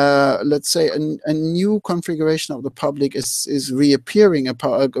 let's say a new configuration of the public is reappearing, a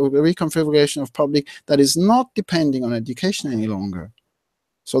reconfiguration of public that is not depending on education any longer.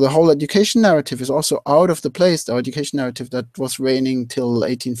 So the whole education narrative is also out of the place, the education narrative that was reigning till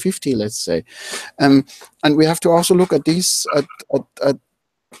 1850, let's say. And we have to also look at these, at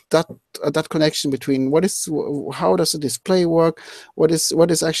that connection between how does the display work, what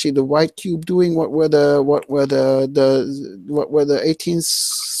is actually the white cube doing, what were the 18th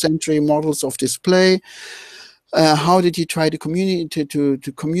century models of display, how did he try to communicate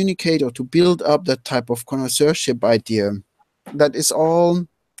or to build up that type of connoisseurship idea. That is all.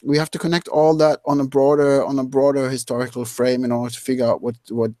 We have to connect all that on a broader historical frame in order to figure out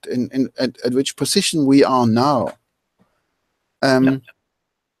at which position we are now. And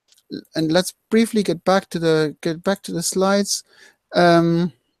let's briefly get back to the slides.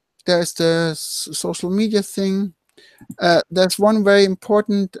 There's the social media thing. There's one very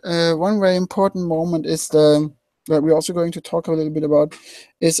important moment is that we're also going to talk a little bit about,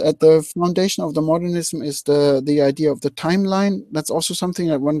 is at the foundation of the modernism is the idea of the timeline. That's also something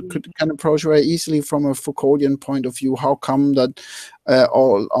that one can approach very easily from a Foucauldian point of view. How come that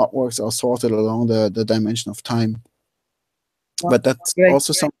all artworks are sorted along the dimension of time? But that's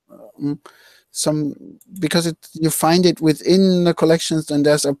also some because you find it within the collections, and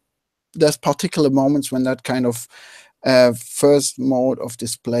there's particular moments when that kind of first mode of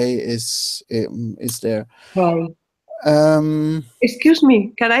display is there. Excuse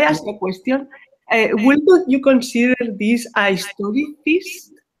me, can I ask a question? Will you consider this a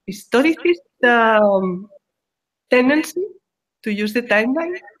historicist tendency to use the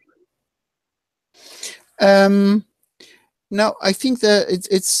timeline? No, I think that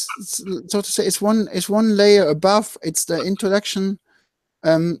it's so to say it's one layer above. It's the introduction.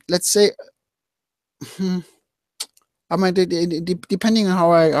 Let's say. I mean, depending on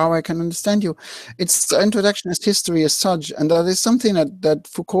how I can understand you, it's the introduction as history as such, and that is something that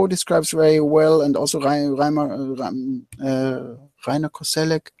Foucault describes very well, and also Rainer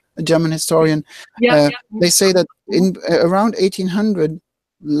Koselleck, a German historian. They say that in around 1800,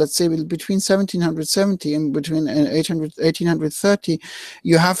 let's say between 1770 and between 1830,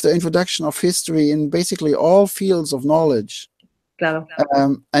 you have the introduction of history in basically all fields of knowledge.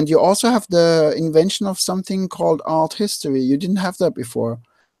 And you also have the invention of something called art history. You didn't have that before.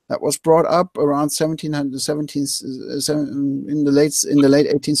 That was brought up around 1700, in the late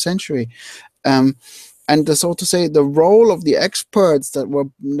 18th century. And so to say, the role of the experts that were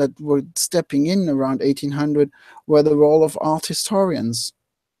stepping in around 1800 were the role of art historians.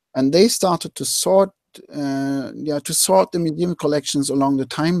 and they started to sort the museum collections along the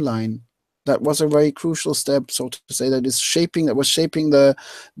timeline. That was a very crucial step, so to say, that was shaping the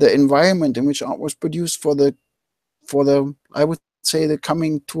environment in which art was produced for the I would say the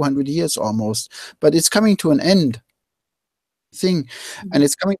coming 200 years almost. But it's coming to an end thing, and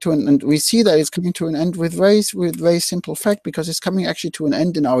it's coming to and we see that it's coming to an end with very simple fact, because it's coming actually to an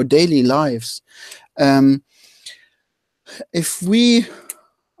end in our daily lives. If we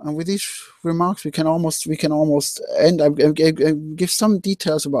with these remarks, we can almost end. I give some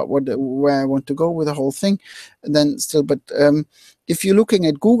details about where I want to go with the whole thing, and then still. But if you're looking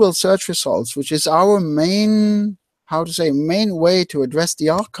at Google search results, which is our main way to address the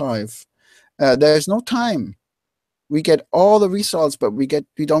archive, there's no time. We get all the results, but we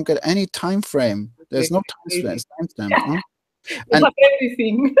don't get any time frame. There's no time stamp. Huh? And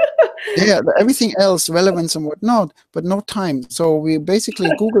everything. Yeah, everything else, relevance and whatnot, but no time. So we basically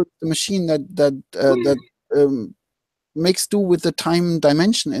Google the machine that makes do with the time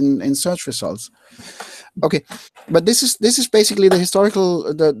dimension in search results. Okay, but this is basically the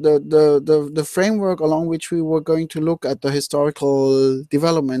historical the framework along which we were going to look at the historical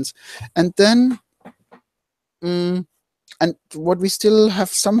developments, and then. And what we still have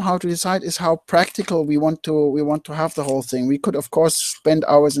somehow to decide is how practical we want to have the whole thing. We could, of course, spend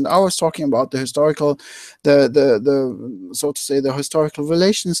hours and hours talking about the historical, so to say, the historical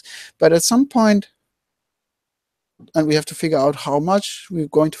relations. But at some point, and we have to figure out how much we're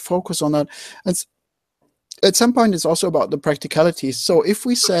going to focus on that. And at some point, it's also about the practicalities. So if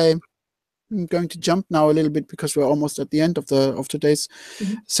we say, I'm going to jump now a little bit because we're almost at the end of today's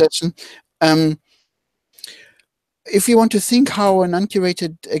session. If you want to think how an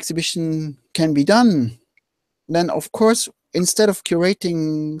uncurated exhibition can be done, then of course, instead of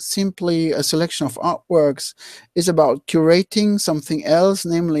curating simply a selection of artworks, it's about curating something else,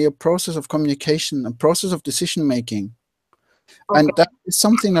 namely a process of communication, a process of decision making. Okay. And that is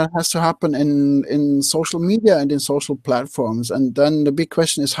something that has to happen in social media and in social platforms. And then the big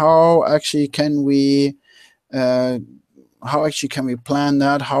question is, how actually can we plan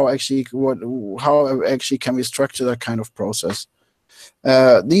that? How actually can we structure that kind of process?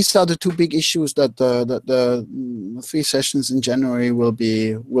 These are the two big issues that the 3 sessions in January will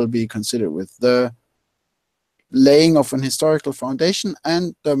be considered with: the laying of an historical foundation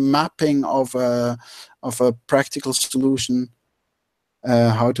and the mapping of a practical solution,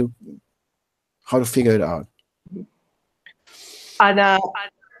 how to figure it out. And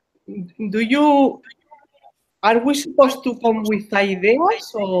are we supposed to come with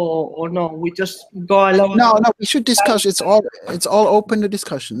ideas or no? We just go along. No, we should discuss. It's all open to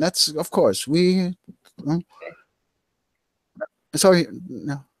discussion. That's, of course, we. Sorry.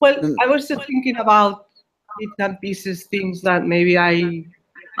 No. Well, I was just thinking about bits and pieces, things that maybe I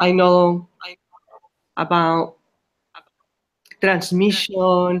know about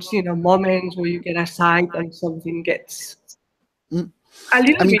transmissions. Moments where you get a sight and something gets a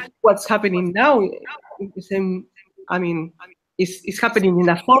little bit what's happening now. The same, it's happening in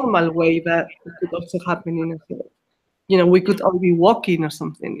a formal way, but it could also happen in a, we could all be walking or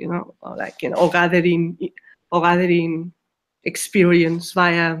something, or gathering experience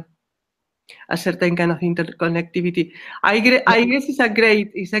via a certain kind of interconnectivity. I guess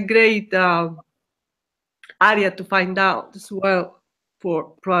it's a great area to find out as well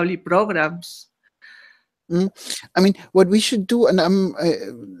for probably programs. What we should do, and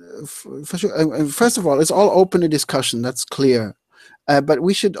for sure, first of all, it's all open to discussion. That's clear. But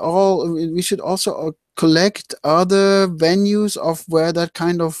we should also collect other venues of where that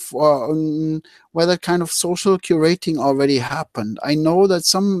kind of social curating already happened. I know that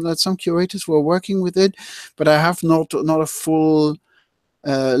some curators were working with it, but I have not a full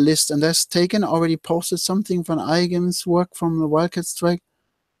list. And there's Taken already posted something from Eigen's work from the Wildcat Strike.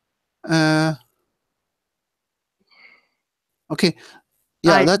 Okay,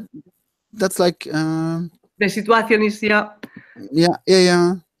 yeah, that's like the situation is yeah.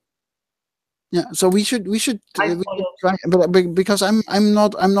 So we should try, but because I'm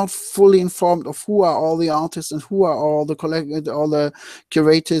not fully informed of who are all the artists and who are all the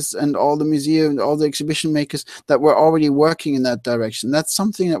curators and all the museum, all the exhibition makers that were already working in that direction. That's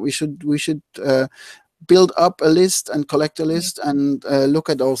something that we should build up a list and collect a list and look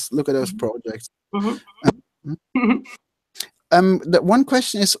at those projects. The one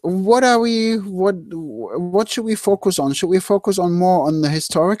question is, what should we focus on? Should we focus more on the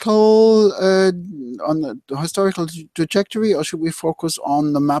historical trajectory, or should we focus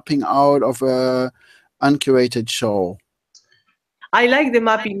on the mapping out of a uncurated show? I like the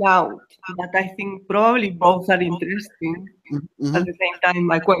mapping out. but I think probably both are interesting. Mm-hmm. At the same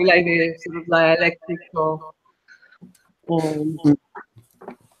time, I quite like the sort of dialectic of.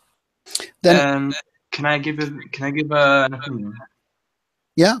 Then can I give an opinion?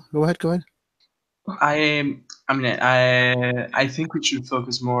 Yeah, go ahead. I think we should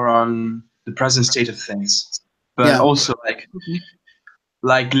focus more on the present state of things, but also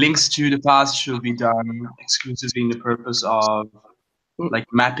like links to the past should be done exclusively in the purpose of like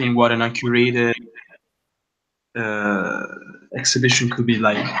mapping what an uncurated exhibition could be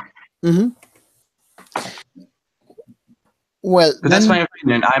like. Mm-hmm. Well, but that's my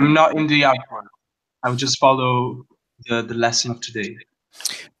opinion. I'm not in the outward. I would just follow the lesson of today.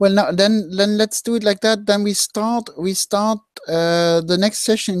 Well, now then let's do it like that. Then we start the next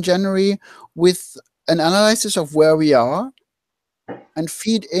session in January with an analysis of where we are, and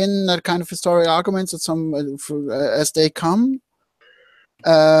feed in that kind of historical arguments at some as they come.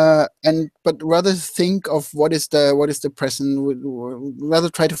 But rather think of what is the present. Rather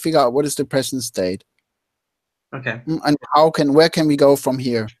try to figure out what is the present state. Okay. And where can we go from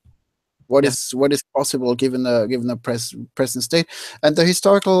here? What is possible given the present state, and the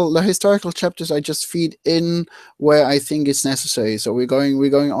historical chapters I just feed in where I think it's necessary. So we're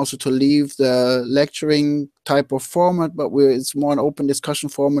going also to leave the lecturing type of format, but it's more an open discussion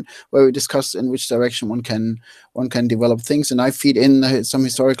format where we discuss in which direction one can develop things, and I feed in some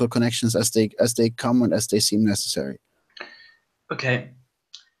historical connections as they come and as they seem necessary. Okay.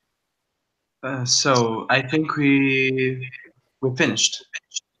 So I think we're finished.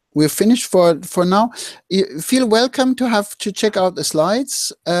 We're finished for now. You feel welcome to check out the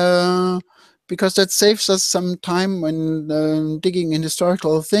slides because that saves us some time when digging in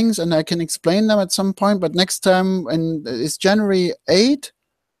historical things, and I can explain them at some point. But next time, and it's January 8th,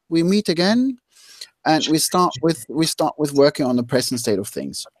 we meet again, and we start with working on the present state of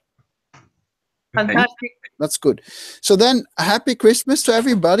things. Fantastic. That's good. So then, happy Christmas to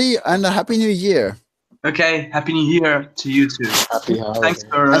everybody and a happy New Year. Okay, happy New Year to you too. Happy holidays. Thanks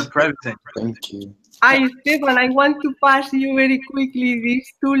for everything. Thank you. Stefan, I want to pass you very quickly these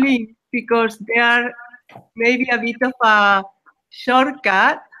two links because they are maybe a bit of a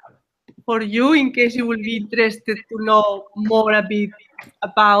shortcut for you in case you will be interested to know more a bit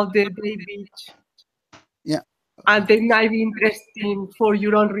about the Day Beach. Yeah. And they might be interesting for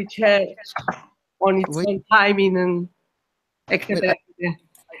your own research on its own timing and etc.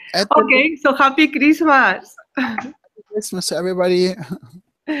 Okay, so happy Christmas. Happy Christmas to everybody.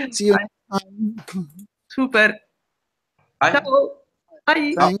 See you next time. Super. Bye. So,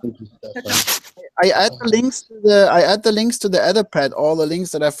 bye. Thank you, I add the links to the Etherpad, all the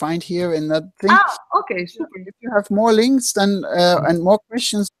links that I find here in that thing. Okay, super. If you have more links then and more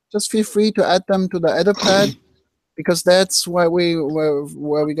questions, just feel free to add them to the Etherpad because that's where we're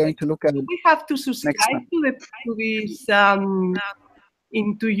going to look at it. We have to subscribe to this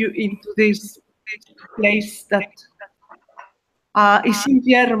into this place that is in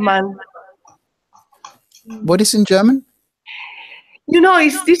German. What is in German?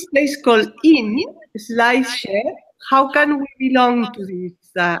 It's this place called SlideShare. How can we belong to this?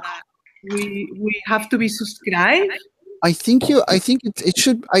 We have to be subscribed. I think it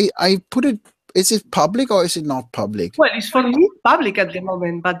should. I put it. Is it public or is it not public? Well, it's for me public at the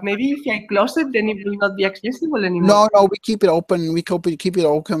moment, but maybe if I close it, then it will not be accessible anymore. No, we keep it open. We keep it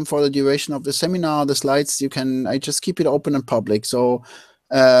open for the duration of the seminar. The slides I just keep it open and public. So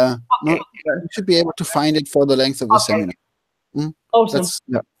you should be able to find it for the length of the seminar. Awesome.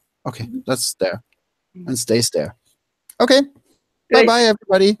 Okay, that's there and stays there. Okay. Bye,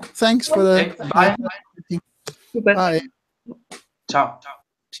 everybody. Thanks for the. Bye. Bye. Ciao.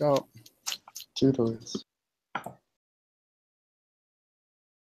 Ciao. Toodles.